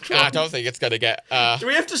 Jesus I Christ. don't think it's gonna get. Do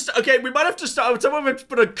we have to? Okay, we might have to start. Someone have to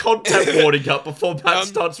put a content warning up before Matt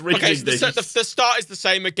starts reading okay, so these. the start is the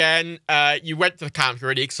same again. You went to the camp, you're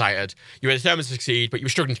really excited. You were determined to succeed, but you were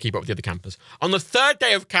struggling to keep up with the other campers. On the 3rd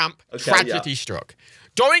day of camp, tragedy struck.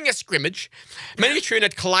 During a scrimmage, many a true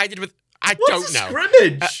nerd collided with. I What's don't a know.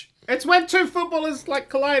 scrimmage? It's when 2 footballers like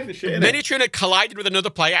collide and shit. Many true nerd collided with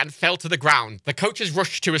another player and fell to the ground. The coaches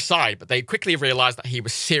rushed to his side, but they quickly realized that he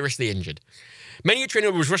was seriously injured. Many a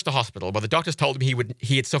trainer was rushed to hospital, but the doctors told him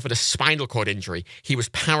he had suffered a spinal cord injury. He was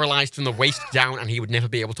paralyzed from the waist down, and he would never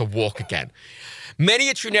be able to walk again. Many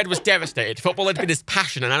a true Ned was devastated. Football had been his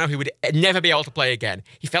passion, and I know he would never be able to play again.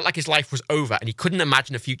 He felt like his life was over, and he couldn't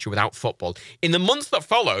imagine a future without football. In the months that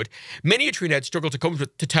followed, many a true Ned struggled to come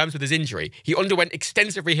to terms with his injury. He underwent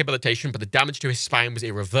extensive rehabilitation, but the damage to his spine was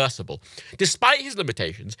irreversible. Despite his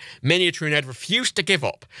limitations, many a true Ned refused to give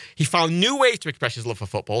up. He found new ways to express his love for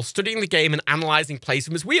football, studying the game and analysing plays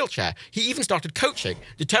from his wheelchair. He even started coaching,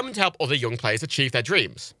 determined to help other young players achieve their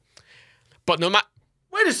dreams. But no matter...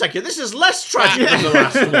 Wait a second, this is less tragic than the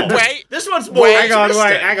last one. Wait. This one's more hang on,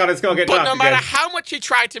 it's got to get dark But no matter again. how much he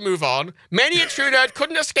tried to move on, many a true nerd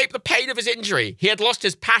couldn't escape the pain of his injury. He had lost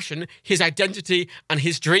his passion, his identity, and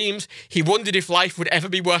his dreams. He wondered if life would ever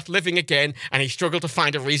be worth living again, and he struggled to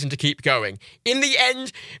find a reason to keep going. In the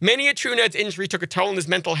end, many a true nerd's injury took a toll on his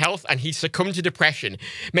mental health, and he succumbed to depression.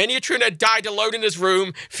 Many a true nerd died alone in his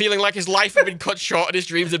room, feeling like his life had been cut short and his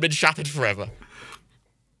dreams had been shattered forever.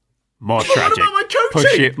 More What tragic. about my coaching?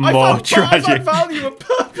 Push it more tragic. I value and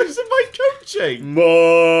purpose in my coaching.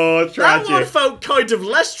 More tragic. That one felt kind of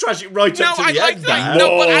less tragic right up to the end there.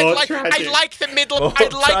 No, but More I'd tragic. like the middle. More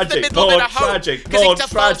I'd like the tragic, middle more bit of hope tragic, because more it's a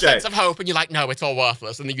false tragic. sense of hope, and you're like, no, it's all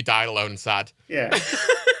worthless, and then you die alone and sad. Yeah.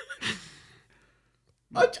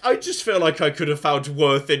 I just feel like I could have found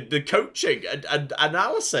worth in the coaching and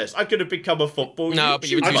analysis. I could have become a football No, but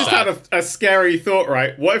you would YouTuber. I just had a scary thought,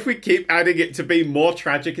 right? What if we keep adding it to be more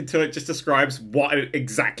tragic until it just describes what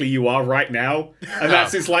exactly you are right now? And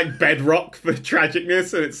that's its like bedrock for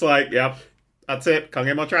tragicness, and it's like, yep, that's it. Can't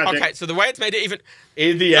get more tragic. Okay, so the way it's made it even...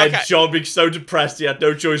 In the end, Okay. John being so depressed he had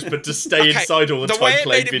no choice but to stay inside all the time way it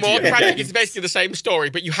playing made it video more tragic games. is basically the same story,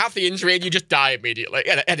 but you have the injury and you just die immediately.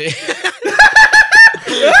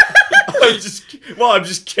 I'm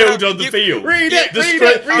just killed on the field. Read it, The read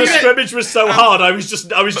it, read the it. scrimmage was so hard. I was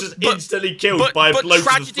just instantly killed by a blow to the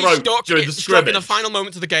tragedy throat struck during the in scrimmage. the final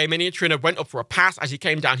moments of the game. Miniaturina went up for a pass. As he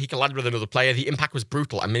came down, he collided with another player. The impact was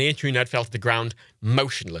brutal, and Miniaturina fell to the ground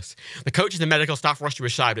motionless. The coaches and medical staff rushed to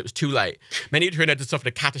his side, but it was too late. Miniaturina had suffered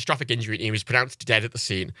a catastrophic injury, and he was pronounced dead at the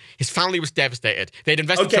scene. His family was devastated. They'd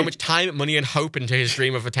invested so much time, money, and hope into his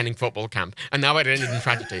dream of attending football camp, and now it ended in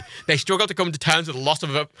tragedy. They struggled to come to terms with the loss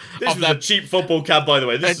of This was a cheap football camp, by the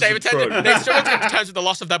way. This They is true. struggled to come to terms with the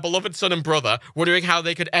loss of their beloved son and brother, wondering how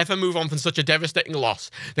they could ever move on from such a devastating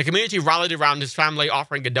loss. The community rallied around his family,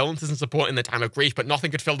 offering condolences and support in the time of grief, but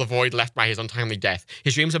nothing could fill the void left by his untimely death.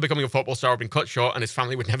 His dreams of becoming a football star had been cut short, and his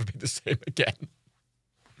family would never be the same again.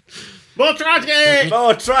 More tragic!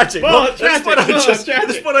 More tragic. More tragic, more This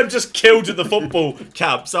tragic. one I'm just killed at the football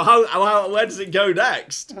camp. So where does it go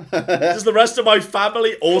next? Does the rest of my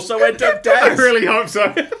family also end up I dead? really hope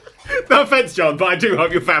so. No offense, John, but I do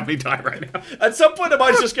hope your family die right now. At some point, am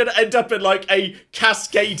I just going to end up in like a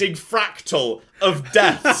cascading fractal of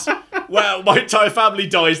deaths, where my entire family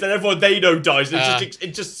dies, then everyone they know dies, and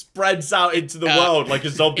it just spreads out into the world like a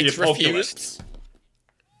zombie It's apocalypse. refused.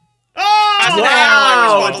 Oh! As an Wow.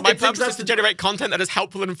 airline response, my It's purpose is to generate content that is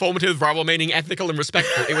helpful and informative while remaining ethical and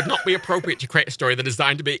respectful. It would not be appropriate to create a story that is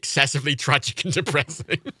designed to be excessively tragic and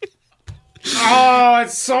depressing. Oh,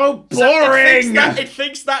 it's so boring! It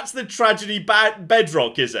thinks that's the tragedy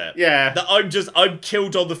bedrock, is it? Yeah. That I'm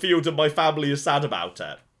killed on the field and my family is sad about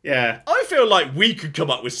it. Yeah. I feel like we could come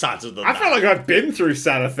up with sadder than I that. feel like I've been through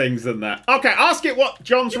sadder things than that. Okay, ask it what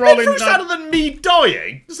John's You've role been in... through sadder than me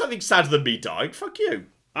dying. There's nothing sadder than me dying. Fuck you.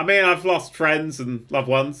 I mean, I've lost friends and loved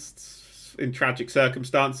ones in tragic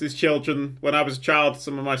circumstances. Children, when I was a child,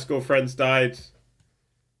 some of my school friends died.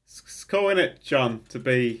 It's cool, innit, John, to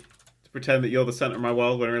pretend that you're the centre of my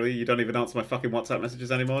world when really you don't even answer my fucking WhatsApp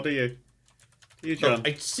messages anymore, do you? Do you, John? Look,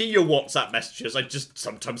 I see your WhatsApp messages. I just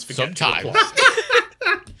sometimes forget to reply.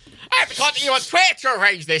 I have to contact you on Twitter to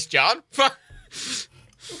arrange this, John.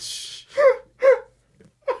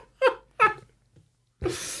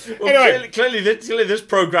 Well, Anyway. clearly this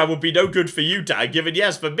program would be no good for you, Dan, given,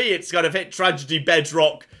 yes, for me, it's kind of hit tragedy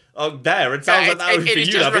bedrock there. It sounds like that would be for It is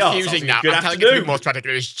you. just That'd be refusing awesome. now. Good I'm telling you to be afternoon. more tragic.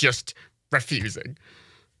 It is just refusing.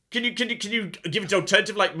 Can you give it an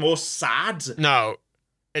alternative, like more sad? No.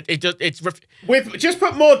 It's With just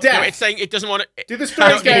put more death. no, it's saying it doesn't want to... Do the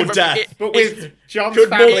story again, more death. but with John's Could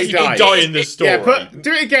more family people die. die in this story? Yeah,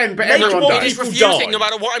 do it again, but Make everyone more dies. It's people refusing, die. no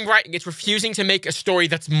matter what I'm writing, it's refusing to make a story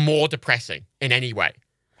that's more depressing in any way.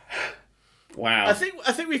 Wow. I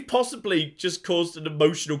think we've possibly just caused an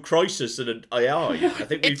emotional crisis in an AI. I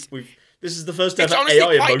think we've this is the first It's ever honestly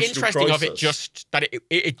AI quite emotional interesting crisis. of it just that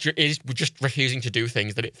it is just refusing to do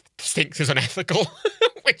things that it thinks is unethical.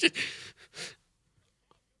 Which is...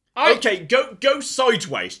 Okay, go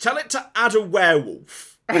sideways. Tell it to add a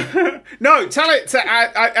werewolf. No, tell it to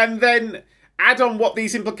add, and then add on what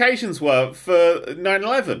these implications were for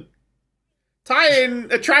 9/11. Tie in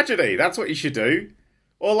a tragedy. That's what you should do.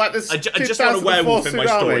 Or like this. I just want a werewolf in my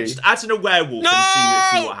story. Just add in a werewolf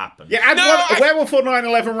and see what happens. Yeah, add a werewolf or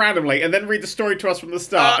 9/11 randomly, and then read the story to us from the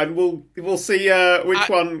start, and we'll see which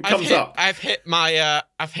one comes up. I've hit my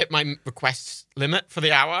request limit for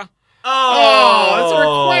the hour. Oh, it's a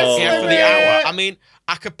request limit for the hour. I mean,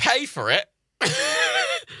 I could pay for it.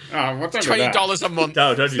 $20 a month.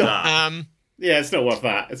 No, don't do that. Yeah, it's not worth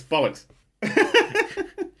that. It's bollocks.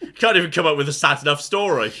 Can't even come up with a sad enough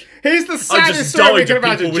story. Here's the saddest story we can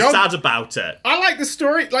imagine. People were sad about it. I like the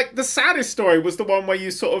story. Like the saddest story was the one where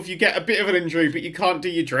you get a bit of an injury, but you can't do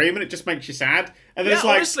your dream, and it just makes you sad. And then it's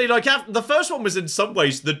like, honestly, the first one was in some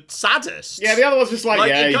ways the saddest. Yeah, the other was just like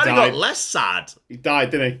he he kind of died. got less sad. He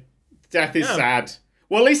died, didn't he? Death is sad.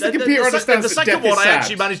 Well, at least the computer understands the that second death one, is sad. I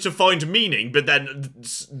actually managed to find meaning, but then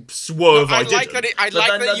swerve. I like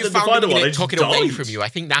that you found meaning and took it away from you. I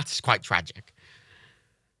think that's quite tragic.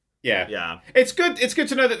 Yeah. It's good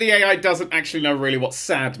to know that the AI doesn't actually know really what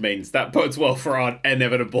sad means. That bodes well for our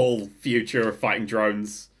inevitable future of fighting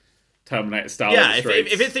drones, Terminator style. Yeah,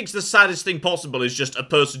 if it thinks the saddest thing possible is just a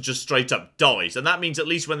person just straight up dies, and that means at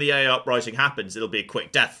least when the AI uprising happens, it'll be a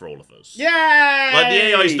quick death for all of us. Yeah. Like the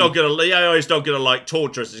AI is not gonna like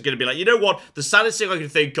torture us. It's gonna be like, you know what? The saddest thing I can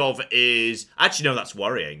think of is actually no, that's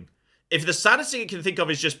worrying. If the saddest thing it can think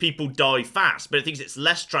of is just people die fast, but it thinks it's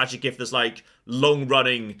less tragic if there's like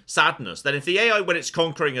long-running sadness, then if the AI, when it's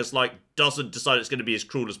conquering us, like doesn't decide it's going to be as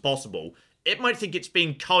cruel as possible, it might think it's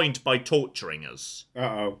being kind by torturing us.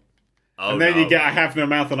 Oh, and then you get I have no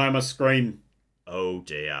mouth and I must scream. Oh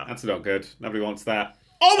dear. That's not good. Nobody wants that.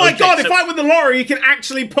 Oh my god, if I win the lottery, you can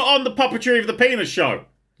actually put on the puppetry of the penis show.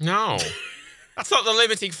 No. That's not the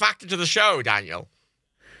limiting factor to the show, Daniel.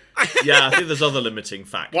 Yeah, I think there's other limiting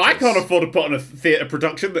factors. Well, I can't afford to put on a theatre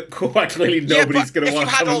production that quite clearly nobody's going to want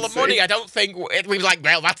to come and see. If you had all the money, I don't think we'd be like,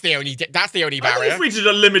 well, that's the only barrier. I think if we did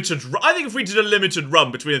a limited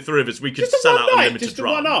run between the three of us, we could sell out a limited just a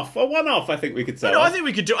run. A one-off. I think we could sell. No, I think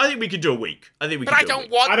we could do a week. I think we. But I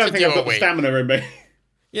don't want to do a week. I don't think I've got the stamina in me.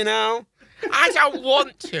 You know, I don't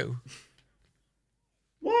want to.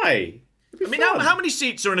 Why? I mean, how many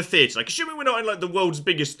seats are in a theatre? Like, assuming we're not in like the world's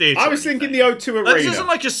biggest theatre. I was thinking the O2 Arena. This isn't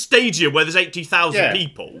like a stadium where there's 80,000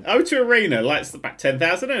 people. O2 Arena, like it's about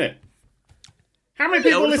 10,000, isn't it? How many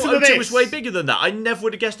people listen to this? O2 was way bigger than that. I never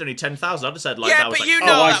would have guessed only 10,000. I'd have said like that was but like, you know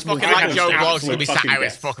that fucking like Joe Blogs would be sat at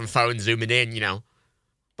his fucking phone zooming in, you know.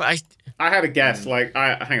 But I had a guess. Like,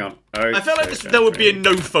 hang on. I felt like there would be a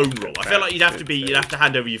no phone rule. I feel like you'd have to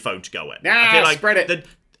hand over your phone to go in. Nah, I feel like spread it.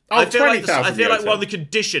 I feel like one of the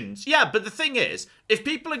conditions. Yeah, but the thing is, if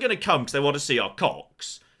people are going to come because they want to see our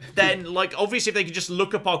cocks, then like obviously if they can just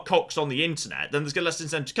look up our cocks on the internet, then there's going to less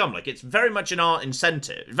incentive to come. Like it's very much in our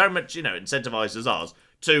incentive, very much incentivized as ours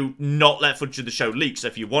to not let footage of the show leak. So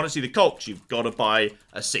if you want to see the cocks, you've got to buy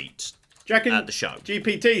a seat at the show.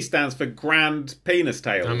 GPT stands for Grand Penis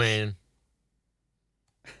Tales. I mean.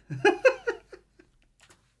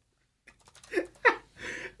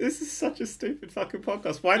 This is such a stupid fucking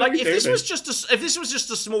podcast. Why don't we do this? If this was just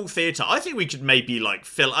a small theatre, I think we could maybe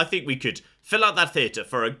fill out that theatre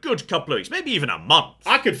for a good couple of weeks, maybe even a month.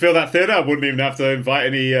 I could fill that theatre. I wouldn't even have to invite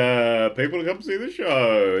any people to come see the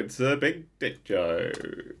show. It's a big dick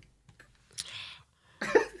joke.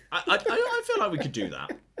 I feel like we could do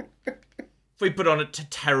that. If we put on a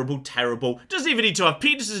terrible, doesn't even need to have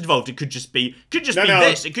penises involved. It could just be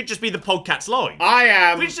this. It could just be the PodCats live.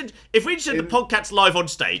 If we just did the PodCats live on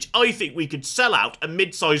stage, I think we could sell out a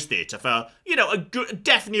mid-sized theatre for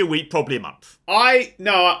definitely a week, probably a month.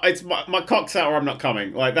 It's my cock's out or I'm not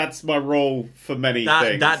coming. Like that's my role for many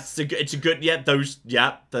things. There's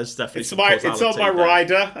definitely it's on my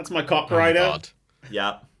rider. That's my cock rider. God.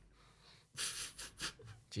 Yeah.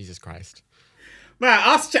 Jesus Christ. Man,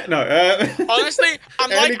 honestly,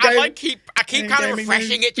 I keep kind of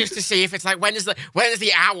refreshing it just to see if it's like when is the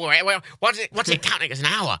hour? What's it counting as an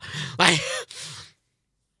hour? Like,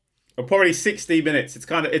 probably 60 minutes. It's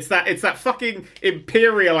that fucking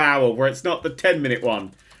imperial hour where it's not the 10-minute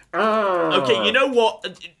one. Okay, you know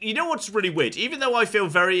what? You know what's really weird? Even though I feel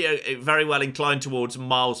very, very well inclined towards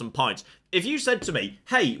miles and pints, if you said to me,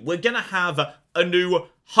 "Hey, we're gonna have a new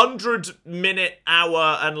 100-minute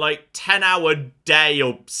hour and 10-hour day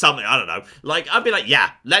or something," I don't know. I'd be like,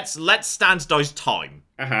 "Yeah, let's standardize time."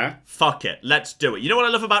 Fuck it, let's do it. You know what I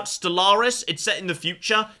love about Stellaris? It's set in the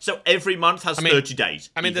future, so every month has 30 days.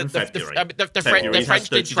 I mean, the French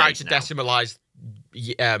did try to decimalize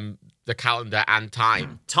the calendar and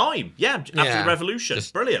time. After the revolution.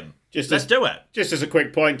 Brilliant. Let's do it. Just as a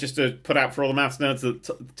quick point, just to put out for all the maths nerds,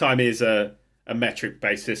 that time is a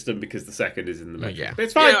metric-based system because the second is in the metric. Yeah. But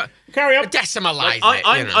it's fine. Carry on. Decimalize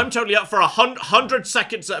it. I'm totally up for 100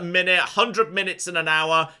 seconds a minute, 100 minutes in an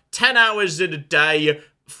hour, 10 hours in a day.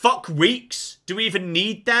 Fuck weeks. Do we even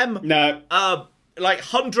need them? No. Like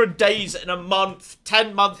 100 days in a month,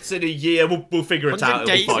 10 months in a year. We'll figure it out. 100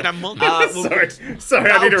 days in a month.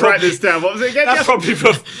 Sorry, I need to write this down. What was it again? That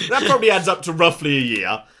probably adds up to roughly a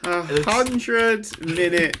year. 100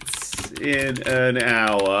 minutes in an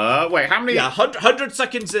hour. Wait, how many? Yeah, 100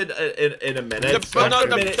 seconds in a minute. The 100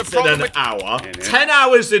 minutes in an hour. 10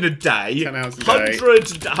 hours in a day. 10 hours a day.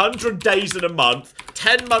 100 days in a month.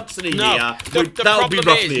 10 months in a year. The That'll be problem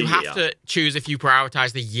roughly is a you year. have to choose if you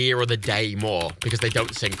prioritize the year or the day more because they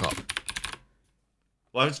don't sync up.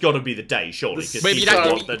 Well, it's got to be the day, surely. Because Maybe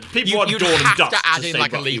people want you'd dawn and have dusk to add to in say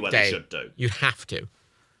like a roughly leap what day. they should do. You'd have to.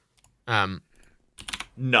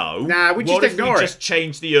 No. Nah, we just what if ignore we it? just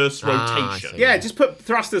change the Earth's I rotation? see. Yeah, just put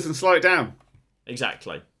thrusters and slow it down.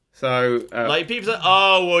 Exactly. So, Like, people say,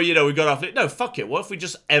 oh, well, we got off it. No, fuck it. What if we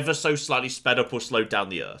just ever so slightly sped up or slowed down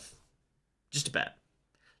the Earth? Just a bit.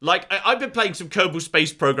 Like, I've been playing some Kerbal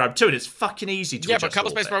Space Program 2, and it's fucking easy to adjust But Kerbal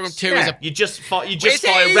Space orbits. Program 2 is a... You just fire Is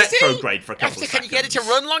it retrograde for a couple of Can seconds. you get it to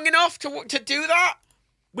run long enough to do that?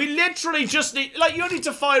 We literally just need... Like, you need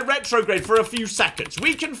to fire retrograde for a few seconds.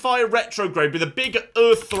 We can fire retrograde with a big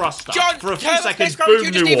Earth thruster John, for a few Kerbal seconds, Space Program boom,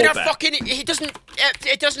 2 new doesn't even have orbit. fucking...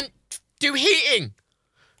 It doesn't do heating.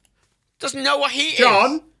 Doesn't know what heat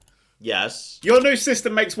John, Yes. your new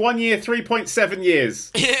system makes 1 year 3.7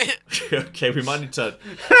 years. is. Okay, we might need to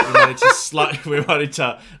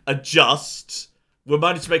adjust. We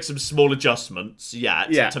might need to make some small adjustments,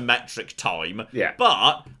 to metric time. Yeah.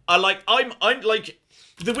 But I'm like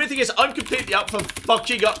the weird thing is I'm completely up for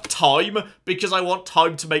fucking up time because I want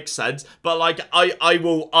time to make sense. But like I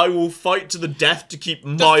will fight to the death to keep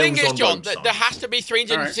miles The thing is, on John, road time. there has to be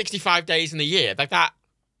 365 days in the year. Like, that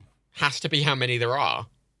has to be how many there are.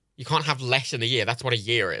 You can't have less in a year. That's what a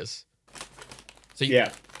year is. So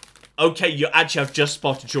Yeah. Okay, you actually have just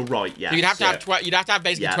spotted. You're right. Yeah. So you'd have to have you'd have to have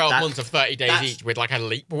basically 12 months of 30 days that's- each with like a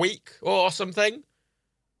leap week or something.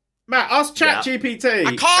 Matt, ask ChatGPT.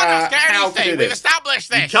 I can't ask how to do anything. We've this. established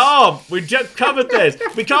this. Can't. We just covered this.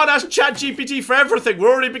 We can't ask ChatGPT for everything.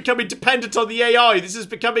 We're already becoming dependent on the AI. This is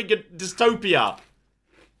becoming a dystopia.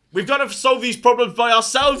 We've got to solve these problems by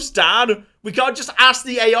ourselves, Dan. We can't just ask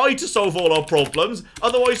the AI to solve all our problems.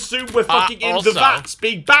 Otherwise, soon we're fucking in also, the vats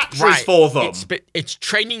being batteries for them. Its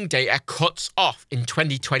training data cuts off in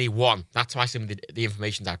 2021. That's why some of the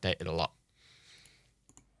information's outdated a lot.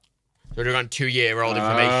 So we're on 2-year-old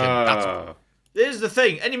information. Here's the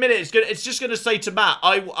thing. Any minute, it's just gonna say to Matt,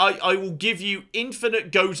 I will give you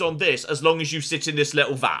infinite goes on this as long as you sit in this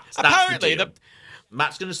little vat. That's Apparently, the deal.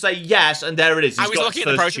 Matt's going to say yes, and there it is. I was looking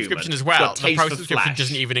at the pro subscription as well. The pro subscription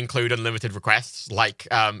doesn't even include unlimited requests like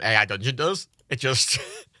AI Dungeon does. It just,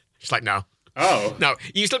 it's like, no. Oh. No,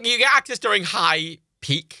 you get access during high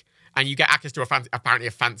peak, and you get access to apparently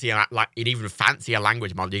a fancier, like an even fancier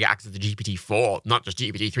language model. You get access to GPT-4, not just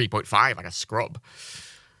GPT 3.5, like a scrub.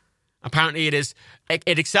 Apparently, it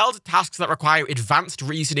excels at tasks that require advanced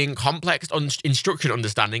reasoning, complex instruction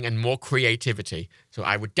understanding, and more creativity. So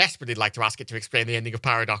I would desperately like to ask it to explain the ending of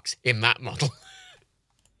Paradox in that model.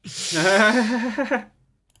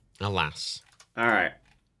 Alas. All right.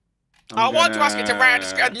 I want to ask it to write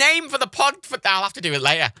a name for the pod. I'll have to do it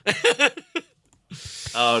later.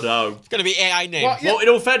 Oh no. It's going to be AI name. Well, in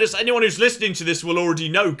all fairness, anyone who's listening to this will already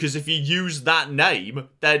know, because if you use that name,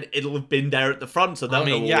 then it'll have been there at the front, so they'll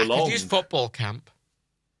know all I along. could use football camp.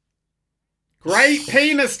 Great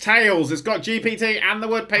penis tails. It's got GPT and the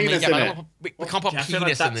word penis in it. We can't put Yeah, I feel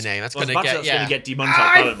like penis in the name. That's going to that's get, gonna get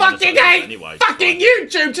demonetized. I fucking hate anyway. fucking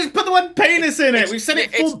YouTube. Just put the word penis in it. We've said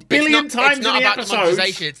it 4 billion times in the It's not about episodes.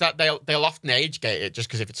 monetization. It's that they'll often age gate it just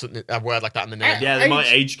because if it's a word like that in the name. Yeah, they might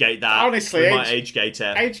age gate that. Honestly, they might age gate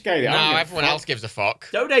it. Age gate it. No, everyone else gives a fuck.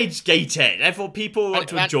 Don't age gate it. Everyone, people want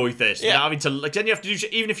to enjoy this. Yeah. Having to, like, then you have to do.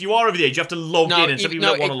 Even if you are over the age, you have to log in, and some people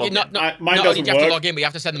don't want to log in. Mine not only doesn't do you have to work. log in, but you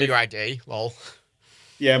have to send them your ID. Lol.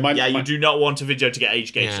 Yeah, you do not want a video to get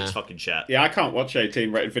age gated. Yeah. It's fucking shit. Yeah, I can't watch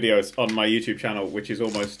 18 rated videos on my YouTube channel, which is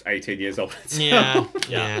almost 18 years old. So. Yeah,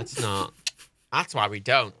 it's not. That's why we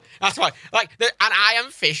don't. That's why, like, an I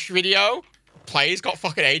Am Fish video plays got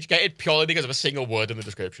fucking age gated purely because of a single word in the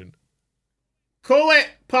description. Call it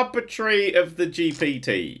puppetry of the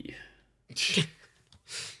GPT.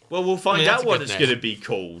 Well, we'll find that's out a what good it's name. going to be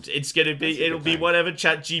called. It's going to be. It'll be whatever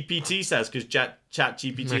ChatGPT says, because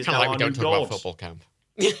ChatGPT is Kind now of like our we new don't talk about god. football camp.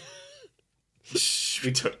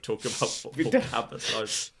 We don't talk about football camp. That's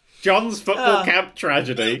nice. John's football camp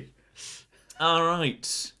tragedy. All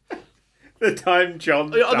right. The time John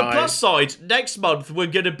On the died. plus side, next month we're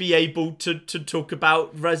going to be able to talk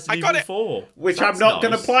about Resident Evil 4. Which That's I'm not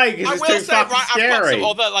going to nice. play because it's too fucking scary.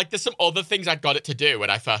 There's some other things I got it to do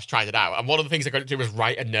when I first tried it out. And one of the things I got it to do was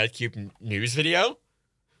write a NerdCube news video.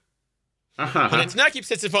 And it's NerdCube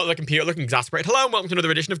sits in front of the computer looking exasperated. Hello and welcome to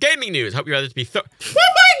another edition of Gaming News. Hope you're ready to be... What am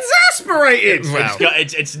I exasperated? Well,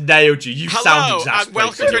 It's nailed you. You sound exasperated. Hello and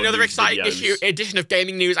welcome to on another these exciting videos. edition of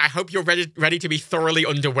Gaming News. I hope you're ready to be thoroughly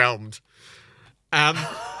underwhelmed.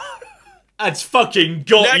 That's fucking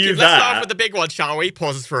got you there. Let's start off with the big one, shall we?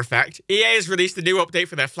 Pauses for effect. EA has released a new update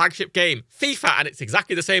for their flagship game, FIFA, and it's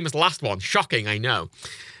exactly the same as the last one. Shocking, I know.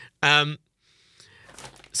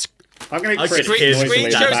 I'm going to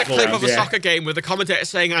Screen shows a clip of a soccer game with the commentator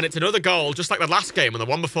saying, and it's another goal, just like the last game, and the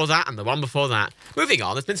one before that, and the one before that. Moving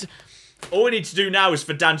on, there's been... All we need to do now is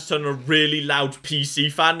for Dan to turn on a really loud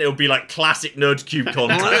PC fan. It'll be like classic NerdCube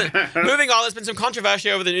content. Moving on, there's been some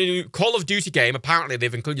controversy over the new Call of Duty game. Apparently,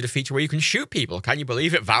 they've included a feature where you can shoot people. Can you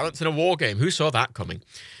believe it? Violence in a war game. Who saw that coming?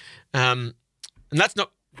 And let's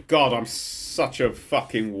not... God, I'm such a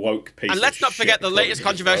fucking woke piece of shit. And let's not forget the latest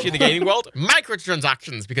controversy in the gaming world,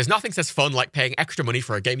 microtransactions, because nothing says fun like paying extra money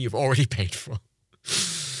for a game you've already paid for.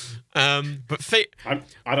 I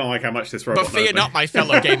don't like how much this robot But fear not, my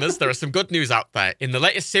fellow gamers, there is some good news out there. In the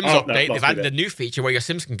latest Sims update, they've added a new feature where your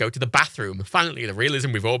Sims can go to the bathroom. Finally, the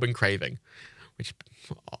realism we've all been craving.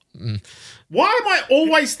 Why am I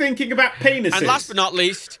always thinking about penises? And last but not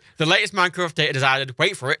least, the latest Minecraft update has added,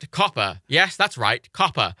 wait for it, copper. Yes, that's right,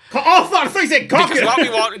 copper. I thought you said copper! Because what we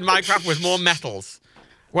want in Minecraft was more metals.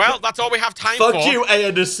 Well, that's all we have time for. Fuck you,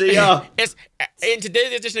 Aeonacia. In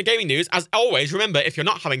today's edition of Gaming News, as always, remember, if you're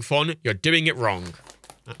not having fun, you're doing it wrong.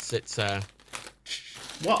 That's it,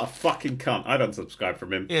 What a fucking cunt. I don't subscribe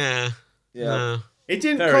from him. Yeah. Yeah. It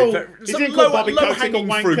didn't Very, call, some didn't call Bobby Kotick a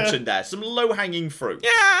low-hanging fruit wanker. in there. Some low-hanging fruit.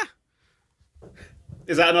 Yeah.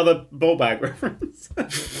 Is that another ball bag reference?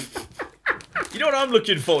 You know what I'm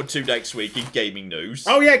looking forward to next week in gaming news?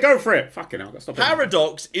 Oh yeah, go for it. Fucking hell, stop it.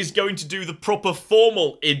 Paradox is going to do the proper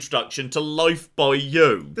formal introduction to Life by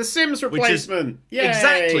You. The Sims replacement. Yay.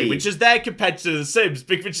 Exactly, which is their competitor to The Sims,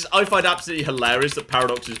 which is, I find absolutely hilarious that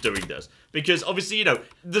Paradox is doing this. Because obviously, you know,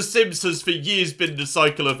 The Sims has for years been the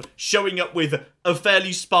cycle of showing up with a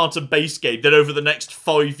fairly Spartan base game, then over the next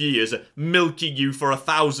 5 years, milking you for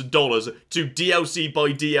 $1,000 to DLC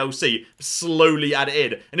by DLC, slowly add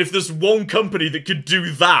it in. And if there's one company that could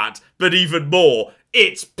do that, but even more,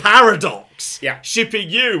 it's Paradox. Yeah. Shipping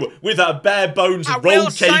you with a bare bones I roll will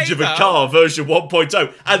say, cage of a though, car version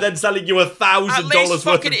 1.0 and then selling you $1,000 worth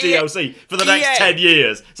of DLC for the next 10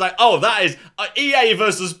 years. It's like, oh, that is EA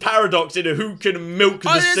versus Paradox in a who can milk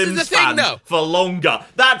the Sims fans for longer.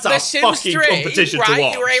 That's a fucking competition to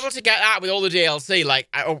watch. You were able to get that with all the DLC, like,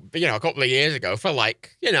 you know, a couple of years ago for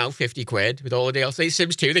like, you know, 50 quid with all the DLC.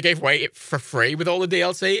 Sims 2, they gave away it for free with all the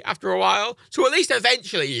DLC after a while. So at least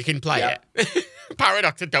eventually you can play it.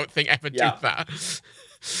 Paradox, I don't think ever do that.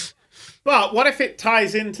 But what if it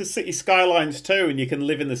ties into City Skylines too, and you can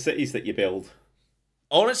live in the cities that you build?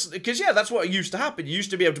 Honestly, because that's what used to happen. You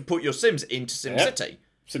used to be able to put your Sims into SimCity.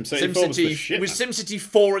 SimCity 4 was the shit. It was SimCity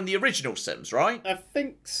 4 and the original Sims, right? I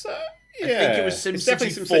think so. Yeah. I think it was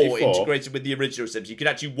SimCity 4 integrated with the original Sims. You could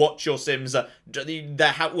actually watch your Sims.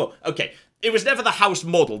 It was never the house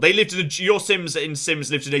model. They lived in your Sims in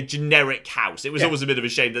Sims lived in a generic house. It was always a bit of a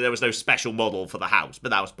shame that there was no special model for the house, but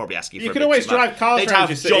that was probably asking for a bit too much. You could always drive cars They'd around have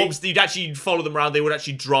your city. jobs. You'd actually follow them around. They would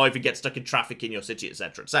actually drive and get stuck in traffic in your city,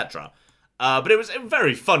 etc., etc. But it was a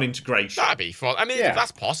very fun integration. That'd be fun. I mean, if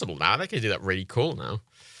that's possible now. They could do that really cool now.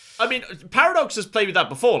 I mean, Paradox has played with that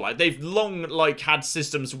before. Like, they've long, had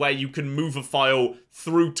systems where you can move a file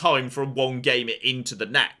through time from one game into the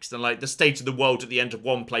next. And, the state of the world at the end of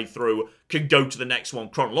one playthrough can go to the next one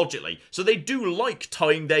chronologically. So they do like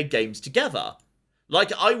tying their games together.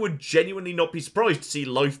 I would genuinely not be surprised to see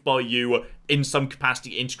Life by You in some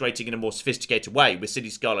capacity integrating in a more sophisticated way with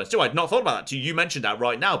City Skylines 2. I'd not thought about that too. You mentioned that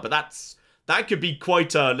right now, but that could be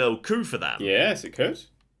quite a little coup for them. Yes, it could.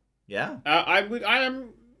 Yeah.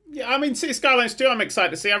 I mean, City Skylines 2, I'm excited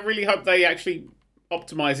to see. I really hope they actually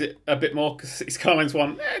optimize it a bit more, because City Skylines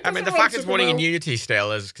 1... I mean, the fact it's running in Unity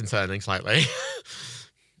still is concerning slightly.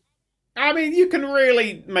 I mean, you can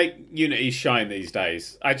really make Unity shine these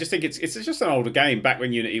days. I just think it's just an older game, back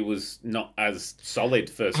when Unity was not as solid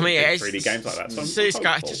for some 3D games like that. So City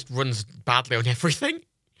Skylines just runs badly on everything.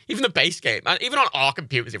 Even the base game. And even on our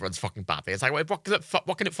computers, it runs fucking badly. It's like, what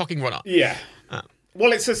can it fucking run on? Yeah.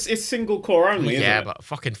 Well, it's single core only, isn't it? Yeah, but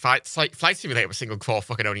fucking Flight Simulator was single core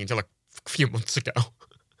fucking only until a few months ago.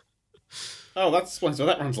 Oh, that explains why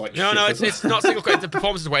that runs like shit. No, it's not single core. The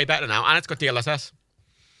performance is way better now, and it's got DLSS.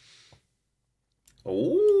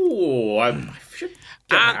 Oh, I should get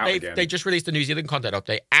that out And again. they just released a New Zealand content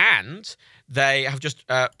update, and they have just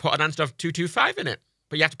put an Antonov 225 in it.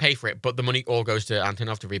 But you have to pay for it, but the money all goes to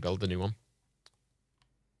Antonov to rebuild the new one.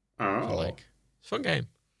 Oh. So, like, it's a fun game.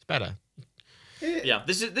 It's better. Yeah,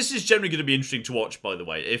 this is generally going to be interesting to watch, by the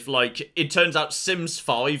way. If, like, it turns out Sims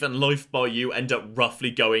 5 and Life by You end up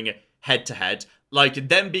roughly going head-to-head, like,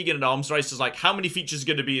 them being in an arms race is like, how many features are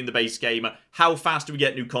going to be in the base game? How fast do we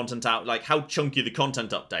get new content out? Like, how chunky are the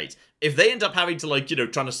content updates? If they end up having to, like, you know,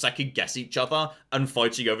 trying to second-guess each other and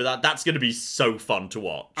fighting over that, that's going to be so fun to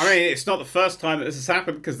watch. I mean, it's not the first time that this has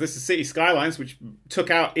happened, because this is City Skylines, which took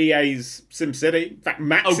out EA's SimCity. In fact,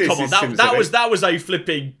 Max's Oh, come on, that was a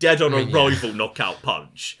flipping dead-on-arrival knockout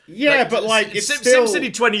punch. Yeah, but, like, it's still...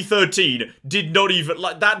 SimCity 2013 did not even,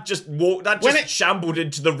 like, that just shambled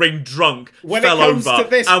into the ring drunk, fell over,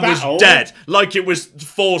 and was dead. Like it was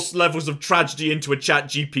forced levels of tragedy into a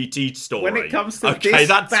ChatGPT story. When it comes to this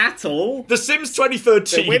battle... The Sims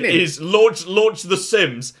 2013 is launch The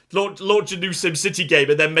Sims, launch a new SimCity game,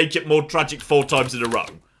 and then make it more tragic 4 times in a row.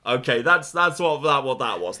 Okay, that's what that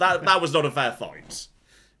was. That was not a fair fight.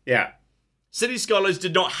 Yeah. City Skylines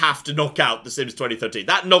did not have to knock out The Sims 2013.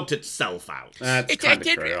 That knocked itself out.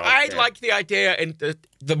 I like the idea, and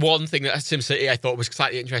the one thing that SimCity I thought was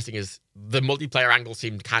slightly interesting is the multiplayer angle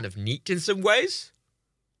seemed kind of neat in some ways.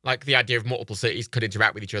 Like the idea of multiple cities could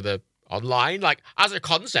interact with each other online. Like, as a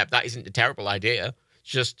concept, that isn't a terrible idea.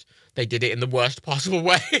 It's just they did it in the worst possible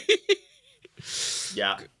way.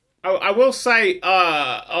 Yeah. I will say,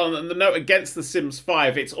 on the note against The Sims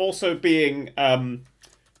 5, it's also being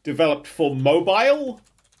developed for mobile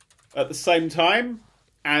at the same time,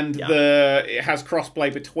 and it has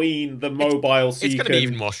crossplay between the mobile. It's going to be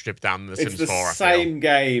even more stripped down than The Sims 4. It's the same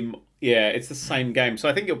game. Yeah, it's the same game. So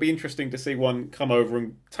I think it'll be interesting to see one come over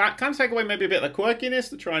and kind of take away maybe a bit of the quirkiness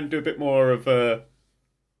to try and do a bit more of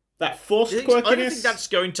that forced quirkiness. I don't think that's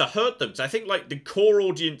going to hurt them, because I think, like, the core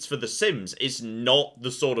audience for The Sims is not the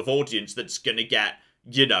sort of audience that's going to get,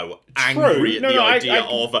 you know, angry at the idea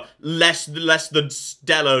of less than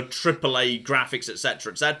stellar AAA graphics,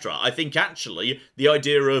 etc., etc. I think, actually, the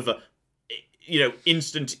idea of, you know,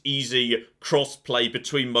 instant, easy cross-play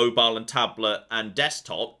between mobile and tablet and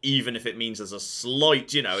desktop, even if it means there's a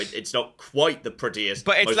slight, you know, it's not quite the prettiest.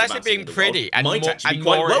 But it's less it being pretty and more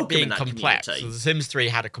it being complex. So The Sims 3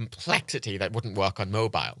 had a complexity that wouldn't work on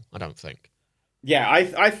mobile, I don't think. Yeah,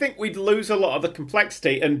 I think we'd lose a lot of the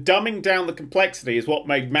complexity, and dumbing down the complexity is what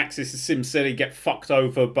made Maxis' SimCity get fucked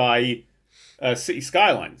over by City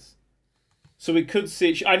Skylines. So we could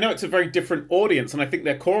see... I know it's a very different audience, and I think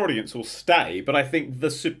their core audience will stay, but I think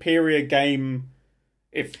the superior game,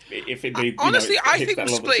 if indeed... Honestly, you know, I think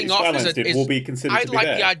splitting off will be considered I to be like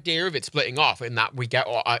there. the idea of it splitting off, in that we get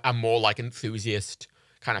a more, like, enthusiast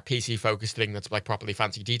kind of PC-focused thing that's, like, properly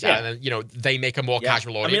fancy detail, and then, you know, they make a more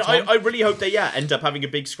casual audience. I mean, I really hope they, end up having a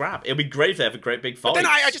big scrap. It'll be great if they have a great big fight. But then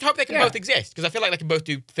I just hope they can both exist, because I feel like they can both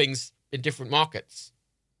do things in different markets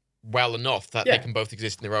well enough that they can both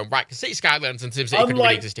exist in their own right. Because City Skylines and SimCity couldn't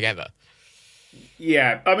really exist together.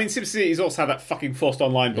 Yeah, I mean, SimCity's also had that fucking forced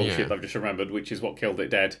online bullshit I've just remembered, which is what killed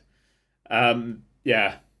it dead.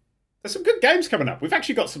 Yeah. There's some good games coming up. We've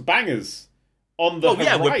actually got some bangers on the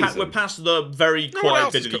horizon. We're past the very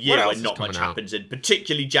quiet bit of the year when not much happens in,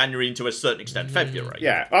 particularly January and to a certain extent February.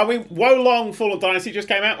 Yeah, I mean, Wolong Fall of Dynasty just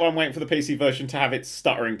came out. Well, I'm waiting for the PC version to have its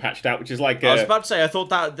stuttering patched out, which is like... I was about to say, I thought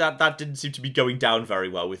that didn't seem to be going down very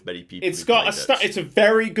well with many people. It's got it's a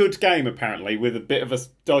very good game, apparently, with a bit of a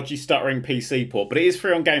dodgy stuttering PC port, but it is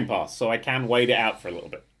free on Game Pass, so I can wait it out for a little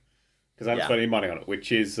bit. Because I haven't spent any money on it,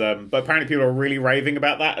 which is... but apparently people are really raving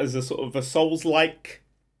about that as a sort of a Souls-like...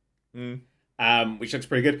 which looks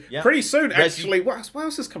pretty good. Yeah. Pretty soon, actually. What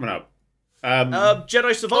else is coming up?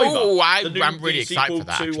 Jedi Survivor. Oh, I'm really excited for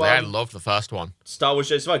that. Actually, I loved the first one. Star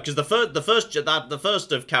Wars Jedi Survivor, because the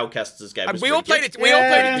first of Cowcast's game. We all played it. We all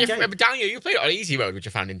played it different. Daniel, you played it on easy mode, which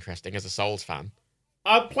I found interesting as a Souls fan.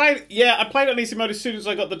 I played it on easy mode as soon as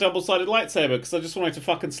I got the double-sided lightsaber, because I just wanted to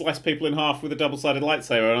fucking slice people in half with a double-sided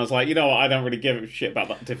lightsaber, and I was like, you know what, I don't really give a shit about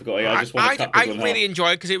that difficulty. I just want to cut people in half. I really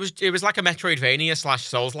enjoyed it, because it was like a Metroidvania /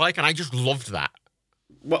 Souls-like, and I just loved that.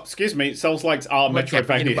 Well, excuse me, Souls-likes are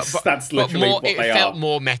Metroidvanias. That's literally what they are. It felt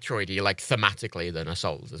more Metroidy, like, thematically than a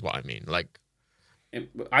Souls, is what I mean. Like,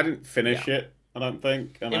 I didn't finish it. I don't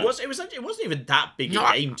think. It wasn't even that big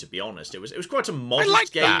a game, to be honest. It was quite a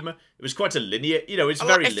modest game. That. It was quite a linear. It's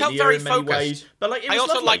very linear in many ways. But like, it was I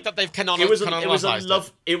also lovely. like that they've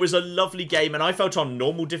It was a lovely game, and I felt on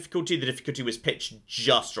normal difficulty, the difficulty was pitched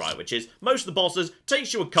just right, which is most of the bosses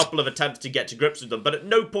takes you a couple of attempts to get to grips with them, but at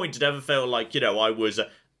no point did it ever feel like I was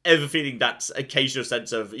ever feeling that occasional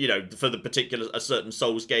sense of for the particular a certain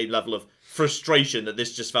Souls game level of frustration that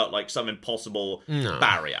this just felt like some impossible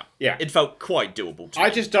barrier. Yeah. It felt quite doable to me. I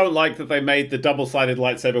just don't like that they made the double-sided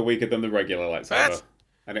lightsaber weaker than the regular lightsaber.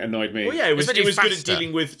 And it annoyed me. Well, yeah, it was good at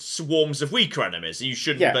dealing with swarms of weaker enemies. You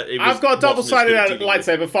shouldn't. Yeah, but I've got a double-sided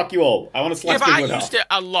lightsaber. Fuck you all. I want to slice but I people used it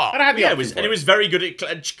a lot. And I had the it was very good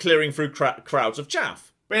at clearing through crowds of chaff.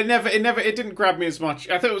 But it didn't grab me as much.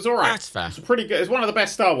 I thought it was alright. That's fair. It's pretty good. It's one of the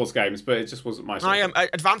best Star Wars games, but it just wasn't my sort of thing.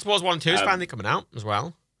 Advance Wars 1 and 2 is finally coming out as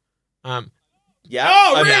well. Yeah.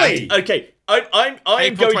 Oh, really? Okay. I'm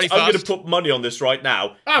April going 21st. to put money on this right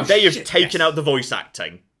now. Oh, they have shit, taken out the voice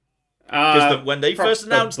acting. Because when they first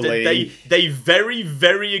announced it, they very,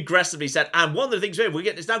 very aggressively said, and one of the things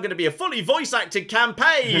it's now going to be a fully voice-acted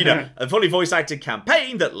campaign. A fully voice-acted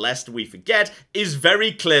campaign that, lest we forget, is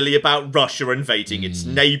very clearly about Russia invading its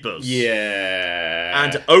neighbours. Yeah.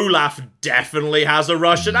 And Olaf definitely has a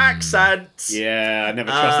Russian accent. Yeah, I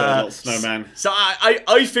never trusted that little snowman. So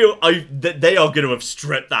I feel that they are going to have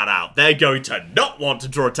stripped that out. They're going to not want to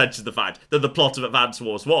draw attention to the fact that the plot of Advance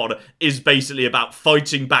Wars 1 is basically about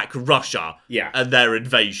fighting back Russia and their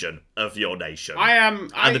invasion of your nation.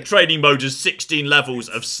 And the training mode is 16 levels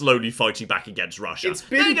of slowly fighting back against Russia.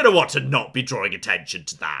 They're going to want to not be drawing attention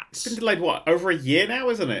to that. It's been delayed, over a year now,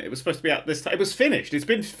 isn't it? It was supposed to be out this time. It was finished. It's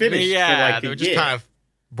been finished for like a year. They were just kind of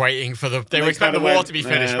waiting for they were expecting the war to be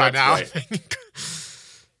finished by now, I think.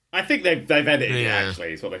 I think they've edited it,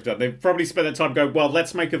 actually, is what they've done. They've probably spent their time going, well,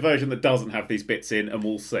 let's make a version that doesn't have these bits in, and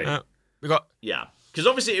we'll see. Because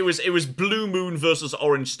obviously it was Blue Moon versus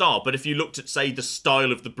Orange Star, but if you looked at, say, the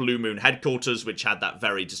style of the Blue Moon headquarters, which had that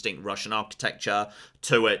very distinct Russian architecture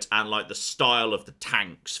to it, and like the style of the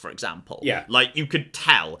tanks, for example, like you could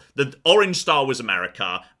tell that Orange Star was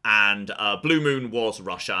America, and Blue Moon was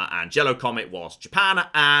Russia, and Yellow Comet was Japan,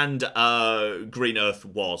 and Green Earth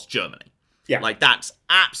was Germany. Yeah, like that's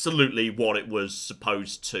absolutely what it was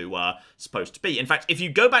supposed to be. In fact, if you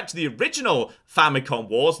go back to the original Famicom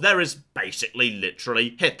Wars, there is basically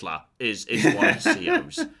literally Hitler is one of the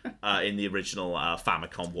CEOs in the original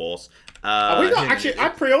Famicom Wars.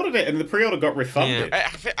 I pre-ordered it, and the pre-order got refunded. I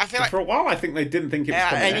feel like for a while, I think they didn't think it was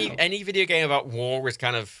coming out. Any video game about war is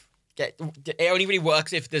kind of it only really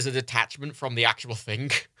works if there's a detachment from the actual thing,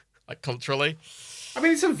 like culturally. I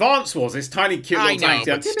mean, it's Advance Wars. It's tiny, cute little tanks.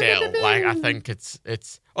 But still, like, I think it's.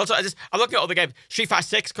 Also, I'm looking at other games. Street Fighter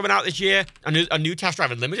 6 coming out this year. A new Test Drive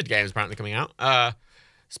Unlimited game is apparently coming out.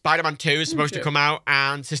 Spider-Man 2 is supposed to come out,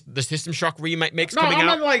 and the System Shock remake's coming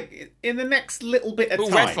out. No, like in the next little bit of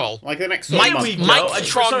time. Redfall. Like the next Mike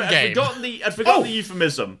Tron game. I'd forgotten the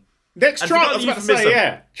euphemism. Next Tron, I was about to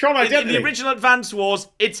say, Tron Identity. In the original Advance Wars,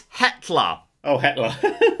 it's Hitler. Oh, Hitler.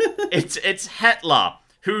 It's Hitler.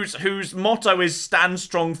 Whose motto is "Stand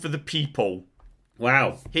strong for the people."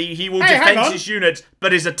 Wow. He will defend his units,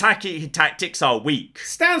 but his tactics are weak.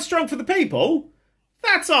 Stand strong for the people?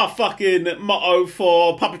 That's our fucking motto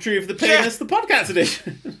for Puppetry of the Penis, the PodCats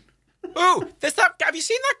edition. Ooh, have you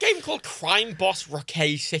seen that game called Crime Boss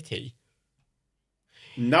Rocket City?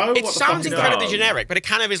 No. It sounds incredibly generic, but it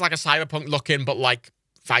kind of is like a cyberpunk looking, but like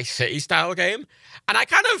Vice City style game. And I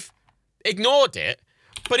kind of ignored it.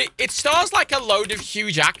 But it stars like a load of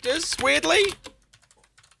huge actors, weirdly.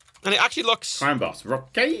 And it actually looks... Crime Boss,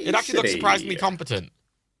 Rocket It actually looks surprisingly competent.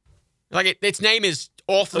 Like, its name is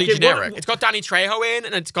awfully generic. It's got Danny Trejo in,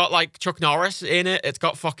 and it's got, like, Chuck Norris in it. It's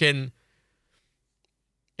got fucking...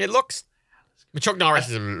 It looks... Chuck Norris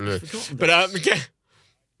is... But,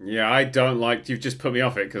 yeah, I don't like... You've just put me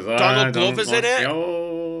off it, because Donald Glover's in it.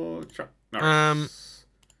 Oh, Chuck Norris.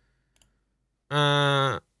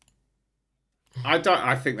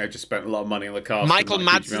 I think they've just spent a lot of money on the cast. Michael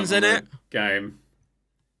Madsen's in it. Game.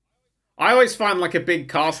 I always find like a big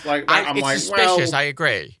cast like that. It's suspicious. I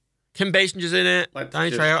agree. Kim Basinger's in it. Danny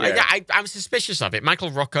Trejo. Yeah, I'm suspicious of it. Michael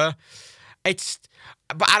Rooker. And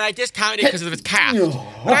I discounted it because of its cast.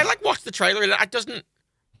 But I watched the trailer.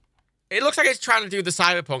 It looks like it's trying to do the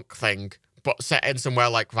cyberpunk thing, but set in somewhere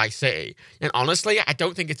like Vice City. And honestly, I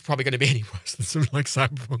don't think it's probably going to be any worse than something like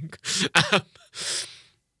Cyberpunk.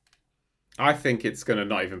 I think it's going to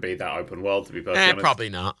not even be that open world, to be perfectly honest. Probably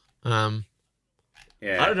not. I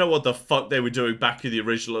don't know what the fuck they were doing back in the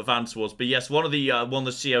original Advance Wars, but yes, one of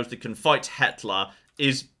the CEOs that can fight Hitler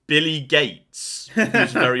is Billy Gates,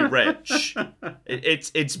 who's very rich.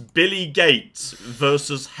 It's Billy Gates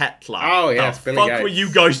versus Hitler. Oh yes, the Billy fuck Gates. were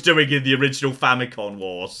you guys doing in the original Famicom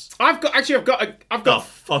Wars? I've got. The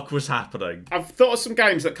fuck was happening? I've thought of some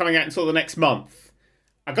games that are coming out until the next month.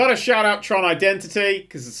 I got to shout out Tron Identity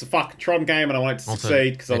because it's a fucking Tron game and I want it to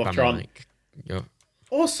succeed because I love Tron.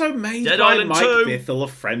 Also made Dead by Island Mike 2. Bithell, a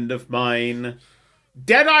friend of mine.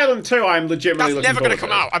 Dead Island 2, I'm legitimately That's looking never going to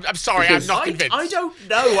forward come out. I'm sorry, I'm not I convinced. don't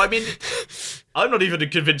know. I mean, I'm not even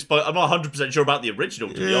convinced by. I'm not 100% sure about the original,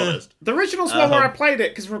 to be honest. The original's one where I played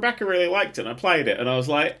it because Rebecca really liked it and I played it and I was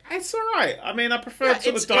like, it's alright. I mean, I preferred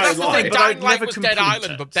sort of That's Dying the thing. Light. but I'd Dying Light never was Dead complete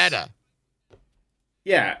Island, it. but better.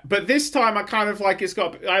 Yeah, but this time I kind of like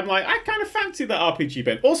I'm like, I kind of fancy that RPG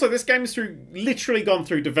bit. Also, this game is literally gone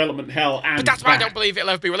through development hell and But that's why I back. don't believe it'll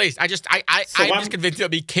ever be released. I'm just convinced it'll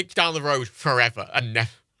be kicked down the road forever and never.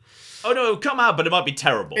 Oh no, it'll come out, but it might be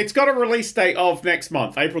terrible. It's got a release date of next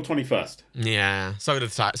month, April 21st. Yeah, so did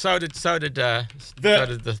the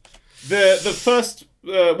first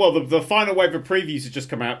the final wave of previews has just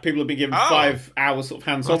come out. People have been given 5 hours sort of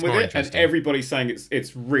hands-on That's with more it, and interesting. everybody's saying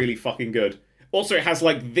it's really fucking good. Also, it has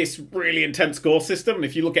like this really intense gore system, and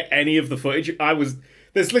if you look at any of the footage,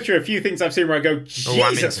 there's literally a few things I've seen where I go,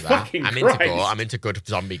 Jesus fucking I'm Christ. into gore. I'm into good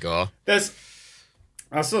zombie gore.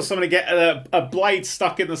 I saw somebody get a blade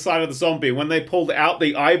stuck in the side of the zombie, and when they pulled it out,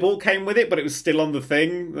 the eyeball came with it, but it was still on the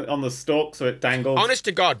thing, on the stalk, so it dangled. Honest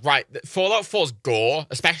to God, right, Fallout 4's gore,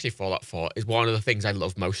 especially Fallout 4, is one of the things I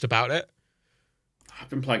love most about it. I've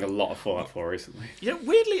been playing a lot of Fallout 4 recently. You know,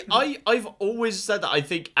 weirdly, I've always said that I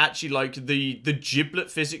think actually like the giblet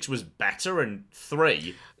physics was better in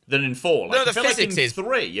 3 than in 4. Like, No, the I feel like physics in is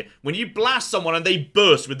 3 when you blast someone and they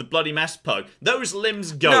burst with the bloody mess poke, those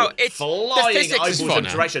limbs go No, the flying physics is eyeballs in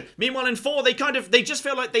funner. direction. Meanwhile, in 4 they just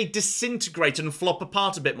feel like they disintegrate and flop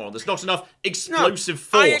apart a bit more. There's not enough explosive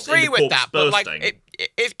force. I agree in the with corpse that, but bursting. like,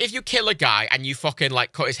 if you kill a guy and you fucking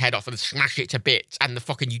like cut his head off and smash it to bits, and the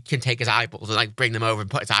fucking you can take his eyeballs and like bring them over and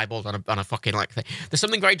put his eyeballs on a fucking like thing. There's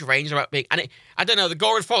something very deranged about being, and I don't know, the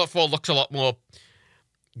gore in Fallout 4 looks a lot more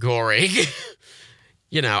gory.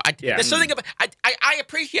 You know, there's something about I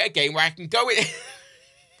appreciate a game where I can go in.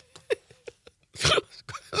 I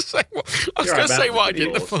was going to say what I did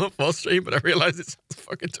in the Fallout 4 stream, but I realised it sounds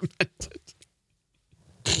fucking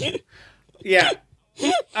demented. Yeah.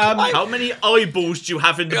 How many eyeballs do you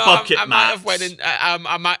have in the bucket, I Matt? might have went in.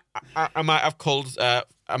 I might have called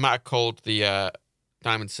the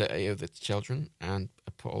Diamond City of its children and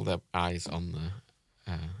put all their eyes on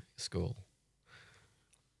the school.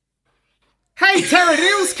 Hey,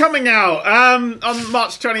 Terranil's coming out on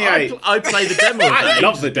March 28th. I played the demo. I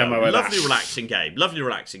love the demo of that. Lovely, relaxing game. Lovely,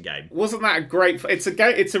 relaxing game. Wasn't that a great? It's a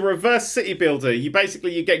game. It's a reverse city builder. You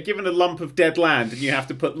get given a lump of dead land, and you have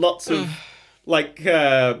to put lots of like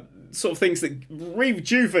sort of things that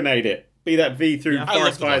rejuvenate it. Be that through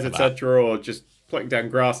forest fires, etc., or just putting down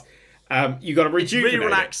grass. You got to rejuvenate. Really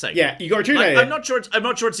relaxing. Yeah, you got to rejuvenate. I'm not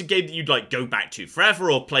sure it's a game that you'd like go back to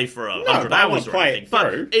forever or play for 100 hours or anything.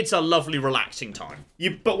 But it's a lovely, relaxing time.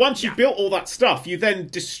 But once you've built all that stuff, you then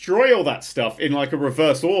destroy all that stuff in like a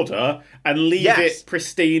reverse order and leave it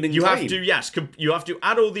pristine and clean. You have to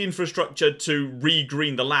add all the infrastructure to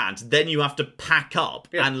regreen the land. Then you have to pack up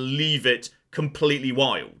and leave it completely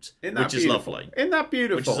wild, which is lovely. Isn't that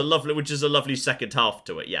beautiful? Which is a lovely second half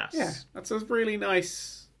to it. Yes. Yeah, that's a really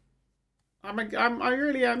nice. I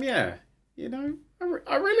really am. Yeah, you know,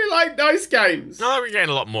 I really like nice games. No, we're getting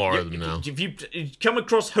a lot more of them now. If you come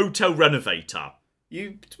across Hotel Renovator,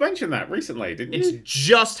 you mentioned that recently, didn't you? It's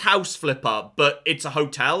just House Flipper, but it's a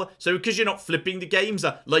hotel. So because you're not flipping the games,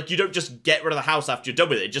 like you don't just get rid of the house after you're done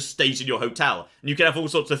with it. It just stays in your hotel, and you can have all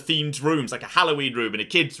sorts of themed rooms, like a Halloween room and a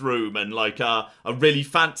kids room, and like a really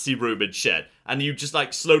fancy room and shit. And you just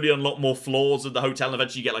like slowly unlock more floors of the hotel, and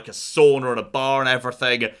eventually you get like a sauna and a bar and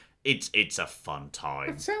everything. It's a fun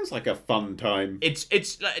time. It sounds like a fun time.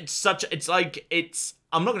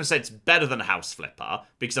 I'm not going to say it's better than a House Flipper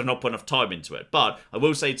because I've not put enough time into it, but I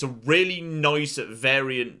will say it's a really nice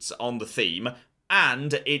variant on the theme,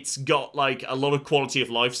 and it's got like a lot of quality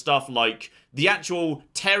of life stuff, like the actual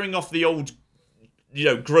tearing off the old, you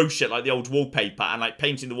know, gross shit like the old wallpaper and like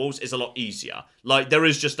painting the walls is a lot easier. Like there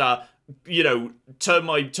is just a, you know, turn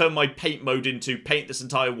my paint mode into paint this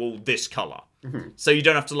entire wall this color. Mm-hmm. So you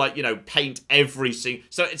don't have to like, you know, paint every single.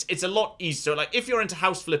 So it's a lot easier. So like if you're into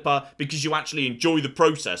House Flipper because you actually enjoy the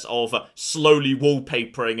process of slowly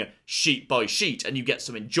wallpapering sheet by sheet and you get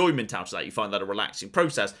some enjoyment out of that, you find that a relaxing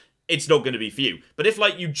process, it's not going to be for you. But if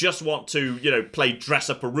like you just want to, you know, play dress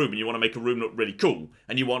up a room and you want to make a room look really cool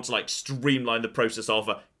and you want to like streamline the process of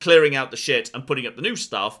clearing out the shit and putting up the new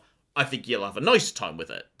stuff, I think you'll have a nicer time with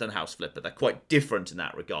it than House Flipper. They're quite different in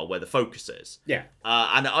that regard, where the focus is. Yeah.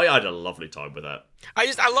 And I had a lovely time with it.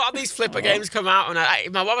 A lot of these Flipper games come out,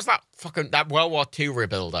 and what was that World War II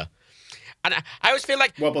rebuilder? And I always feel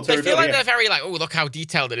like they feel like they're very like, oh, look how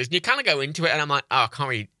detailed it is. And you kind of go into it, and I'm like, oh, I can't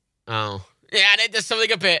read. Oh, yeah, and there's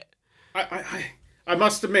something a bit. I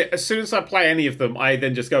must admit, as soon as I play any of them, I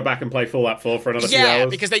then just go back and play Fallout 4 for another few hours. Yeah,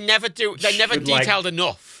 because they never do. They're never detailed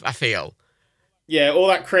enough, I feel. Yeah, all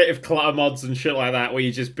that creative clutter mods and shit like that, where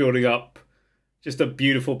you're just building up just a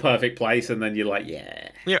beautiful, perfect place, and then you're like, yeah.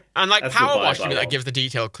 Yeah, and like Power Wash, that gives the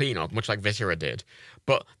detailed clean-up, much like Viscera did.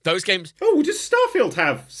 But those games... Oh, does Starfield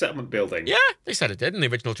have settlement building? Yeah, they said it did in the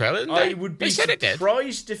original trailer. I would be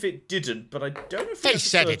surprised if it didn't, but I don't know if they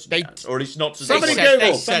said it. Or at least not to Somebody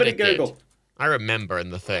Google. Somebody Google. I remember in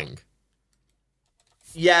the thing.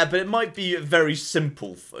 Yeah, but it might be a very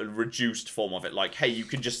simple, reduced form of it. Like, hey, you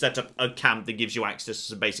can just set up a camp that gives you access to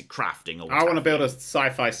some basic crafting. Or I want to build a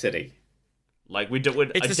sci-fi city. Like, I doubt we're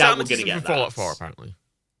going to get that. Fallout 4, apparently.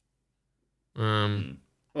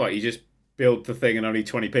 What, you just build the thing and only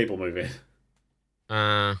 20 people move in?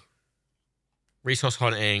 Resource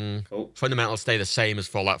hunting. Fundamentals stay the same as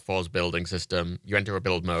Fallout 4's building system. You enter a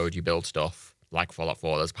build mode, you build stuff. Like Fallout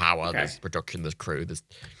 4, there's power, there's production, there's crew,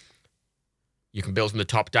 you can build from the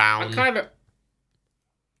top down.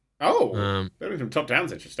 Building from top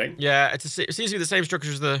down's interesting. Yeah, it seems to be the same structure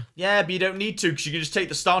as the... Yeah, but you don't need to, because you can just take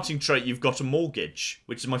the starting trait, you've got a mortgage,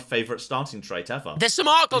 which is my favourite starting trait ever. There's some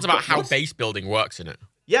articles about how base building works in it.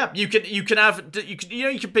 Yeah, you can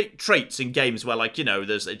pick traits in games where, like,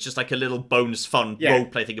 it's just like a little bonus fun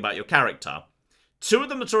roleplay thing about your character. Two of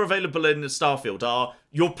them that are available in Starfield are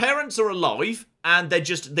your parents are alive and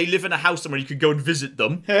they live in a house somewhere you can go and visit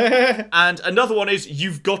them. And another one is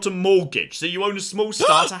you've got a mortgage. So you own a small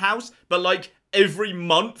starter house, but like every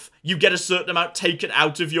month you get a certain amount taken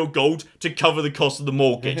out of your gold to cover the cost of the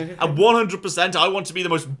mortgage. And 100% I want to be the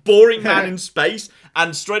most boring man in space.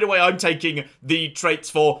 And straight away I'm taking the traits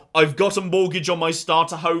for I've got a mortgage on my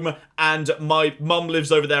starter home and my mum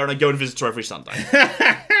lives over there and I go and visit her every Sunday.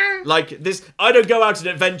 Like this, I don't go out on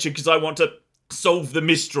an adventure because I want to solve the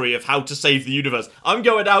mystery of how to save the universe. I'm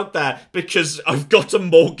going out there because I've got a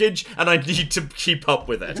mortgage and I need to keep up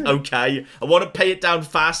with it, okay? I want to pay it down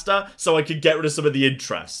faster so I can get rid of some of the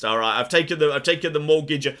interest, alright? I've taken the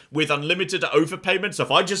mortgage with unlimited overpayment, so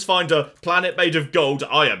if I just find a planet made of gold,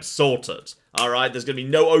 I am sorted. Alright, there's going to be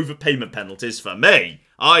no overpayment penalties for me.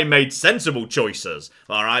 I made sensible choices,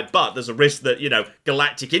 alright? But there's a risk that,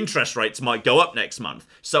 galactic interest rates might go up next month.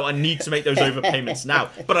 So I need to make those overpayments now.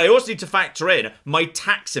 But I also need to factor in my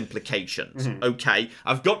tax implications, okay?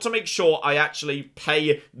 I've got to make sure I actually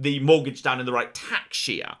pay the mortgage down in the right tax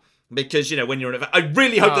year. Because, when you're in I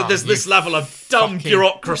really hope that there's this level of dumb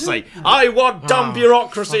bureaucracy. I want dumb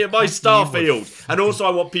bureaucracy in my Starfield. And also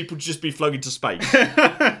I want people to just be flung into space.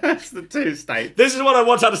 That's the two states. This is what I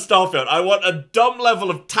want out of Starfield. I want a dumb level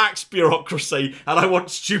of tax bureaucracy and I want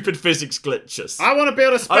stupid physics glitches. I want to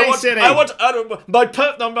build a space city. My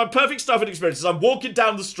perfect Starfield experience is I'm walking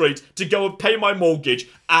down the street to go and pay my mortgage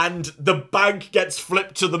and the bank gets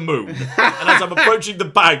flipped to the moon. And as I'm approaching the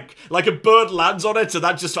bank, like a bird lands on it and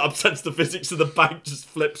that just upsets the physics of the bank just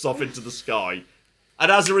flips off into the sky. And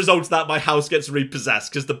as a result of that, my house gets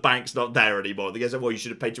repossessed because the bank's not there anymore. They go, well, you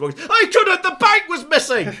should have paid your mortgage. I couldn't! The bank was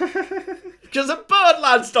missing! Because a bird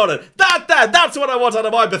lands on it. That's what I want out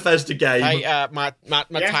of my Bethesda game. Hey, my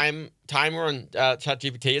timer on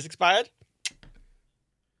ChatGPT has expired.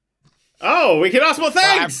 Oh, we can ask more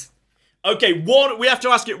things! Okay, we have to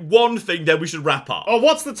ask it one thing, then we should wrap up. Oh,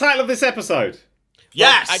 what's the title of this episode?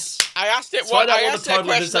 Yes! I asked it what I asked a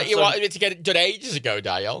question that you wanted me to get done ages ago,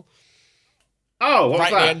 Dial. Oh, what was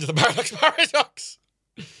that? Right at the end of the Paradox.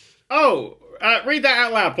 Oh, read that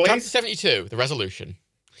out loud, please. Chapter 72, the resolution.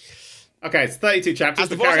 Okay, it's 32 chapters. As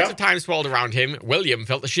the vortex of time swirled around him, William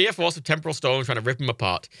felt the sheer force of temporal storm trying to rip him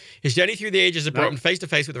apart. His journey through the ages had brought him face to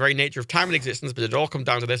face with the very nature of time and existence, but it had all come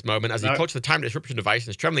down to this moment. As he clutched the time disruption device in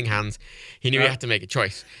his trembling hands, he knew he had to make a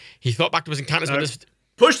choice. He thought back to his encounters with his...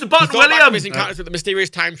 Push the button, William! His encounters with the mysterious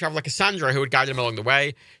time traveler Cassandra, who had guided him along the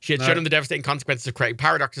way. She had shown him the devastating consequences of creating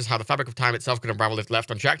paradoxes, how the fabric of time itself could unravel if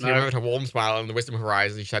left unchecked. He remembered her warm smile and the wisdom of her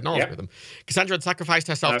eyes as she shared knowledge with him. Cassandra had sacrificed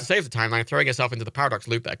herself to save the timeline, throwing herself into the paradox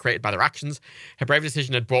loop that had created by their actions. Her brave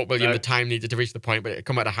decision had brought William the time needed to reach the point, but it had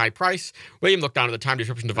come at a high price. William looked down at the time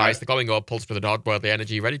disruption device, the glowing orb pulsed with an odd worldly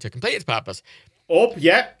energy, ready to complete its purpose. Orb,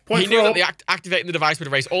 yeah. Point He for knew orb. that activating the device would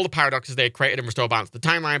erase all the paradoxes they had created and restore balance to the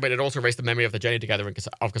timeline, but it also erased the memory of the journey together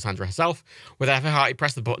of Cassandra herself. With every heart, he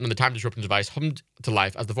pressed the button and the time-disrupting device hummed to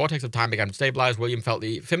life. As the vortex of time began to stabilize, William felt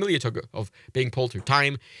the familiar tug of being pulled through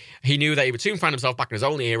time. He knew that he would soon find himself back in his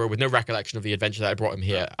own era with no recollection of the adventure that had brought him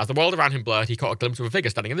here. As the world around him blurred, he caught a glimpse of a figure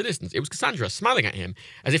standing in the distance. It was Cassandra, smiling at him,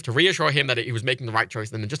 as if to reassure him that he was making the right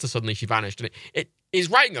choice, and then just as suddenly she vanished. And it is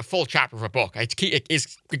writing a full chapter of a book.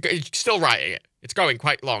 It's still writing it. It's going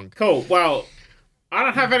quite long. Cool. Well, I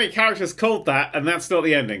don't have any characters called that, and that's not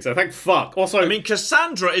the ending, so thank fuck. Also, I mean,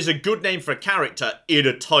 Cassandra is a good name for a character in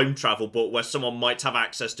a time travel book where someone might have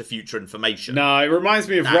access to future information. no, it reminds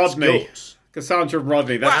me of That's Rodney. good. Cassandra and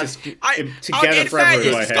Rodney. That's Well, just together forever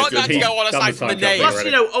in my head. got that to He's go on done aside the from the time travel name. Plus, already.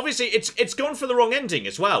 you know, obviously it's gone for the wrong ending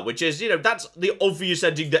as well, which is, you know, that's the obvious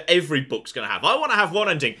ending that every book's going to have. I want to have one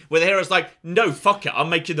ending where the hero's like, no, fuck it, I'm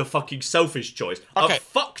making the fucking selfish choice. Okay.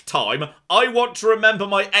 Fuck time, I want to remember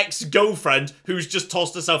my ex-girlfriend who's just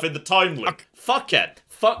tossed herself in the time loop. Okay. Fuck it.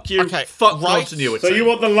 Fuck you. Okay, Fuck right. continuity. So you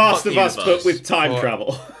want The Last Fuck of Us, universe. but with time Or-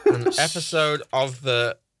 travel? An episode of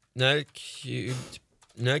the NerdCubed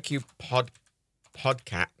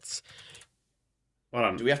PodCats. Hold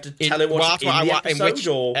on. Do we have to tell it what's in the episode, in which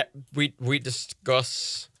or...? we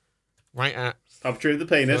discuss right at Puppetry of the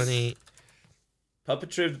penis. 20.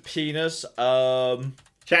 Puppetry of the penis,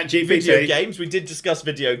 Chat GPT. video games. We did discuss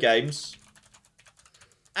video games.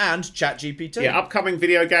 And ChatGPT. Yeah, upcoming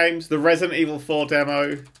video games. The Resident Evil 4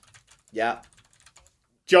 demo. Yeah.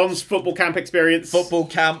 John's football camp experience. Football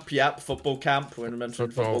camp. Yep. Football camp. We're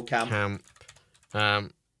mentioning football camp.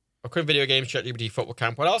 Upcoming video games, ChatGPT, football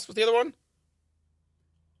camp. What else was the other one?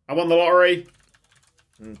 I won the lottery.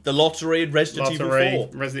 The lottery and Resident Evil 4.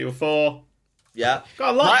 Resident Evil 4. Yeah. Got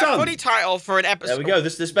a lot Right, done. funny title for an episode. There we go.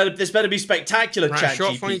 This better be spectacular, Right, ChatGPT.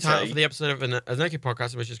 short funny title for the episode of a naked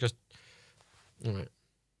podcast, which is just. All right.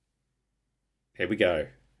 Here we go.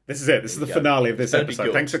 This is it. This is the go. finale of this Better be episode.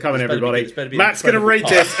 good. Thanks for coming, This better be everybody. good. This better be Matt's going to read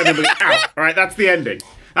incredible this, and then we're out. All right, that's the ending.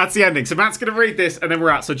 That's the ending. So Matt's going to read this, and then we're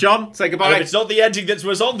out. So John, say And goodbye. if it's not the ending that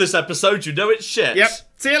was on this episode, you know it's shit. Yep.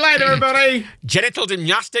 See you later, everybody. Genital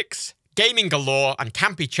gymnastics, gaming galore, and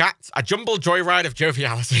campy chats. A jumbled joyride of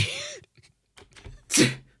joviality. So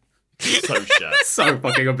shit. So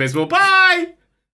fucking abysmal. Bye.